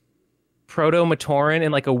proto-Matoran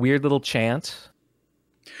in like a weird little chant.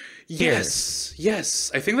 Yes,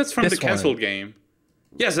 yes. I think that's from This the canceled one. game.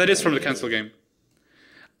 Yes, that is from the canceled game.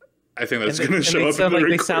 I think that's And going to show up in sound the like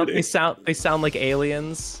recording. they sound like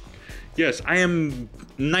aliens. Yes, I am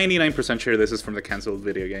 99% sure this is from the canceled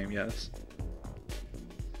video game. Yes.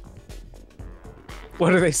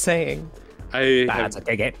 What are they saying? I That's have,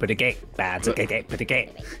 a gay, put a gay. That's a gay, put a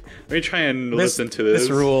gay. let me try and listen to this. This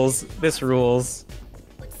rules. This rules.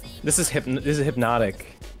 This is hypnotic.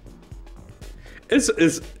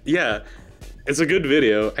 It's yeah, it's a good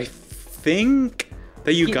video. I think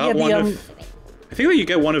that you got one of. I think that you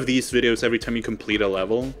get one of these videos every time you complete a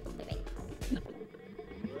level.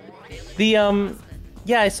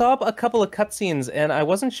 Yeah, I saw a couple of cutscenes and I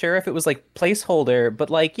wasn't sure if it was like placeholder, but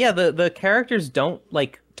like yeah, the characters don't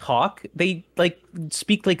like talk. They like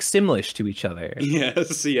speak like Simlish to each other.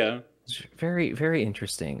 Yes, yeah. It's very, very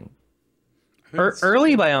interesting.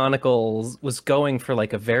 Early Bionicles was going for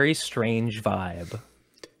like a very strange vibe.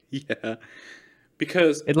 Yeah.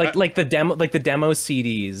 Because It like the demo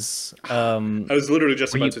CDs. I was literally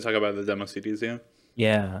just about to talk about the demo CDs, yeah.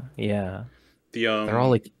 Yeah, yeah. They're all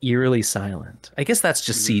like eerily silent. I guess that's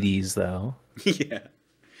just CDs though. Yeah.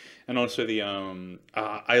 And also the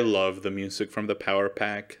I love the music from the Power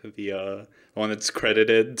Pack, the one that's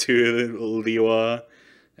credited to Liwa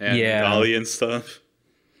and Gali and stuff.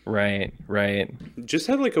 Right, right. Just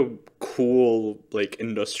had like a cool like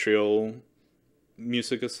industrial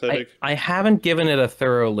music aesthetic. I haven't given it a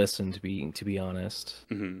thorough listen to be honest.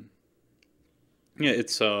 Mm-hmm. Yeah,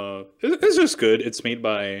 it's just good. It's made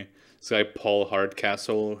by this guy Paul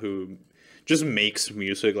Hardcastle, who just makes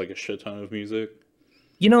music, like a shit ton of music.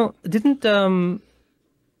 You know, didn't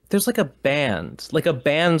there's like a band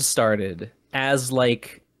started as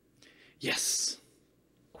like Yes.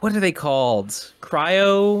 What are they called?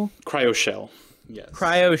 Cryo Shell. Yes.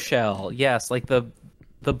 Cryo Shell. Yes, like the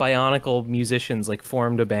Bionicle musicians like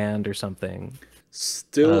formed a band or something.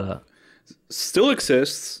 Still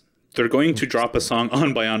exists. They're going to drop a song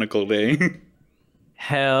on Bionicle Day.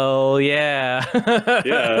 Hell yeah.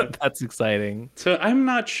 Yeah. That's exciting. So I'm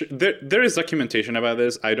not sure. There is documentation about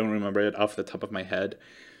this. I don't remember it off the top of my head.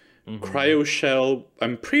 Mm-hmm. Cryo Shell,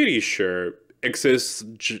 I'm pretty sure, exists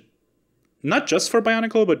not just for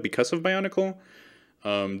Bionicle, but because of Bionicle.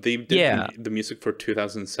 They did the music for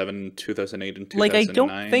 2007, 2008, and 2009. Like, I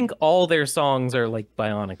don't think all their songs are like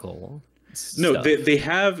Bionicle. No, they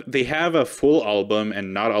have a full album,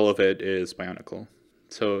 and not all of it is Bionicle.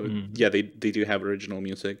 So yeah, they do have original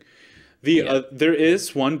music. There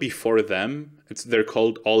is one before them. They're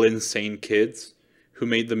called All Insane Kids, who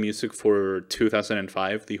made the music for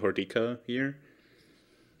 2005, the Hordica year.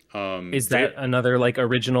 Is that another like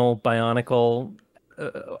original Bionicle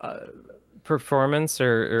performance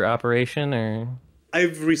or operation or?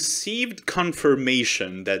 I've received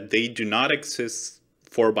confirmation that they do not exist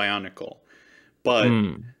for Bionicle, but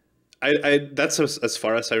I that's as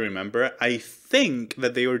far as I remember. I think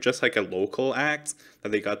that they were just like a local act that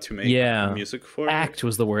they got to make music for. Act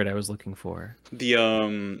was the word I was looking for.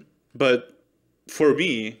 But for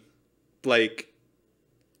me, like,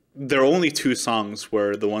 their only two songs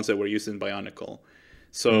were the ones that were used in Bionicle.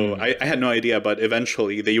 So I had no idea, but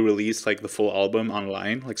eventually they released like the full album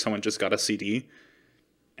online. Like someone just got a CD,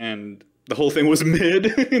 and the whole thing was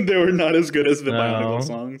mid. They were not as good as the Bionicle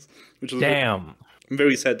songs, which was a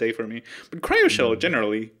very sad day for me. But Cryo Shell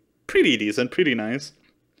generally pretty decent, pretty nice.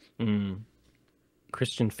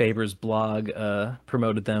 Christian Faber's blog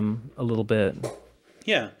promoted them a little bit.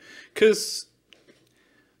 Yeah, because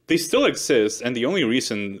they still exist, and the only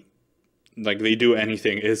reason like they do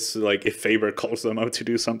anything is like if Faber calls them out to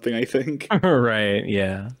do something, I think. Right,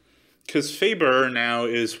 yeah. Because Faber now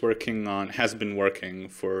has been working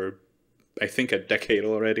for I think a decade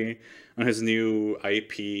already on his new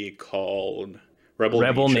IP called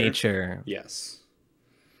Rebel Nature. Yes.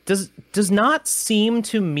 Does not seem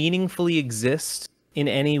to meaningfully exist in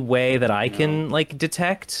any way that I can like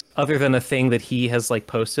detect, other than a thing that he has like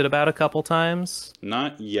posted about a couple times.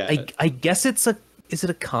 Not yet. I guess is it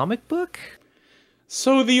a comic book?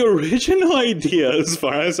 So the original idea, as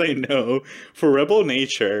far as I know, for Rebel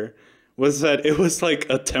Nature was that it was like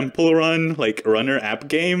a temple run, like runner app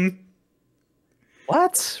game.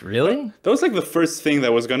 What? Really? That was like the first thing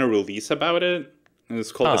that was going to release about it. And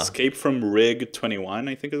it's called Escape from Rig 21,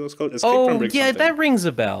 I think it was called. Escape from Rig something. That rings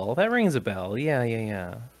a bell.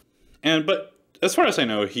 Yeah. But as far as I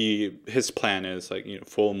know, his plan is like,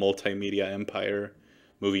 full multimedia empire,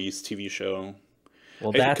 movies, TV show.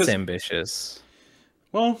 Well, that's ambitious.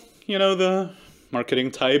 Well, the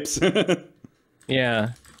marketing types.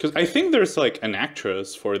 Yeah. Because I think there's like an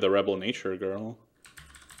actress for the Rebel Nature girl.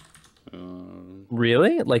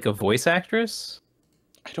 Really? Like a voice actress?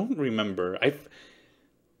 I don't remember. I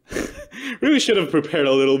really should have prepared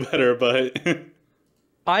a little better, but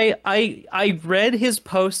I read his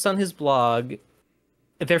posts on his blog.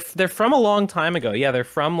 They're from a long time ago. Yeah, they're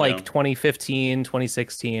from like yeah. 2015,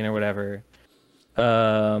 2016 or whatever.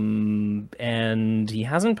 And he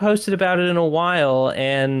hasn't posted about it in a while,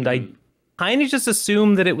 and I kind of just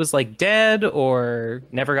assumed that it was like dead or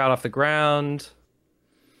never got off the ground.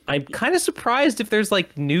 I'm kind of surprised if there's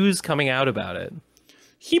like news coming out about it.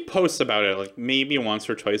 He posts about it like maybe once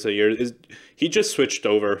or twice a year. He just switched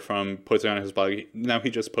over from posting on his blog. Now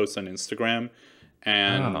he just posts on Instagram,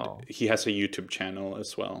 and he has a YouTube channel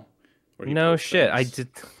as well. Where he No posts shit, things.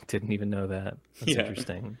 I didn't even know that. That's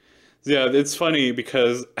interesting. Yeah, it's funny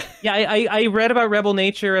because Yeah, I read about Rebel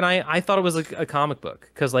Nature, and I thought it was a comic book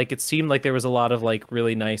because like it seemed like there was a lot of like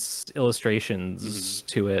really nice illustrations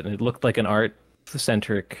to it, and it looked like an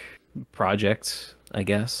art-centric project, I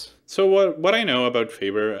guess. so what I know about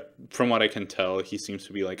Faber, from what I can tell, he seems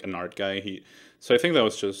to be like an art guy. So I think that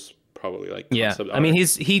was just probably like concept art. I mean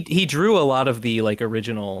he drew a lot of the like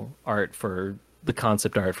original art for the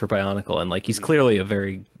concept art for Bionicle, and like he's clearly a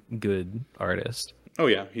very good artist. Oh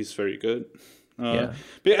yeah, he's very good. Yeah.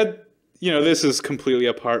 But you know, this is completely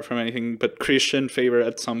apart from anything. But Christian Faber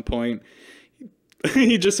at some point,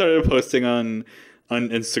 he just started posting on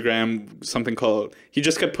Instagram something called. He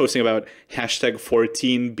just kept posting about hashtag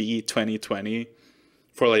 14B 2020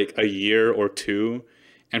 for like a year or two,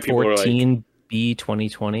 and people were like 14B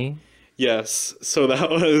 2020. Yes. So that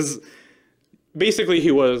was basically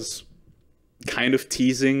he was kind of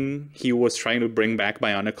teasing. He was trying to bring back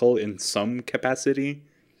Bionicle in some capacity.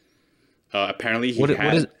 Apparently he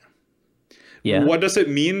had. Yeah. What does it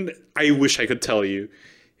mean? I wish I could tell you.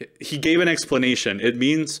 He gave an explanation. It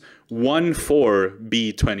means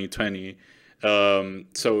 14B 2020.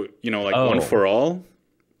 So, you know, like one for all.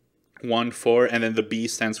 1-4, and then the B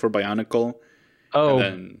stands for Bionicle. Oh. And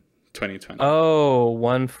then 2020. Oh,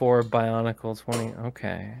 1-4 Bionicle 20.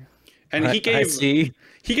 Okay. And he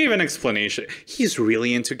gave an explanation. He's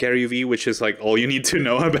really into Gary Vee, which is like all you need to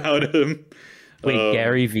know about him. Wait,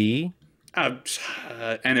 Gary Vee?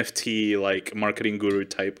 NFT like marketing guru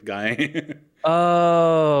type guy.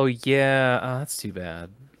 Oh yeah, that's too bad.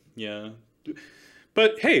 Yeah,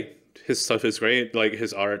 but hey, his stuff is great. Like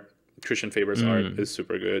his art, Christian Faber's art is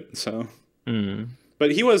super good. So,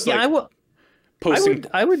 but he was like posting.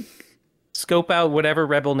 I would scope out whatever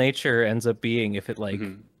Rebel Nature ends up being if it like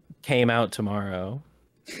came out tomorrow.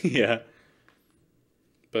 Yeah,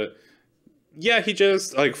 but yeah, he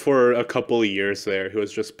just like for a couple of years there, he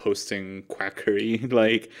was just posting quackery,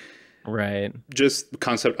 like right, just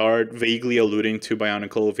concept art, vaguely alluding to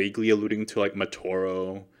Bionicle, vaguely alluding to like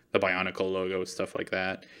Matoro, the Bionicle logo, stuff like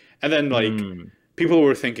that. And then like people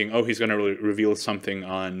were thinking, oh, he's gonna reveal something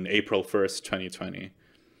on April 1st, 2020.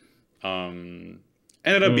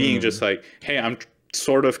 Ended up being just like, hey, I'm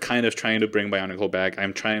sort of kind of trying to bring Bionicle back.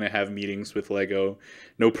 I'm trying to have meetings with Lego.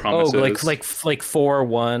 No promises. Oh, like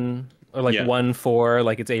 4-1 or like 1-4,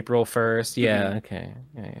 like it's April 1st. Yeah, okay.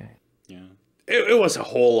 Yeah. It was a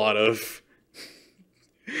whole lot of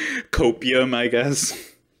copium, I guess.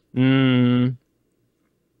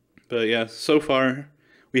 But yeah, so far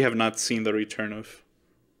we have not seen the return of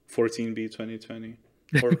 14B 2020.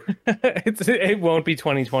 Or it won't be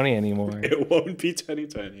 2020 anymore. It won't be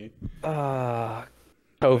 2020.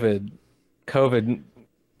 COVID.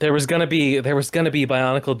 There was gonna be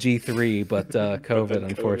Bionicle G3, but COVID,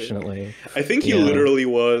 unfortunately. I think he literally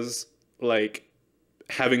was like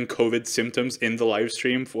having COVID symptoms in the live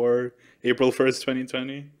stream for April 1st,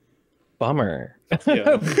 2020. Bummer.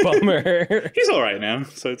 Yeah. Bummer. He's all right now,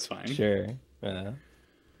 so it's fine. Sure. Yeah.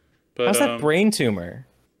 But, how's that brain tumor?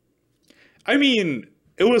 I mean,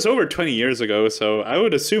 it was over 20 years ago, so I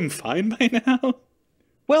would assume fine by now.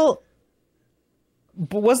 Well,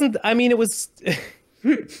 but it was...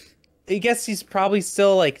 I guess he's probably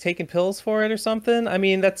still like taking pills for it or something. I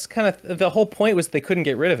mean, that's kind of the whole point was they couldn't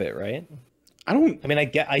get rid of it, right?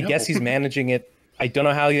 I guess he's managing it. I don't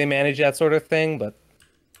know how they manage that sort of thing, but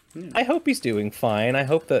I hope he's doing fine. I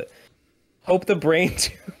hope the brain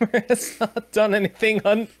tumor has not done anything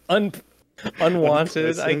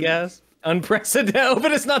unwanted, I guess. Unprecedented,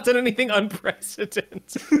 but it's not done anything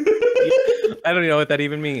unprecedented. I don't know what that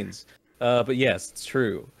even means. But yes, it's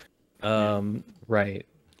true. Right.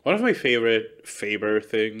 One of my favorite Faber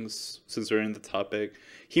things, since we're in the topic,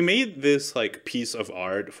 he made this like piece of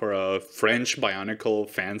art for a French Bionicle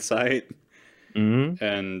fan site.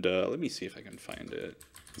 And let me see if I can find it.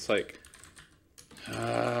 It's like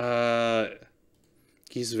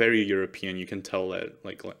he's very European. You can tell that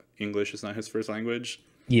like English is not his first language.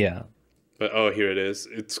 Yeah. But oh, here it is.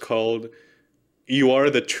 It's called you are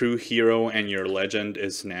the true hero and your legend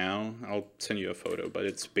is now. I'll send you a photo, but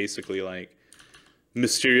it's basically like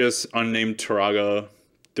mysterious unnamed Turaga.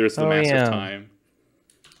 There's the Mask of Time.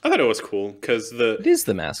 I thought it was cool because it is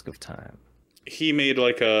the Mask of Time. He made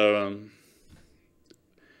like a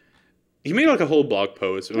whole blog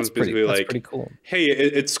post. It was basically like, pretty cool. Hey,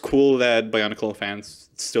 it's cool that Bionicle fans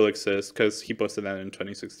still exist, because he posted that in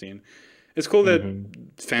 2016. It's cool that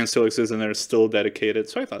fans still exist and they're still dedicated.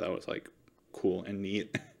 So I thought that was like cool and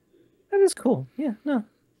neat. That is cool. Yeah, no,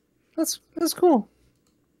 that's cool.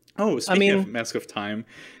 Oh, speaking of Mask of Time,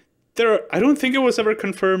 I don't think it was ever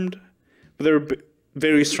confirmed, but there are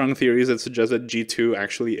very strong theories that suggest that G2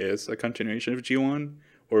 actually is a continuation of G1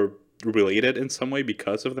 or related in some way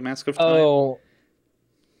because of the Mask of Time. Oh,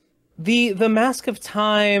 the Mask of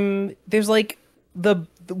Time. There's like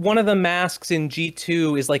one of the masks in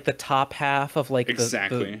G2 is like the top half of like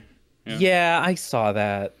exactly. Yeah, I saw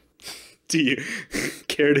that. Do you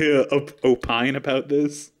care to opine about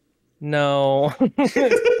this? No.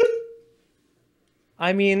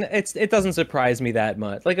 I mean, it doesn't surprise me that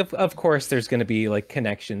much. Like, of course, there's going to be like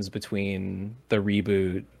connections between the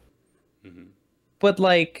reboot, but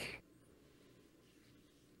like,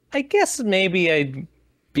 I guess maybe I'd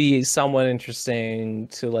be somewhat interesting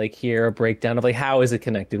to like hear a breakdown of like how is it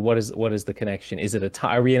connected? What is the connection? Is it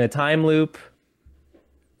are we in a time loop?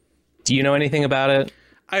 Do you know anything about it?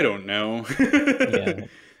 I don't know. Yeah.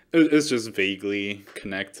 It's just vaguely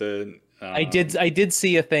connected. I did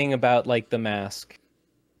see a thing about like the mask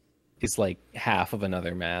is like half of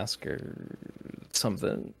another mask or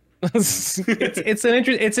something. It's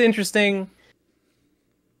interesting.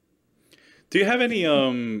 Do you have any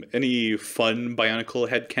fun Bionicle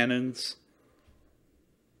headcanons?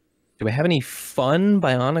 Do we have any fun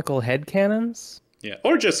Bionicle headcanons? Yeah,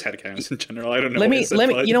 or just headcanons in general. I don't know. Let me.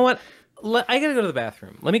 You know what? I gotta go to the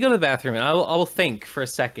bathroom. Let me go to the bathroom, and I will think for a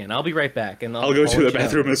second. I'll be right back, and I'll go to the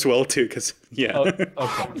bathroom as well too, because yeah.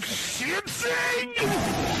 Oh,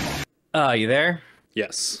 okay. You there?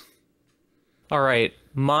 Yes. All right.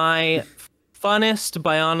 My funnest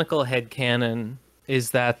Bionicle headcanon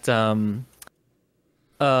is that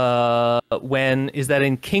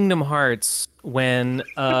in Kingdom Hearts, when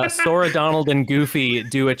Sora, Donald, and Goofy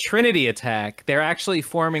do a Trinity attack, they're actually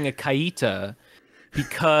forming a Kaita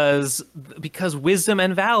because wisdom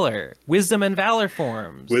and valor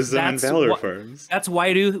forms. That's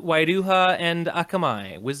Wairuha and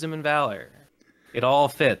Akamai. Wisdom and valor. It all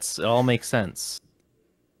fits. It all makes sense.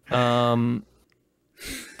 What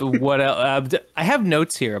else? I have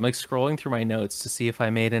notes here. I'm like scrolling through my notes to see if I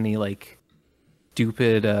made any like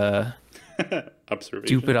stupid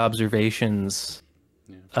observations.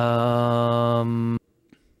 Yeah.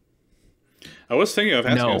 I was thinking of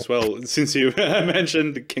asking as well, since you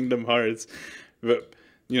mentioned Kingdom Hearts, but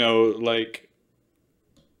like,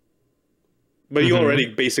 but you already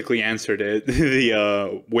basically answered it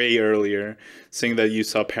way earlier, saying that you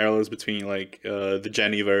saw parallels between like the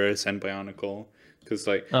Jennyverse and Bionicle, because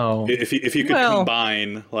like if you could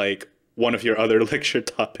combine like one of your other lecture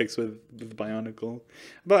topics with Bionicle,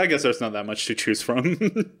 but I guess there's not that much to choose from.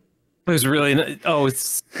 There's really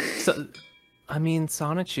I mean,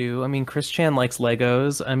 Sonichu. I mean, Chris Chan likes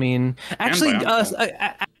Legos. I mean, actually,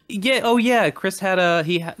 yeah. Oh, yeah. Chris had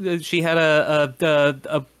she had a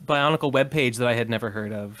Bionicle webpage that I had never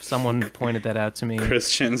heard of. Someone pointed that out to me.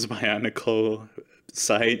 Christian's Bionicle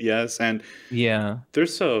site, yes, and yeah,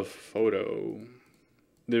 there's a photo.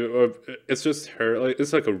 It's just her. Like,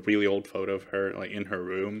 it's like a really old photo of her, like in her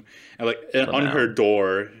room, and like on her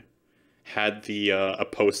door had the a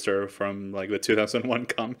poster from like the 2001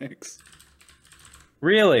 comics.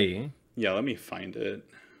 Really? Yeah, let me find it.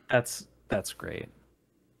 That's great.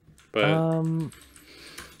 But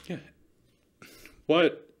yeah,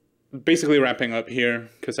 what? Basically wrapping up here,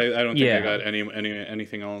 because I don't think I got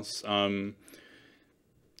anything else. End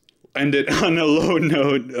it on a low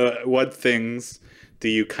note. What things do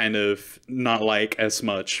you kind of not like as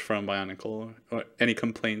much from Bionicle, or any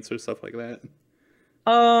complaints or stuff like that?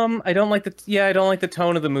 I don't like the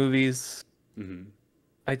tone of the movies. Mm-hmm.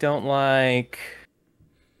 I don't like.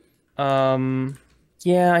 I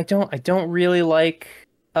don't really like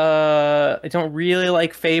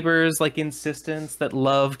Faber's like insistence that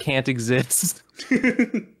love can't exist.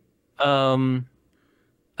 I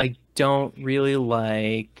don't really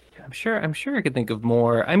like. I'm sure I could think of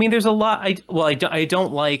more. I mean, there's a lot. I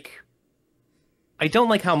don't like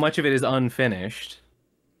how much of it is unfinished.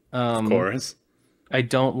 Of course. I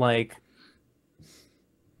don't like.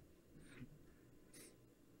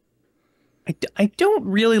 I don't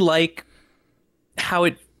really like how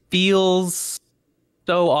it feels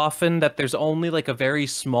so often that there's only like a very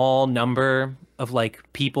small number of like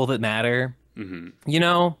people that matter. You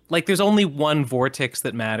know, like there's only one Vortex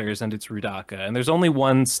that matters, and it's Rudaka, and there's only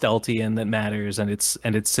one Steltian that matters, and it's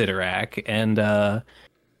Sidorak, and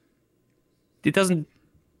it doesn't.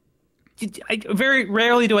 Very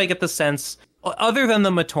rarely do I get the sense, other than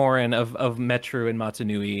the Matoran of Metru and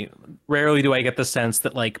Matanui, rarely do I get the sense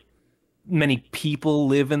that like many people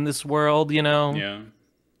live in this world. You know, Yeah.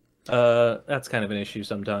 That's kind of an issue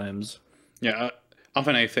sometimes. Yeah.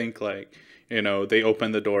 Often I think like, you know, they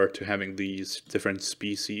open the door to having these different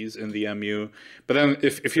species in the MU. But then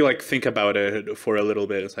if you like think about it for a little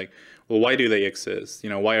bit, it's like, well, why do they exist? You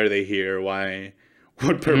know, why are they here?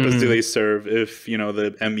 What purpose do they serve if, you know,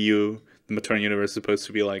 the MU, the Maternal Universe, is supposed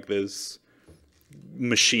to be like this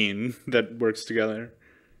machine that works together?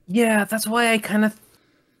 Yeah, that's why I kind of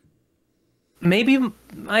maybe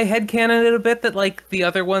I headcanon it a bit that like the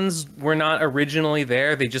other ones were not originally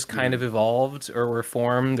there. They just kind of evolved or were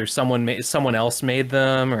formed, or someone else made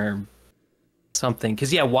them or something.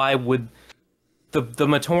 Because yeah, why would the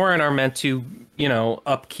Matoran are meant to, you know,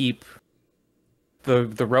 upkeep the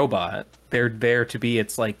robot? They're there to be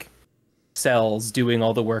its like cells doing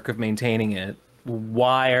all the work of maintaining it.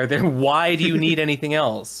 Why do you need anything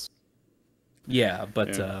else? Yeah,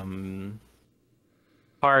 but Yeah.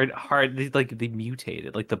 hard like they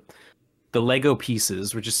mutated. Like the Lego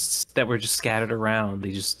pieces were just scattered around.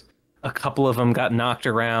 A couple of them got knocked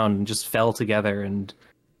around and just fell together, and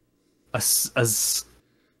I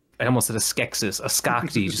almost said a Skeksis, a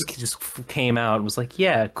Skakti just came out and was like,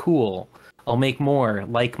 yeah, cool. I'll make more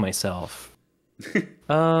like myself.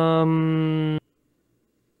 Very.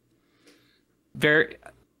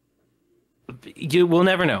 You will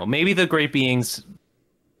never know. Maybe the great beings,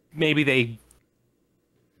 maybe they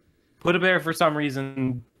put it there for some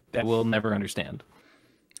reason that we'll never understand.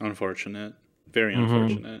 Unfortunate. Very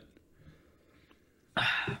unfortunate.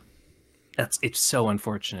 It's so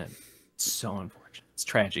unfortunate. It's so unfortunate. It's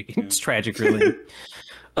tragic. Yeah. It's tragic, really.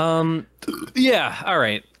 Yeah. All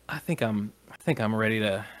right. I think I'm ready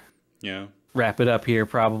to wrap it up here,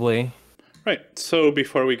 probably. Right. So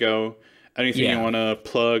before we go, anything you want to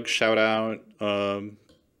plug, shout out,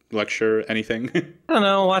 lecture, anything? I don't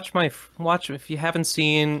know. Watch if you haven't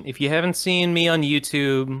seen me on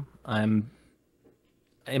YouTube. Am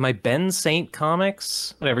I Ben Saint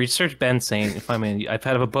Comics? Whatever. You search Ben Saint. I've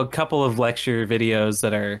had a couple of lecture videos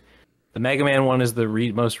that are. The Mega Man one is the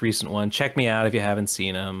most recent one. Check me out if you haven't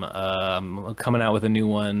seen them. I'm coming out with a new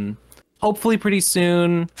one, hopefully pretty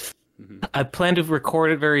soon. I plan to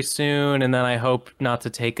record it very soon, and then I hope not to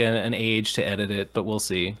take an age to edit it, but we'll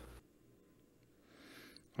see.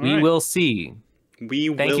 We will see. Thank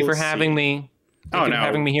you for having me. Thank you for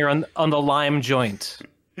having me here on the Lime Joint.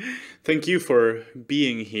 Thank you for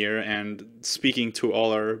being here and speaking to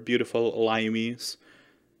all our beautiful limeys.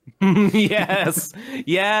 Yes,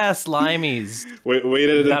 limeys.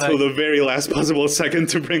 Waited until the very last possible second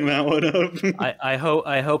to bring that one up. I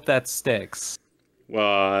hope that sticks.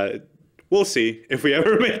 We'll see if we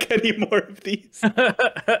ever make any more of these.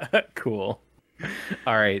 Cool.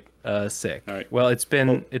 All right. Sick. All right. Well, it's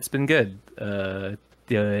been good. I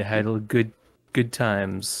had good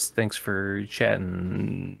times. Thanks for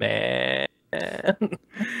chatting, man. All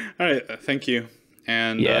right. Thank you.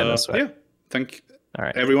 And no sweat. thank all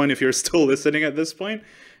right, everyone if you're still listening at this point,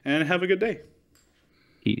 and have a good day.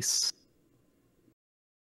 Peace.